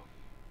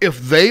 if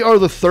they are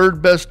the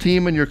third best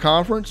team in your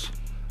conference,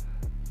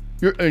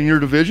 in your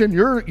division,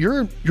 you're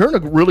in a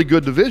really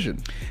good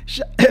division.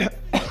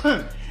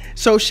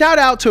 So shout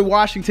out to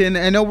Washington.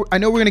 I know we're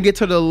going to get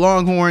to the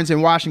Longhorns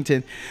in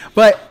Washington,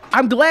 but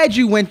I'm glad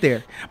you went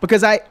there,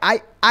 because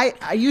I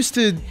used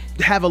to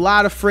have a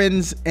lot of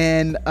friends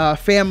and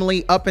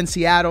family up in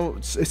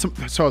Seattle.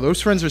 So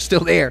those friends are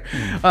still there.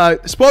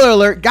 Spoiler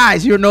alert,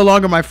 guys, you're no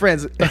longer my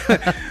friends.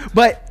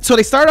 But so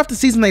they started off the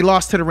season, they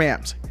lost to the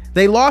Rams.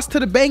 They lost to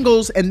the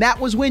Bengals, and that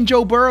was when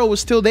Joe Burrow was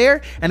still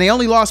there, and they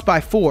only lost by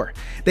 4.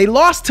 They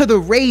lost to the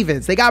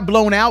Ravens. They got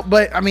blown out,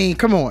 but, I mean,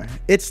 come on.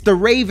 It's the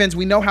Ravens.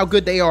 We know how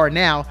good they are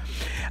now.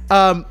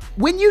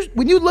 When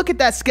you look at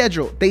that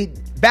schedule, they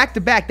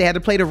back-to-back, they had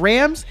to play the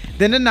Rams,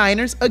 then the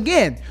Niners.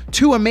 Again,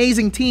 2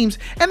 amazing teams.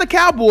 And the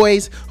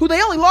Cowboys, who they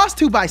only lost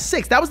to by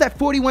 6. That was that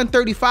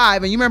 41-35.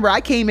 And you remember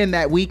I came in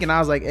that week, and I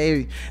was like,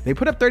 hey, they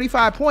put up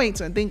 35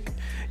 points. I think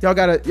y'all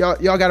got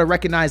a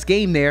recognized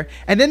game there.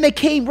 And then they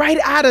came right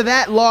out of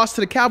that loss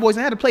to the Cowboys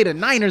and had to play the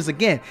Niners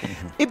again.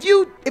 If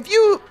you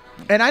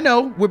and I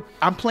know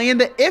I'm playing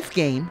the if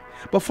game,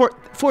 but for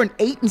an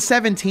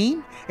 8-7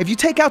 team, if you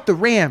take out the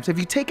Rams, if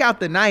you take out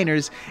the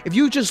Niners, if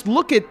you just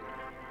look at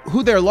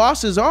who their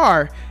losses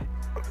are,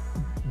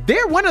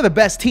 they're one of the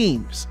best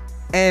teams.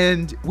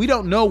 And we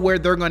don't know where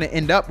they're going to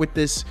end up with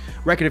this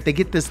record. If they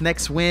get this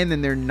next win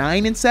and they're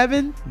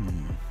 9-7,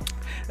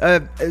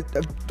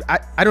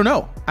 I don't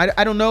know.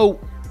 I don't know.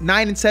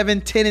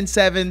 9-7,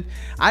 10-7.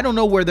 I don't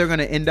know where they're going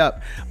to end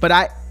up.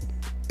 But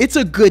it's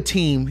a good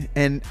team,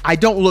 and I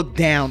don't look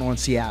down on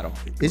Seattle.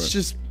 It's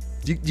just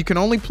you can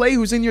only play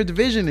who's in your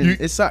division,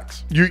 and it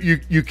sucks.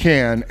 You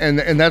can,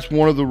 and that's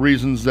one of the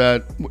reasons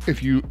that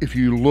if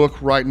you look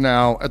right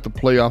now at the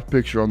playoff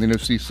picture on the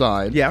NFC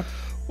side,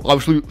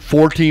 obviously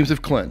 4 teams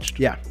have clinched.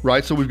 Yeah.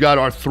 Right. So we've got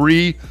our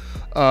 3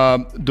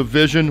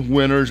 division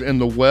winners in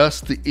the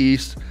West, the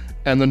East,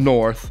 and the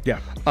North. Yeah.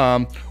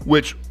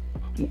 Which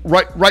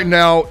right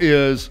now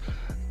is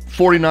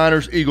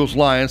 49ers, Eagles,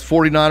 Lions.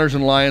 49ers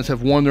and Lions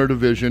have won their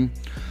division.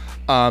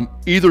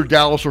 Either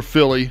Dallas or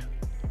Philly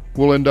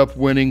will end up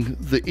winning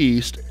the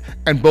East,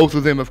 and both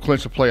of them have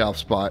clinched a playoff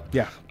spot.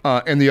 Yeah.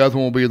 And the other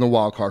one will be in the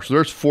wild card. So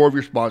there's 4 of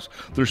your spots.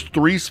 There's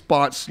 3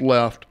 spots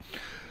left.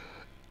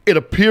 It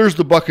appears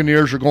the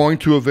Buccaneers are going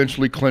to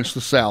eventually clinch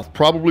the South,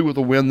 probably with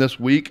a win this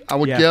week, I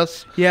would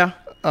guess. Yeah.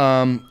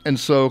 And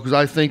so, because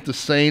I think the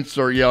Saints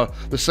are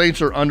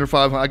under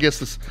 500.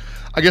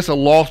 I guess a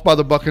loss by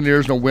the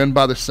Buccaneers and a win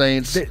by the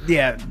Saints.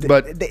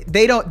 But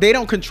they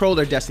don't control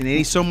their destiny. They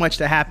need so much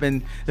to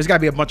happen. There's got to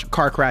be a bunch of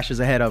car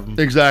crashes ahead of them.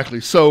 Exactly.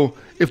 So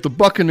if the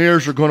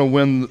Buccaneers are going to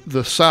win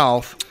the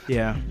South,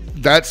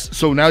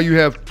 so now you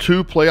have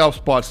 2 playoff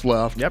spots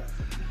left. Yep.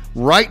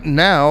 Right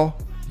now,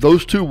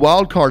 those 2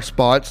 wild card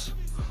spots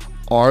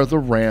are the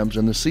Rams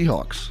and the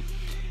Seahawks.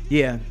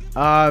 Yeah.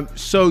 Now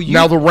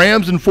the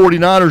Rams and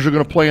 49ers are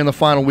going to play in the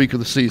final week of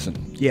the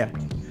season. Yeah.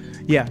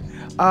 Yeah.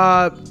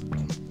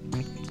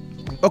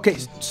 Okay,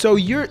 so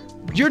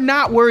you're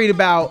not worried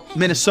about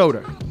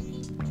Minnesota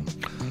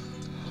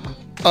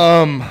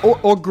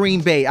or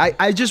Green Bay.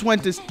 I just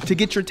want to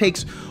get your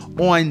takes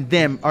on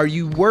them. Are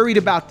you worried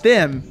about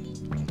them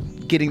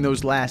getting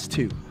those last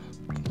 2?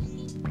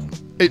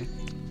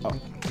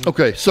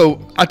 Okay,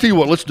 so I tell you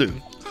what, let's do.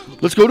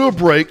 Let's go to a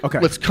break. Okay.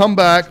 Let's come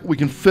back. We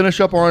can finish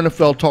up our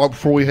NFL talk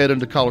before we head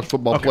into college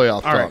football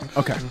playoff talk. All right.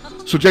 Okay.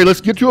 So, Jay, let's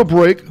get to a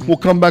break. We'll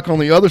come back on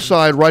the other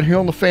side right here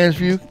on the Fans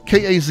View,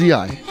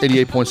 KAZI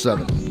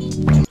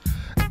 88.7.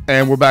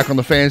 And we're back on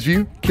the Fans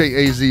View,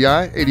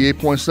 KAZI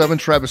 88.7.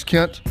 Travis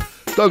Kent,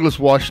 Douglas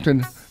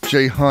Washington,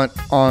 Jay Hunt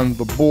on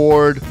the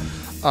board.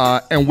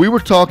 And we were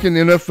talking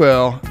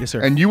NFL. Yes,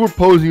 sir. And you were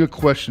posing a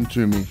question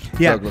to me,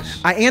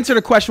 Douglas. I answered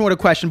a question with a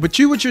question, but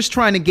you were just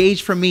trying to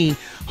gauge from me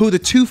who the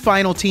 2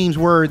 final teams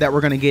were that were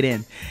going to get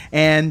in.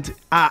 And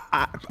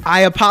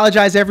I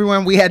apologize,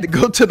 everyone. We had to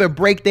go to the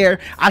break there.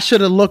 I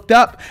should have looked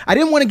up. I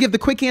didn't want to give the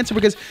quick answer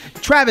because,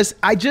 Travis,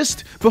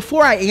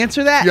 before I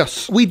answer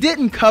that, we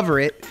didn't cover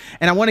it,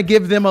 and I want to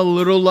give them a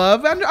little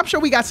love. I'm sure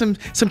we got some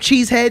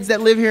cheeseheads that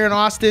live here in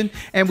Austin,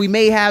 and we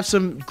may have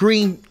some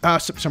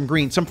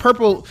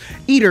purple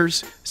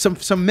eaters,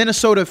 some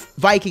Minnesota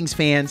Vikings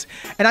fans,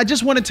 and I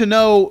just wanted to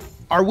know,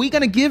 are we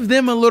going to give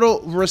them a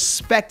little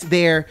respect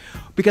there?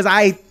 Because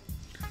I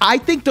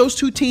think those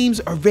 2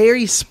 teams are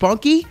very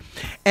spunky,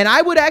 and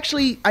I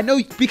know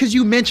because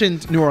you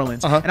mentioned New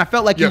Orleans, and I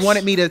felt like you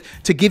wanted me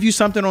to give you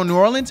something on New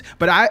Orleans,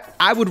 but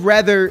I would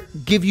rather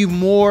give you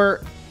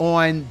more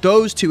on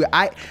those 2.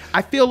 I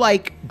feel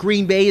like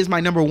Green Bay is my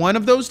number 1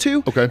 of those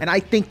 2, and I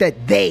think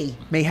that they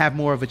may have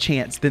more of a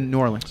chance than New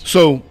Orleans.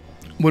 So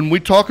when we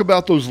talk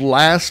about those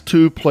last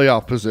 2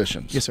 playoff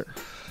positions, yes, sir,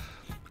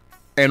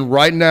 And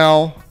right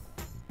now,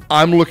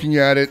 I'm looking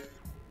at it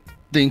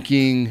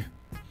thinking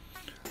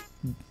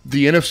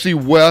the NFC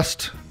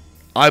West,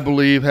 I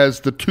believe,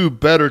 has the two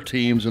better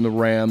teams in the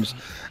Rams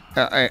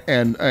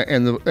and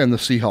the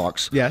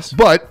Seahawks. Yes.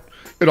 But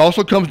it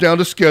also comes down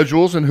to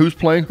schedules and who's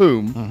playing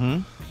whom.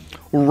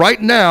 Mm-hmm. Right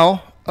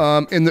now,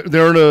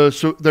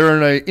 they're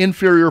in an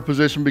inferior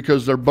position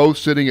because they're both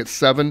sitting at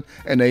 7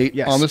 and 8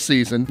 Yes. on the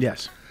season.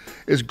 Yes.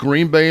 Is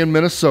Green Bay and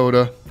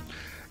Minnesota,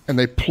 and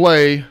they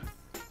play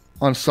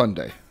on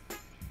Sunday.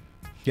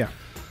 Yeah.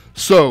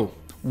 So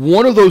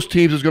one of those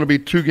teams is going to be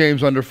 2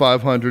 games under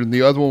 500, and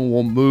the other one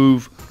will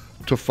move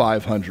to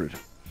 500.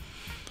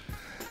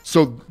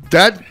 So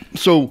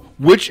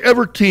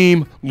whichever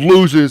team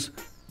loses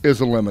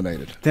is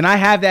eliminated. Then I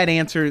have that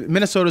answer.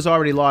 Minnesota's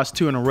already lost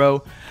 2 in a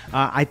row.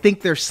 I think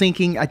they're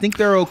sinking. I think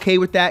they're okay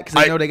with that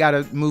because they know they got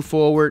to move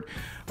forward.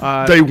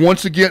 They're going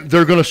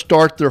to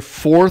start their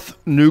 4th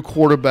new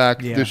quarterback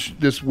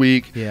this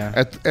week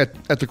at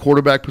the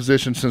quarterback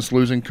position since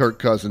losing Kirk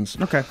Cousins.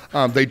 Okay.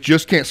 They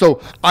just can't.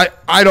 So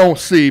I don't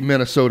see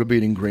Minnesota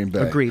beating Green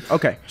Bay. Agreed.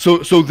 Okay. So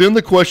then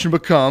the question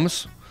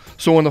becomes,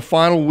 so in the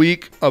final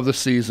week of the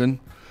season,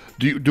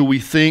 do we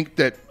think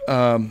that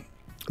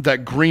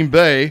that Green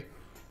Bay,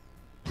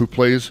 who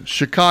plays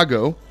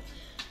Chicago,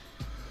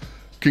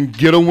 can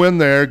get a win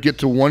there, get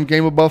to 1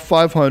 game above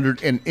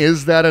 500, and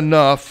is that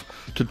enough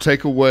to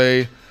take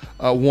away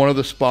one of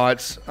the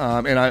spots?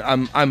 And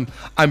I'm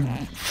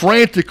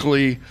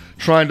frantically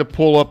trying to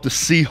pull up the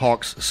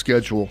Seahawks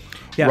schedule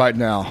right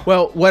now.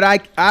 Well,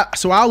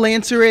 so I'll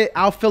answer it.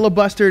 I'll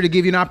filibuster to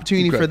give you an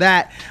opportunity for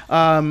that.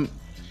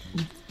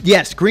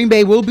 Yes, Green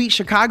Bay will beat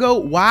Chicago.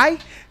 Why?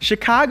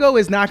 Chicago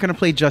is not going to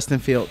play Justin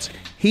Fields.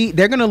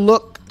 They're going to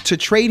look to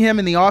trade him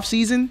in the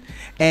offseason,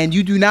 and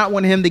you do not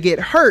want him to get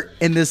hurt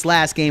in this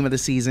last game of the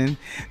season.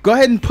 Go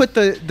ahead and put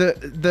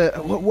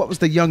what was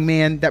the young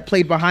man that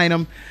played behind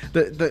him?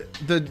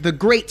 The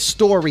great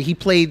story. He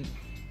played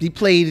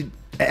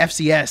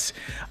FCS.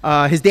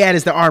 His dad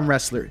is the arm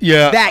wrestler.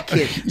 Yeah. That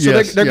kid.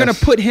 So they're going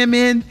to put him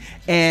in,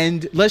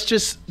 and let's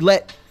just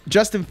let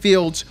Justin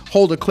Fields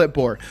hold a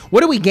clipboard.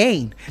 What do we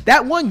gain?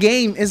 That one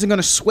game isn't going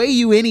to sway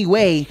you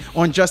anyway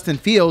on Justin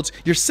Fields.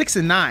 You're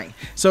 6-9.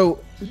 So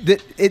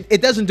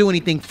it doesn't do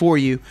anything for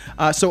you.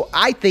 So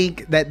I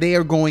think that they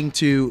are going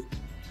to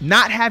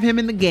not have him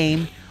in the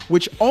game,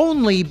 which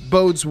only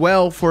bodes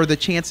well for the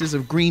chances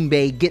of Green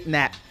Bay getting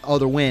that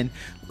other win.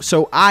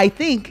 So I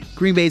think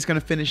Green Bay is going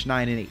to finish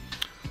 9-8.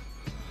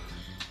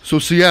 So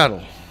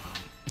Seattle,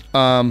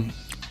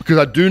 because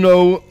I do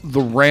know the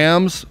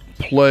Rams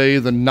play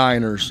the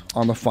Niners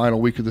on the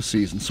final week of the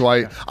season. So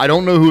I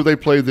don't know who they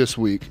play this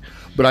week,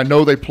 but I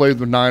know they play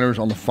the Niners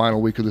on the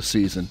final week of the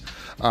season.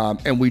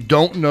 And we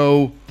don't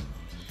know.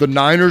 The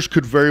Niners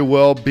could very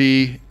well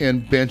be in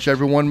bench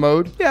everyone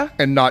mode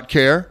and not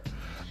care.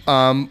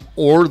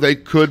 Or they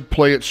could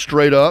play it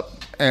straight up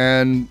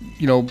and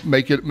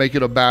make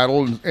it a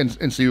battle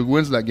and see who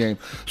wins that game.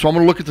 So I'm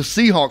going to look at the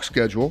Seahawks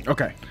schedule.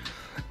 Okay.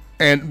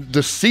 And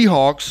the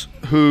Seahawks,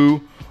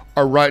 who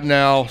are right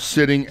now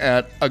sitting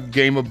at a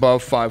game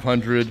above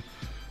 500,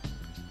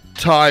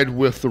 tied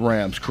with the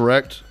Rams,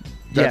 correct?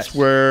 That's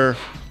where.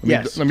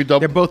 Let me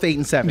double. They're both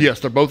 8-7. Yes,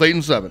 they're both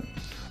 8-7.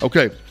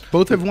 Okay.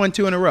 Both have won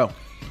 2 in a row.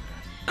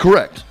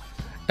 Correct.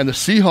 And the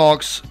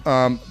Seahawks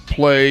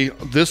play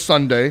this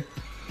Sunday,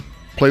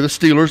 play the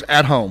Steelers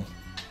at home,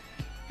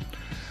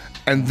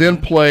 and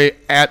then play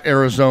at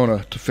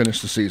Arizona to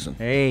finish the season.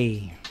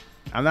 Hey,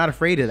 I'm not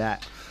afraid of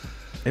that.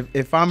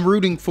 If I'm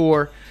rooting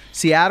for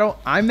Seattle,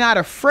 I'm not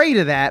afraid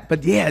of that.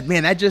 But yeah,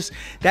 man,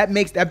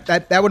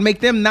 that would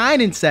make them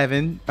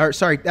 9-7. Or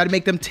sorry, that would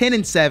make them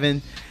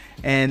 10-7,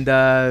 and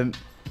by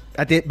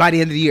the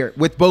end of the year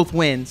with both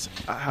wins.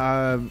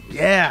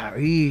 Yeah.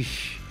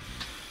 Eesh.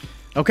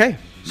 Okay.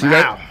 See,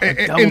 wow.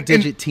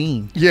 Double-digit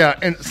team. Yeah,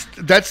 and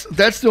that's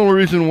the only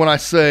reason when I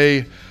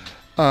say,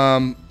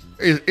 can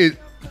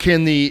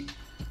the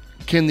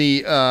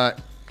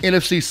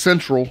NFC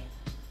Central?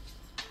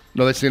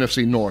 No, that's the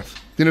NFC North.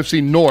 The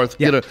NFC North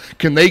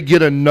can they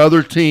get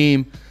another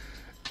team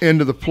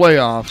into the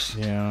playoffs?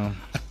 Yeah,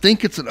 I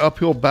think it's an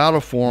uphill battle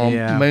for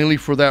them, mainly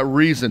for that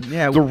reason.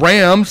 Yeah, the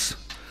Rams.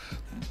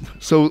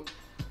 So,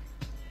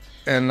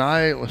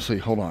 let's see.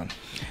 Hold on.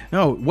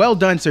 No, well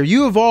done, sir.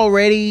 You have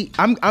already.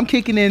 I'm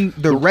kicking in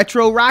the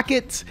retro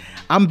Rockets.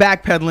 I'm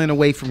backpedaling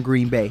away from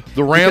Green Bay.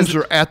 The Rams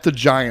are at the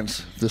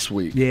Giants this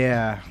week.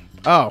 Yeah.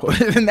 Oh,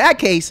 in that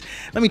case,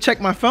 let me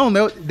check my phone.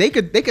 They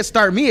could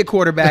start me at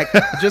quarterback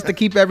just to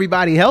keep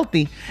everybody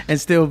healthy and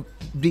still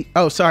be.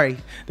 Oh, sorry.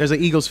 There's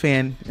an Eagles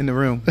fan in the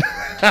room,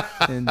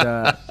 and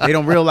they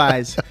don't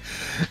realize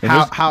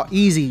how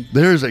easy.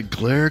 There's a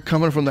glare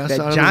coming from that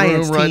side of the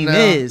Giants room right team now.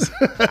 is.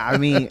 I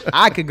mean,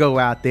 I could go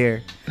out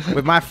there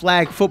with my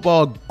flag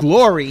football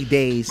glory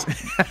days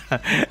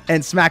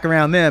and smack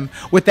around them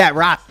with that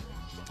rock.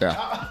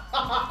 Yeah.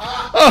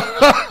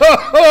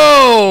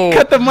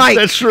 Cut the mic.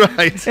 That's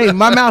right. Hey,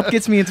 my mouth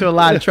gets me into a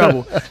lot of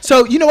trouble.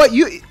 So you know what?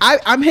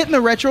 I'm hitting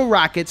the retro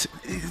Rockets.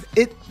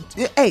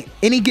 Hey,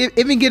 any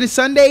given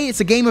Sunday, it's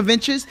a game of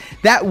inches.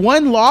 That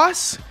one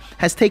loss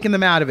has taken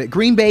them out of it.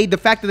 Green Bay, the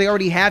fact that they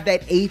already have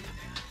that 8th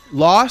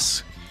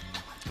loss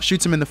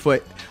shoots them in the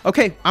foot.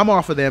 Okay, I'm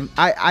off of them.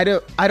 I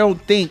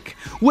don't think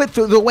with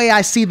the way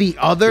I see the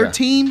other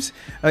teams.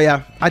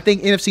 I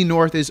think NFC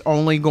North is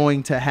only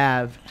going to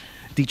have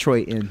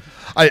Detroit in.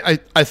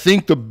 I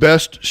think the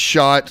best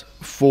shot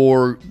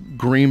for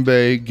Green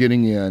Bay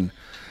getting in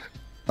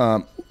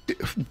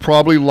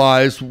probably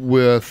lies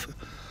with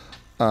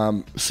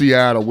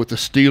Seattle, with the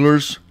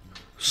Steelers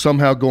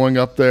somehow going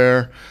up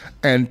there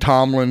and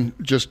Tomlin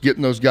just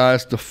getting those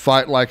guys to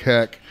fight like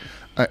heck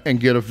and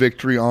get a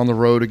victory on the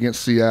road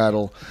against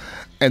Seattle.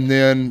 And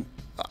then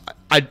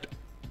I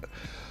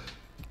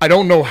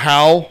don't know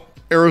how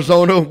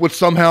Arizona would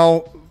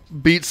somehow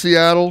beat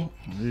Seattle,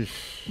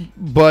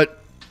 but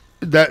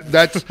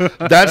that's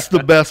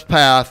the best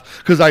path,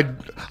 because I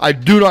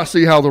do not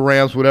see how the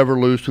Rams would ever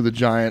lose to the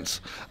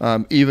Giants,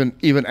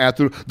 even at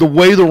the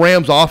way the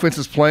Rams offense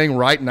is playing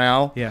right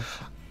now. Yeah,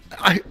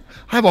 I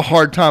have a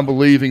hard time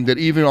believing that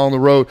even on the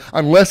road,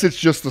 unless it's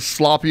just the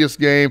sloppiest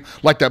game,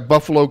 like that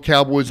Buffalo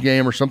Cowboys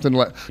game or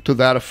something to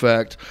that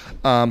effect,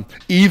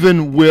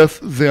 even with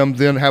them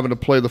then having to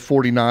play the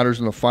 49ers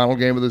in the final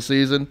game of the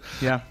season,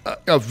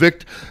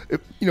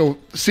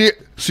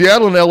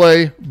 Seattle and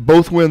LA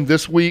both win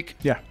this week.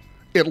 Yeah,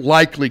 it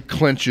likely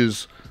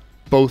clinches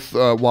both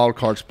wild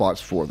card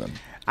spots for them.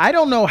 I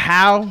don't know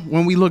how,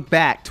 when we look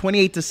back,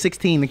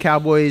 28-16, the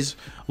Cowboys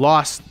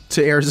lost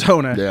to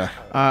Arizona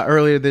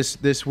earlier this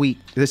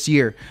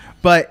year.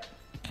 But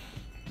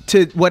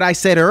to what I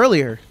said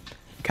earlier,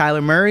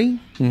 Kyler Murray,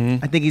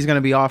 I think he's going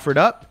to be offered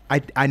up.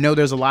 I know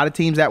there's a lot of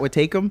teams that would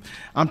take him.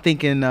 I'm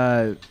thinking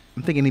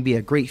he'd be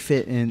a great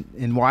fit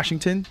in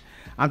Washington.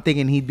 I'm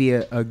thinking he'd be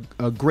a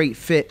great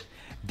fit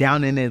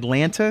down in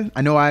Atlanta.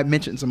 I know I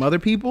mentioned some other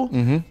people,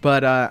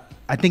 but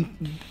I think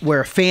where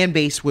a fan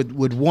base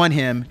would want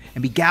him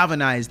and be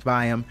galvanized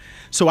by him.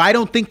 So I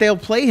don't think they'll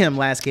play him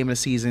last game of the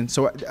season.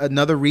 So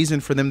another reason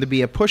for them to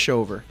be a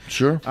pushover.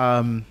 Sure.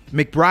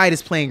 McBride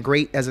is playing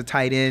great as a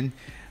tight end,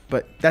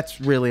 but that's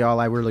really all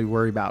I really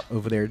worry about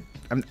over there.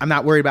 I'm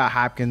not worried about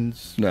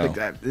Hopkins. No. Like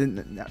that.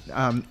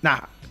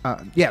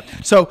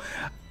 So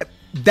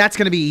that's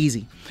going to be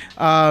easy.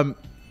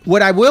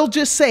 What I will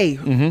just say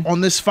on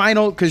this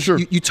final, because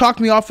you talked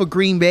me off of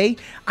Green Bay,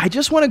 I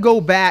just want to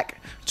go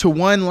back to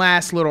one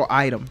last little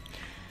item.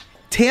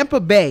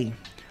 Tampa Bay,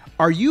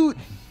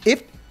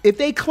 if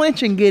they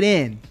clinch and get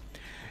in,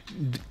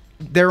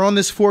 they're on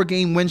this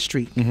 4-game win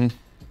streak.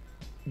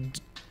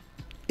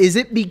 Is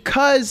it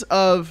because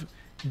of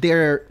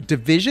their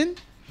division?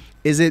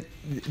 Is it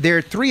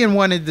they're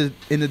 3-1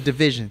 in the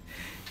division?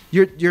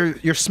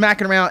 You're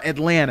smacking around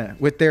Atlanta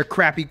with their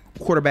crappy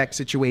quarterback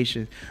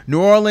situation.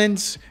 New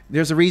Orleans,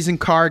 there's a reason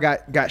Carr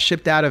got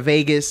shipped out of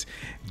Vegas.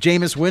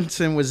 Jameis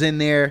Winston was in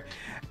there.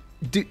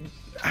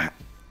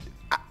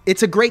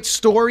 It's a great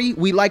story.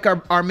 We like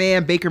our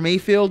man Baker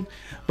Mayfield,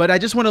 but I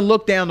just want to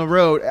look down the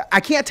road. I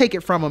can't take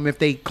it from them if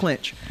they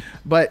clinch.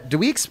 But do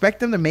we expect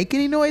them to make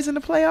any noise in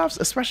the playoffs,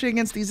 especially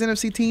against these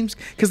NFC teams?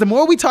 Because the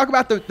more we talk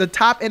about the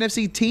top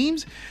NFC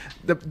teams,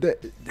 I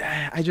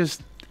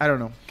don't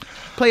know.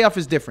 Playoff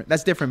is different.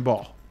 That's different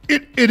ball.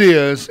 It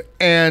is,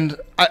 and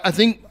I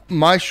think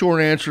my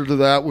short answer to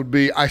that would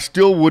be I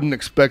still wouldn't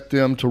expect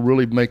them to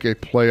really make a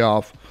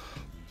playoff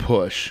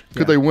push.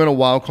 Could they win a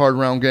wild card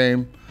round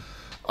game?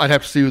 I'd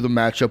have to see who the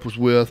matchup was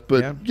with.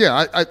 But,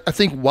 I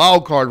think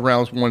wild card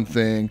round's one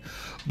thing.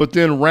 But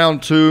then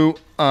round 2,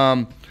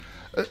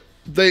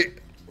 they're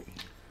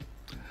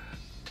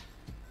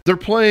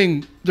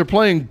playing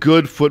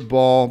good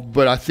football,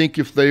 but I think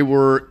if they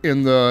were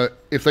in the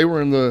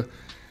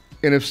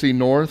NFC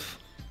North,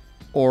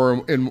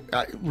 or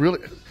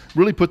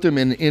really put them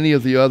in any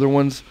of the other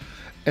ones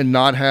and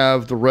not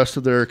have the rest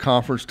of their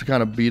conference to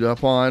kind of beat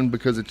up on,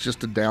 because it's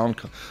just a down.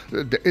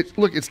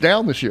 It's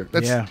down this year.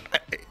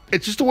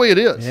 It's just the way it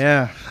is.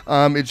 Yeah.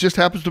 It just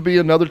happens to be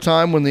another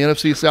time when the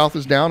NFC South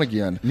is down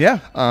again. Yeah.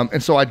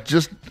 And so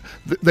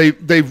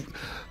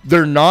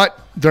they're not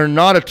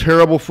a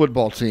terrible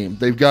football team.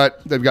 They've got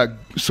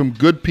some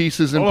good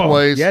pieces in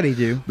place. Yeah, they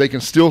do. They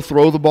can still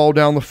throw the ball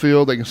down the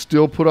field. They can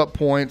still put up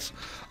points.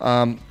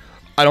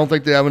 I don't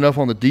think they have enough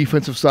on the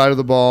defensive side of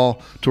the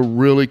ball to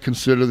really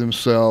consider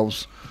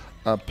themselves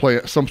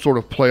some sort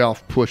of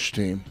playoff push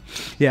team.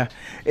 Yeah.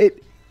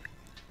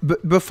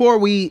 Before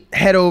we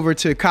head over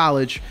to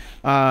college,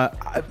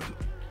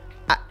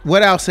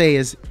 what I'll say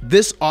is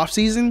this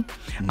offseason,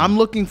 I'm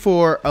looking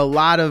for a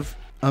lot of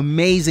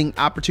amazing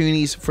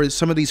opportunities for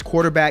some of these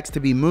quarterbacks to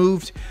be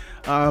moved.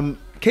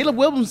 Caleb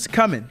Williams is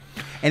coming.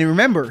 And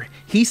remember,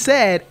 he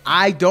said,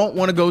 I don't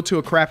want to go to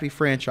a crappy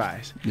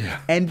franchise.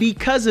 Yeah. And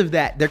because of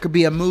that, there could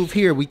be a move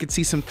here. We could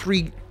see some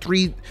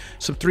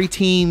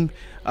three-team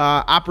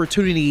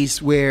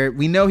opportunities where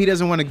we know he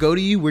doesn't want to go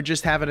to you. We're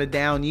just having a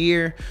down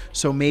year,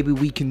 so maybe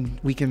we can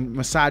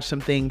massage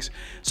some things.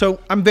 So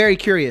I'm very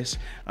curious.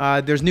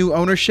 There's new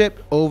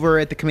ownership over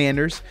at the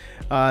Commanders.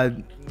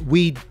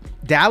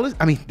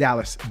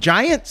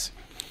 Giants.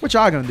 what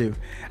y'all gonna do?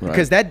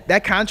 Because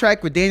that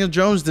contract with Daniel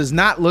Jones does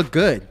not look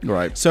good.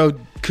 Right. So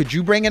could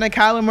you bring in a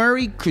Kyler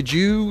Murray? Could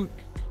you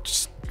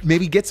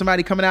maybe get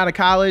somebody coming out of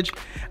college?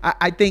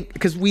 I think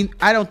because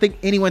I don't think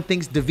anyone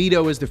thinks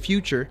DeVito is the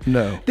future.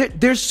 No.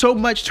 There's so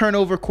much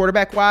turnover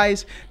quarterback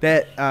wise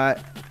that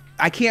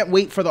I can't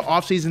wait for the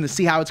offseason to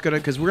see how it's gonna,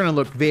 because we're gonna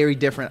look very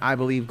different, I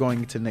believe, going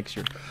into next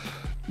year.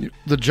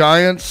 The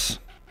Giants,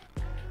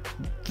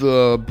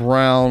 the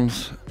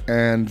Browns,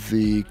 and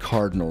the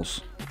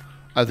Cardinals,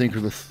 I think, are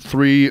the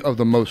three of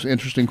the most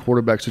interesting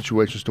quarterback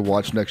situations to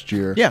watch next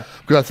year. Yeah.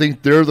 Because I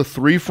think they're the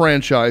three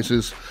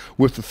franchises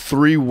with the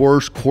three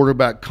worst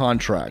quarterback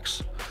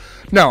contracts.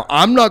 Now,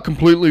 I'm not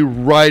completely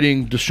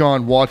writing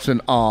Deshaun Watson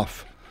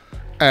off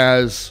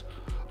as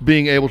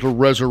being able to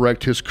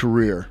resurrect his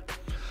career.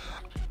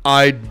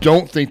 I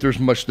don't think there's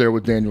much there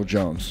with Daniel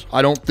Jones.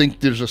 I don't think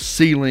there's a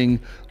ceiling.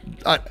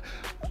 I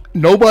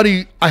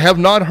have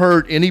not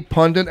heard any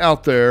pundit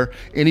out there,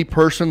 any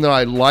person that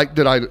I like,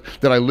 that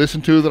I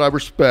listen to, that I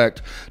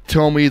respect,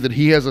 tell me that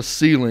he has a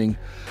ceiling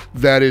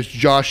that is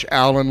Josh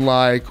Allen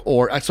like,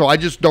 so I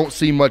just don't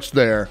see much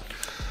there.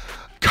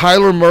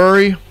 Kyler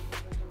Murray,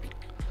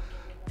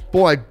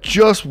 boy, I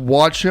just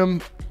watch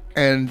him,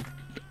 and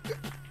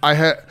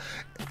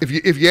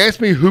if you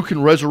ask me who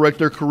can resurrect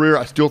their career,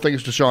 I still think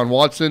it's Deshaun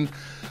Watson.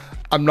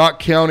 I'm not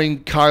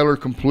counting Kyler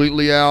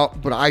completely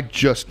out, but I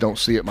just don't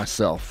see it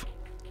myself.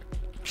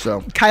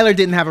 So Kyler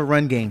didn't have a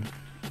run game,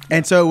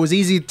 and so it was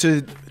easy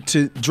to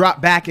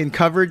drop back in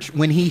coverage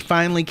when he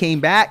finally came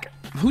back.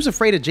 Who's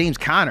afraid of James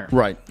Conner?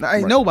 Right.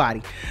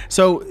 Nobody.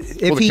 So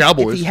if he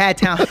had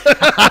talent,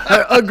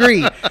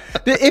 agree.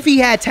 If he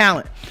had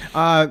talent,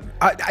 I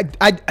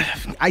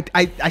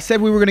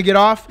said we were going to get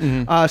off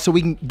so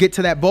we can get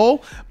to that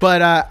bowl,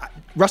 but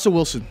Russell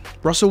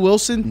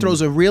Wilson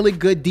throws a really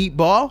good deep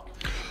ball,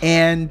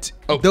 and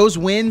those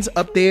wins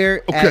up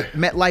there at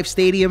MetLife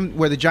Stadium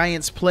where the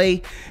Giants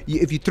play,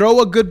 if you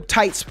throw a good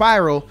tight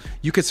spiral,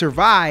 you could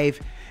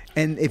survive.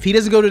 And if he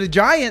doesn't go to the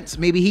Giants,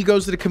 maybe he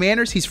goes to the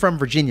Commanders. He's from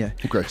Virginia.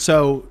 Okay.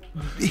 So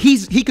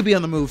he could be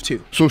on the move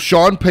too. So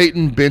Sean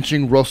Payton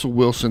benching Russell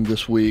Wilson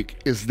this week,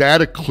 is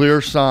that a clear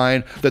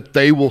sign that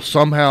they will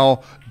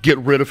somehow get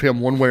rid of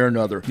him one way or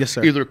another? Yes,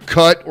 sir. Either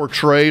cut or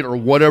trade or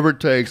whatever it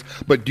takes.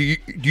 But do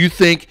you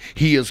think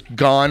he is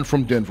gone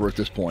from Denver at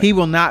this point? He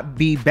will not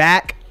be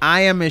back.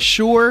 I am as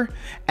sure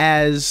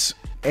as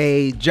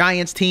a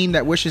Giants team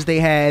that wishes they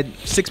had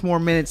 6 more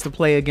minutes to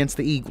play against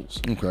the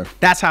Eagles. Okay.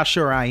 That's how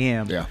sure I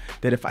am. Yeah.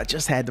 That if I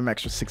just had them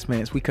extra 6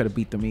 minutes, we could have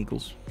beat them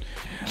Eagles.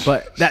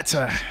 But that's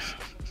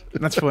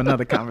for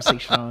another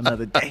conversation on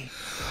another day.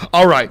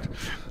 All right.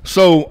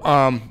 So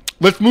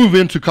let's move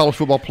into college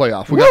football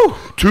playoff. We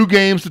got 2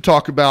 games to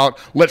talk about.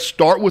 Let's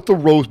start with the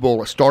Rose Bowl.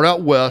 Let's start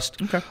out west.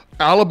 Okay.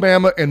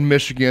 Alabama and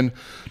Michigan,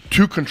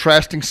 2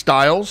 contrasting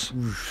styles.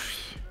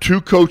 2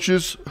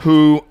 coaches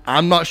who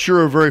I'm not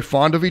sure are very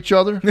fond of each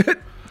other.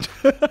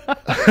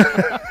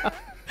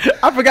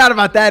 I forgot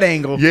about that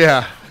angle.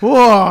 Yeah.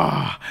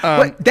 Whoa.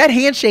 But that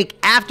handshake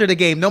after the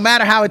game, no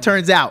matter how it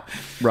turns out,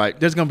 right,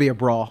 there's going to be a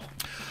brawl.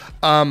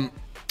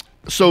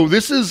 So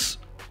this is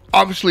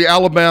obviously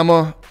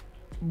Alabama,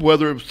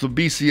 whether it's the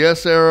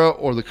BCS era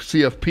or the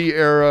CFP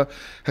era,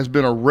 has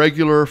been a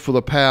regular for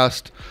the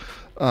past,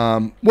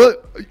 the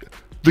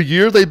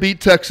year they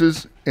beat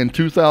Texas in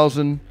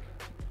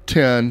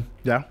 2010.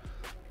 Yeah.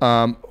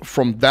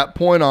 From that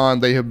point on,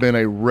 they have been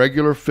a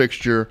regular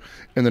fixture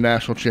in the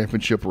national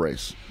championship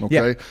race.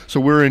 Okay. Yeah. So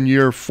we're in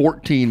year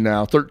 14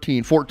 now,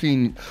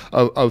 14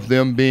 of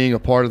them being a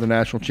part of the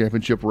national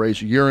championship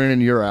race year in and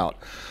year out.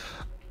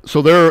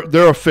 So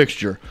they're a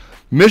fixture.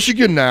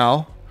 Michigan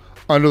now,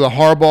 under the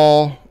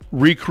Harbaugh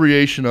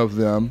recreation of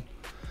them,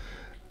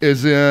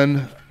 is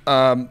in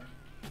their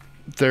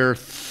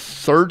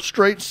 3rd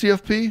straight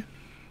CFP.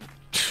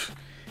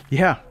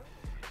 Yeah.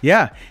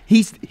 Yeah,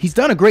 he's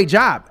done a great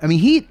job. I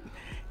mean,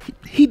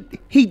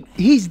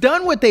 he's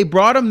done what they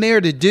brought him there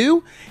to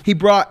do. He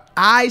brought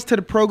eyes to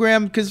the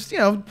program because,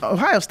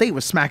 Ohio State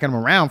was smacking him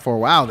around for a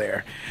while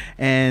there,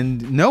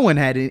 and no one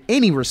had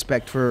any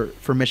respect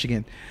for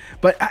Michigan.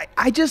 But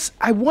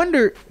I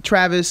wonder,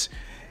 Travis,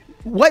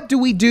 what do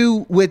we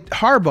do with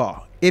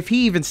Harbaugh if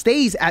he even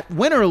stays at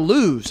win or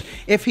lose?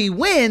 If he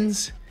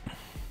wins,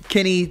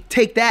 can he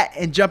take that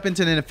and jump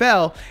into the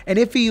NFL? And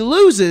if he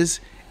loses,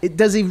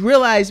 does he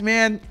realize,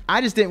 man, I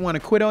just didn't want to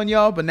quit on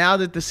y'all, but now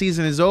that the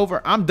season is over,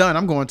 I'm done.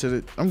 I'm going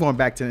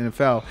back to the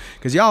NFL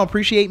because y'all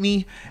appreciate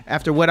me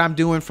after what I'm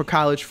doing for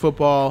college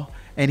football,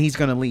 and he's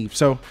going to leave.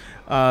 So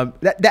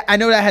that I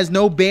know that has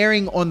no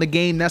bearing on the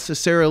game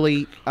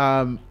necessarily,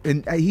 and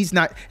it's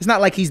not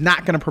like he's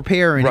not going to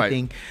prepare or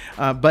anything.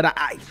 Right. But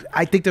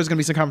I think there's going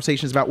to be some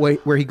conversations about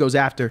where he goes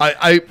after.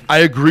 I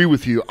agree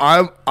with you.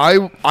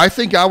 I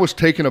think I was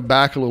taken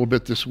aback a little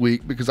bit this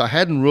week because I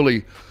hadn't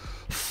really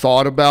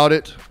thought about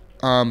it,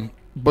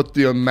 but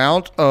the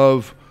amount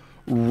of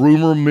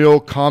rumor mill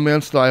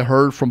comments that I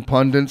heard from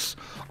pundits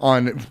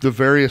on the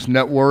various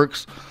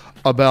networks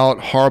about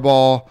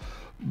Harbaugh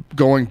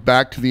going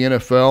back to the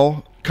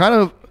NFL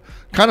kind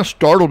of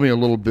startled me a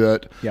little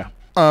bit. Yeah.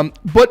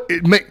 But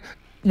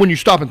when you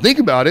stop and think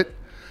about it,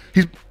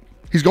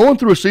 he's going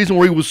through a season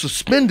where he was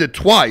suspended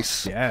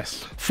twice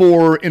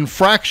for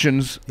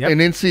infractions in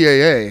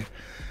NCAA.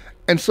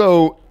 And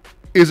so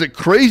is it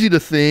crazy to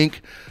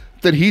think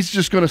that he's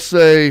just going to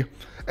say,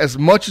 as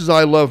much as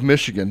I love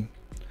Michigan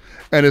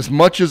and as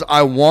much as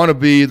I want to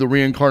be the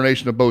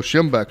reincarnation of Bo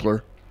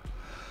Schembechler,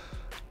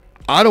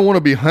 I don't want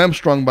to be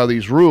hamstrung by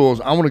these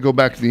rules. I want to go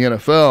back to the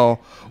NFL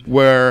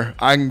where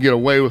I can get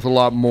away with a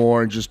lot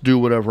more and just do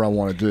whatever I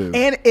want to do.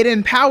 And it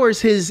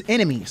empowers his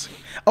enemies.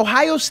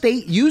 Ohio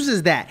State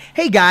uses that.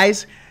 Hey,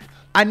 guys,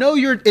 I know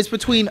it's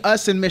between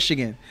us and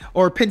Michigan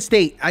or Penn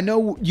State. I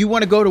know you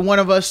want to go to one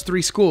of us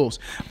 3 schools.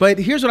 But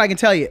here's what I can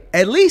tell you.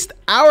 At least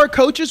our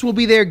coaches will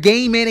be there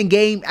game in and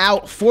game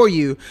out for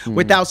you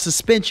without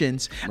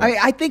suspensions. Right.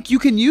 I think you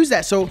can use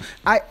that. So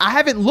I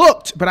haven't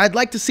looked, but I'd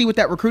like to see what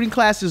that recruiting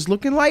class is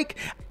looking like.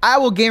 I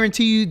will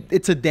guarantee you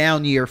it's a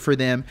down year for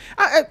them.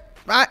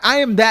 I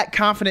am that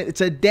confident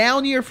it's a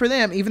down year for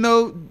them, even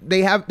though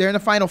they're in the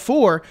Final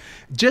Four,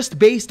 just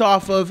based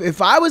off of,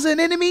 if I was an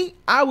enemy,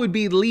 I would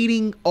be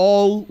leading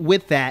all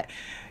with that.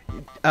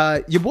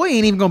 Your boy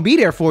ain't even gonna be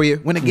there for you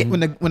when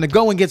the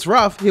going gets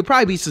rough. He'll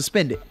probably be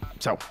suspended.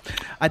 So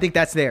I think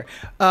that's there.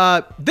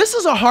 This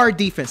is a hard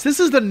defense. This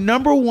is the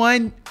number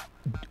 1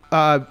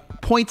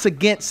 points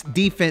against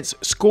defense,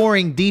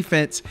 scoring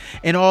defense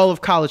in all of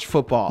college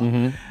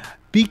football.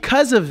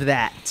 Because of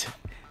that,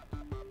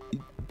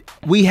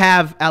 we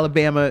have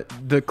Alabama,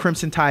 the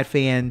Crimson Tide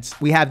fans,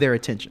 we have their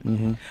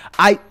attention.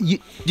 You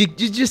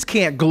just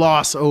can't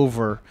gloss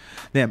over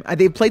them.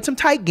 They played some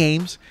tight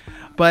games,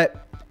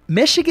 but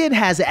Michigan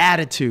has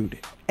attitude,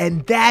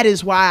 and that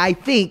is why I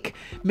think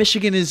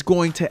Michigan is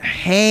going to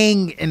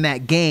hang in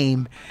that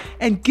game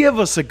and give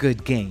us a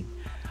good game.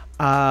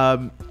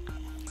 I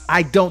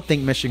don't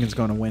think Michigan's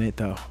going to win it,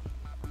 though.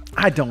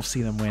 I don't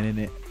see them winning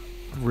it.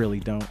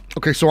 Really don't.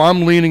 Okay, so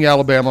I'm leaning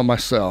Alabama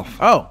myself.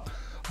 Oh.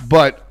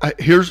 But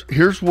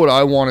here's what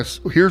I want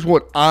to. Here's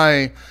what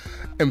I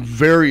am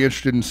very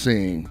interested in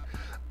seeing,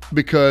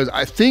 because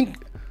I think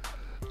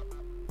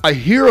I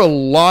hear a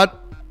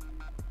lot,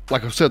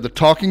 like I said, the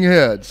talking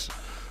heads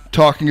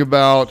talking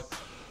about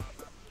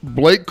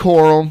Blake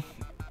Corum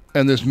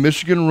and this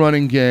Michigan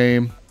running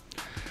game,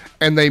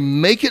 and they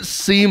make it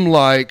seem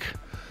like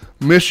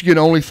Michigan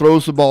only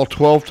throws the ball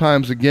 12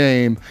 times a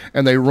game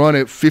and they run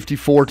it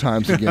 54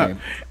 times a game.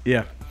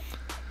 Yeah.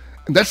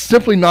 And that's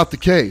simply not the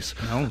case.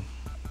 No.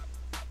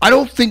 I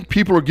don't think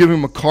people are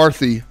giving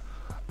McCarthy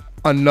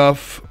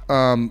enough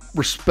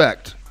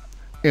respect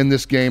in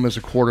this game as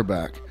a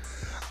quarterback.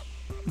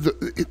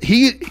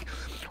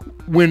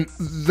 When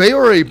they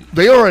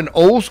are an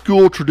old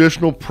school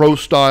traditional pro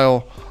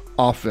style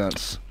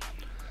offense,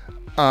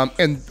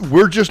 and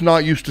we're just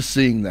not used to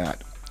seeing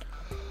that.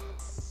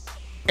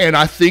 And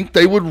I think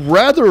they would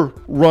rather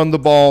run the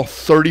ball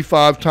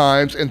 35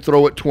 times and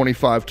throw it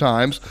 25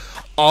 times,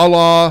 a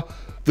la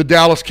the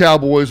Dallas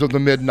Cowboys of the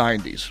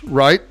mid-90s,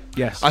 right?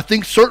 Yes. I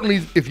think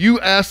certainly if you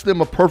ask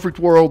them a perfect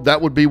world,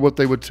 that would be what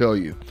they would tell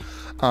you.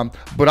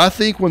 But I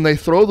think when they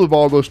throw the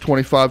ball those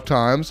 25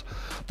 times,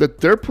 that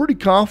they're pretty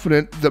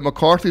confident that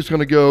McCarthy's going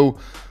to go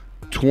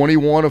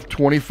 21 of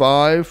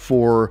 25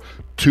 for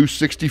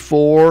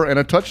 264 and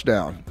a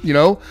touchdown, you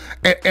know?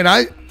 And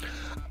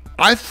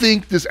I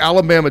think this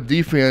Alabama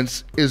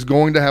defense is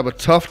going to have a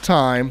tough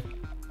time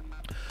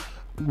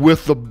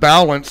with the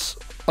balance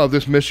of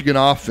this Michigan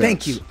offense.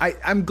 Thank you.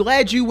 I'm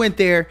glad you went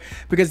there,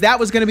 because that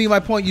was going to be my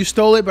point. You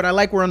stole it, but I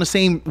like we're on the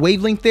same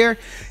wavelength there.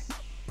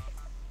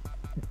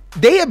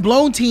 They have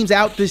blown teams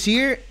out this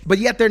year, but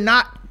yet they're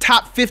not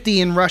top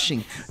 50 in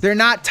rushing. They're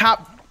not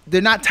top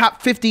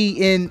 50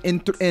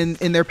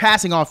 in their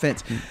passing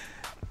offense.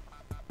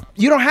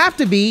 You don't have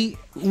to be.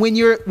 When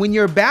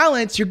you're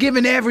balanced, you're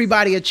giving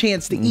everybody a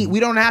chance to eat. We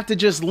don't have to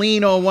just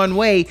lean on one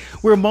way.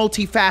 We're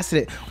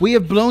multifaceted. We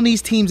have blown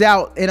these teams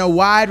out in a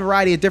wide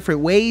variety of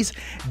different ways.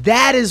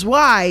 That is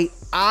why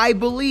I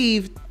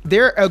believe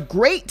they're a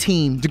great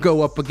team to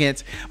go up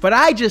against. But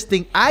I just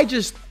think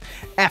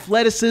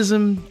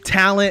athleticism,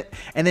 talent,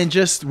 and then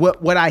just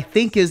what I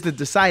think is the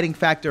deciding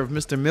factor of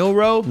Mr.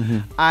 Milroe.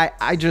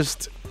 I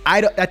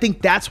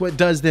think that's what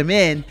does them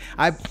in.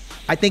 I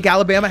think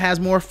Alabama has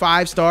more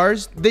 5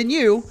 stars than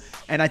you,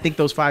 and I think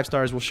those 5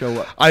 stars will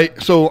show up.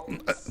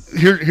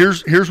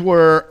 Here's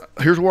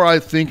where I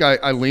think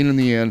I lean in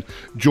the end.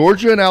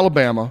 Georgia and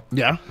Alabama,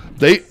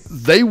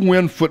 they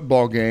win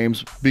football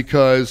games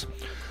because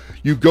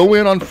you go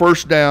in on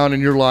first down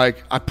and you're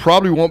like, I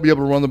probably won't be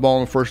able to run the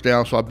ball on first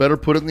down, so I better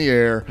put it in the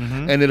air.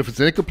 And then if it's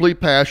an incomplete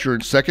pass, you're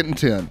in 2nd and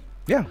 10.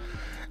 Yeah.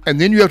 And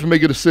then you have to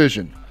make a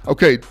decision.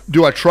 Okay,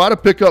 do I try to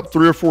pick up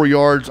 3 or 4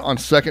 yards on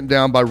 2nd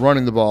down by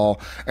running the ball,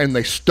 and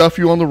they stuff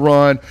you on the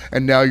run,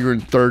 and now you're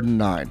in 3rd and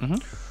 9?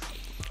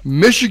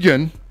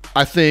 Michigan,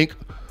 I think,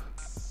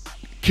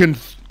 can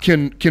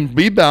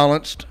be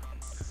balanced,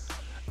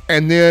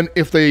 and then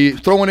if they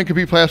throw an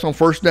incomplete pass on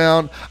first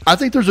down, I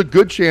think there's a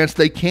good chance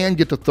they can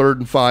get to 3rd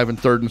and 5 and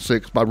 3rd and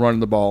 6 by running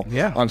the ball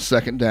on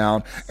 2nd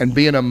down and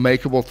be in a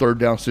makeable 3rd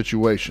down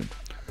situation.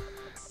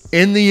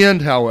 In the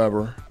end,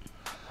 however,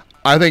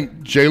 I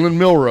think Jalen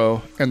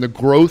Milroe and the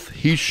growth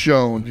he's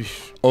shown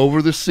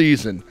over the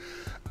season,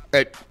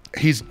 I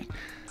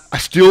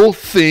still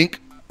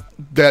think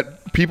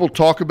that people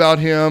talk about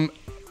him.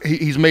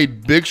 He's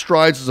made big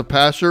strides as a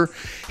passer.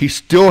 He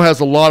still has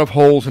a lot of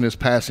holes in his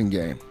passing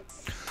game.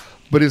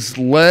 But his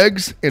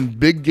legs in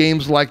big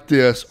games like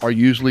this are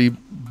usually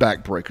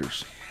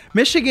backbreakers.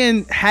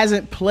 Michigan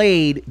hasn't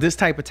played this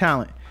type of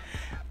talent.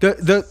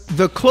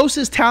 The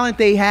closest talent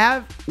they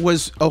have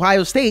was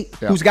Ohio State,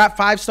 who's got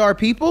 5-star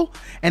people,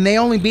 and they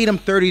only beat them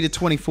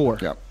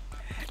 30-24. Yeah.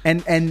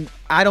 And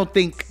I don't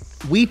think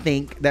we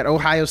think that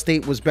Ohio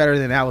State was better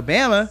than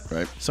Alabama.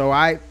 Right. So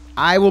I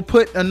will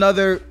put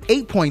another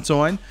 8 points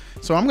on.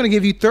 So I'm going to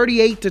give you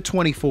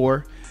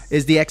 38-24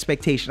 is the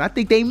expectation. I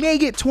think they may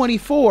get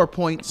 24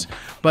 points,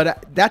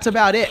 but that's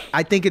about it.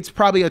 I think it's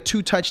probably a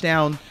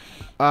 2-touchdown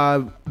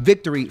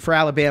victory for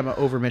Alabama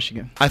over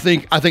Michigan. I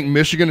think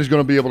Michigan is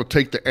going to be able to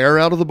take the air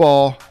out of the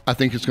ball. I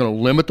think it's going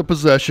to limit the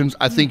possessions.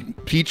 I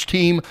think each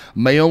team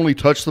may only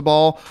touch the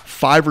ball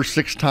 5 or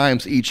 6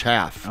 times each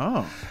half.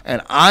 Oh.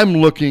 And I'm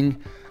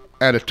looking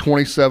at a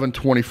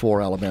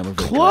 27-24 Alabama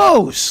victory.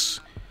 Close.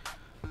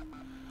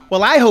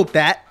 Well, I hope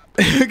that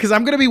because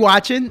I'm going to be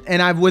watching,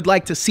 and I would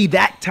like to see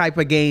that type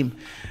of game.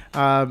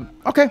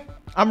 Okay,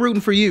 I'm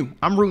rooting for you.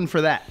 I'm rooting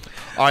for that.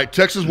 All right,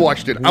 Texas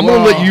Washington. I'm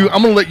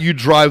gonna let you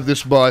drive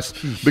this bus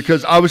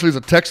because obviously as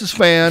a Texas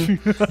fan,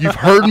 you've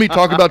heard me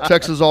talk about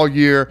Texas all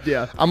year.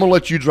 Yeah. I'm gonna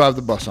let you drive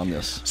the bus on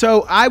this.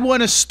 So I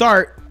want to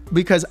start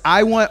because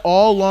I want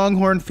all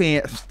Longhorn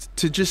fans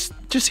to just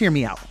hear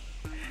me out.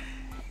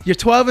 You're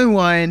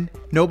 12-1.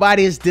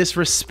 Nobody is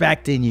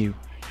disrespecting you.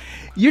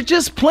 You're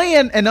just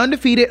playing an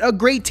undefeated, a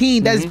great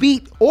team that's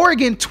beat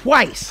Oregon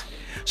twice.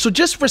 So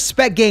just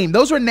respect game.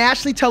 Those were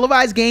nationally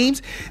televised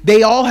games.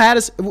 They all had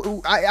us.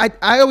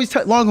 I always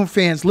tell Longhorn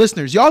fans,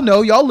 listeners, y'all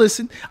know, y'all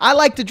listen. I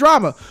like the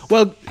drama.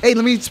 Well, hey,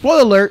 let me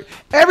spoil alert.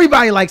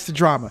 Everybody likes the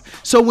drama.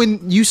 So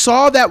when you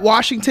saw that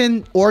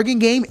Washington-Oregon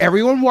game,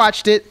 everyone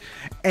watched it,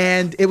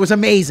 and it was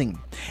amazing.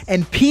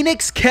 And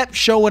Penix kept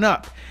showing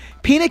up.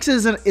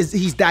 Penix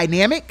he's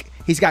dynamic.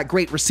 He's got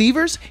great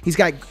receivers. He's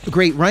got a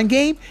great run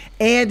game,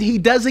 and he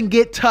doesn't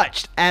get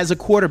touched as a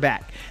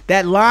quarterback.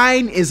 That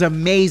line is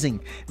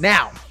amazing.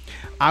 Now,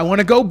 I want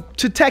to go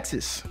to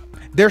Texas.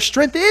 Their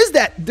strength is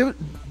that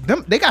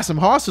they got some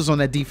horses on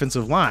that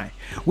defensive line.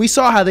 We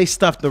saw how they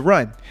stuffed the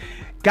run.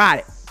 Got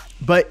it.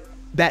 But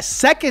that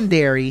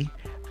secondary,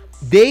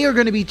 they are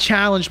going to be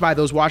challenged by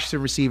those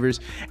Washington receivers,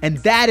 and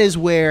that is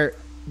where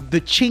the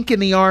chink in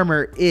the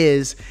armor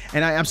is.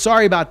 And I'm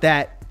sorry about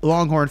that,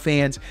 Longhorn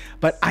fans,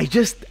 but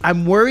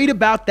I'm worried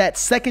about that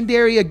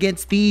secondary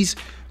against these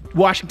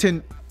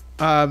Washington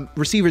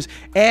receivers.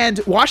 And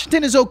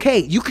Washington is okay.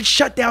 You could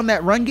shut down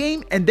that run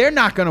game, and they're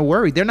not going to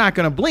worry. They're not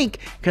going to blink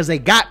because they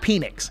got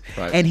Penix.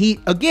 Right. And he,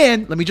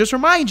 again, let me just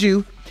remind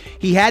you,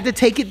 he had to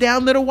take it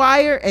down to the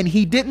wire, and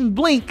he didn't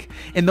blink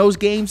in those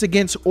games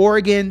against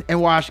Oregon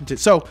and Washington.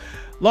 So,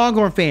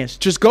 Longhorn fans,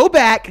 just go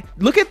back,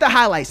 look at the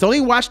highlights. Don't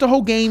even watch the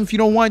whole game if you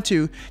don't want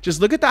to.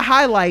 Just look at the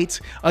highlights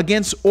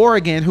against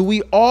Oregon, who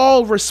we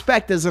all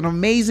respect as an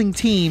amazing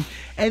team,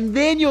 and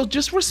then you'll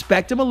just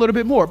respect them a little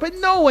bit more. But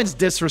no one's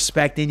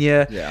disrespecting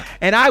you. Yeah.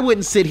 And I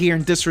wouldn't sit here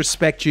and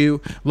disrespect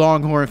you,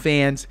 Longhorn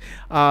fans.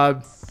 I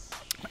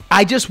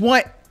just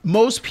want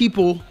most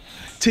people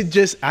to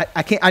just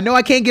I know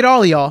I can't get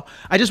all of y'all.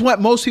 I just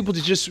want most people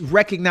to just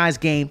recognize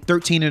game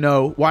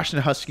 13-0.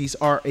 Washington Huskies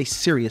are a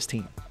serious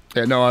team.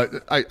 Yeah, no,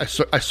 I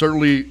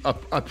certainly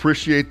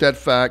appreciate that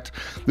fact.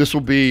 This will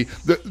be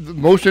the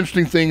most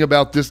interesting thing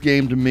about this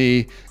game to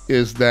me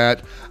is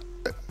that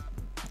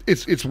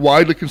it's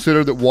widely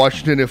considered that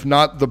Washington, if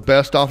not the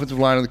best offensive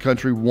line in the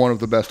country, one of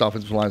the best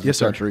offensive lines in the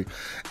country.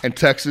 And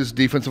Texas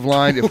defensive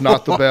line, if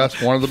not the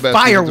best, one of the best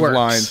defensive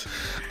lines.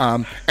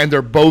 And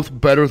they're both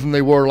better than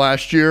they were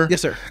last year. Yes,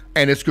 sir.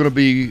 And it's going to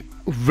be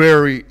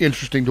very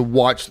interesting to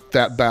watch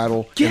that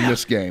battle in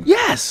this game.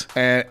 Yes.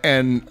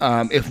 And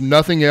if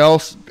nothing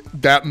else,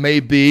 that may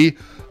be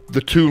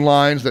the two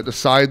lines that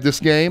decide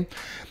this game.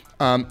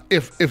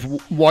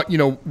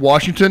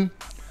 Washington,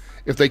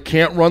 if they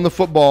can't run the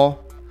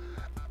football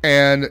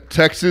and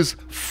Texas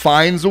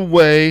finds a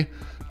way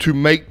to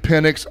make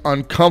Penix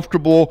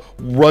uncomfortable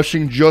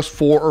rushing just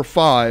 4 or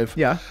 5,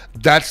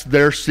 that's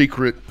their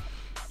secret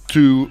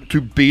to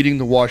beating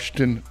the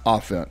Washington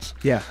offense.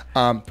 Yeah.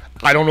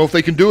 I don't know if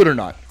they can do it or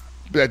not.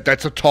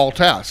 That's a tall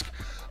task.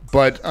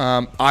 But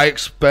I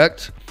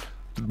expect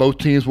both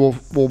teams will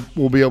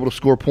be able to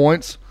score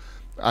points.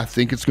 I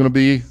think it's going to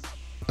be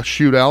a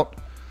shootout,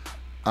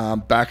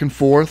 back and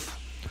forth.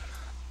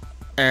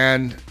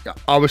 And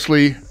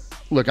obviously,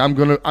 look, I'm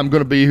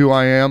gonna be who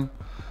I am.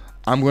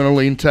 I'm gonna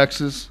lean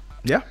Texas.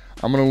 Yeah.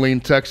 I'm gonna lean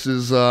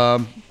Texas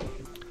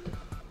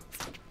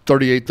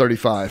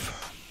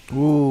 38-35.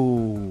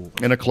 Ooh.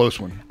 In a close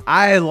one.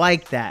 I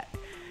like that.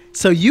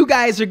 So you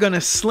guys are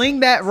gonna sling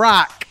that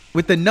rock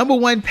with the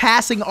 #1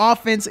 passing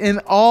offense in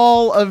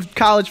all of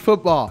college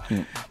football.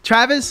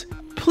 Travis,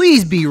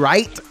 please be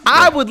right.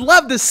 I would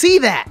love to see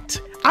that.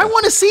 I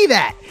want to see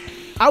that.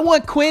 I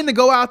want Quinn to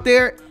go out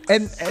there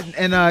and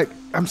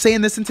I'm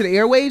saying this into the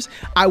airwaves.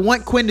 I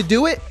want Quinn to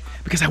do it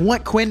because I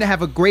want Quinn to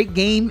have a great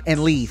game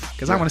and leave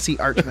because I want to see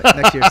Arch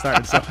next year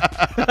starting. So.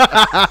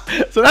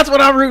 So that's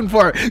what I'm rooting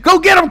for. Go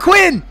get him,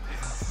 Quinn.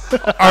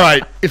 All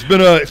right, it's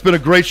been a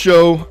great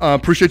show.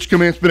 Appreciate you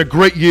coming in. It's been a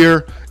great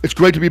year. It's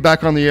great to be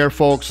back on the air,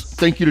 folks.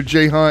 Thank you to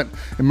Jay Hunt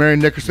and Marion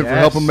Nickerson for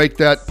helping make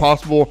that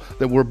possible.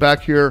 That we're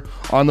back here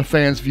on the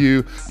Fans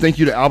View. Thank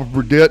you to Albert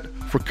Burdett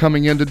for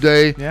coming in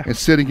today and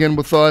sitting in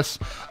with us.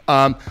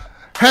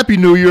 Happy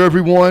New Year,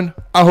 everyone.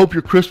 I hope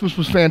your Christmas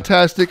was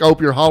fantastic. I hope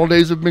your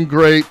holidays have been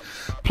great.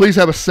 Please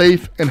have a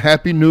safe and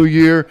happy New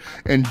Year.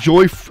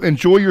 Enjoy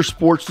your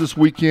sports this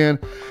weekend,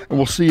 and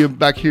we'll see you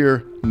back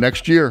here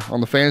next year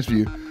on the Fans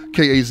View.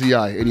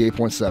 KAZI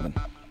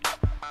 88.7.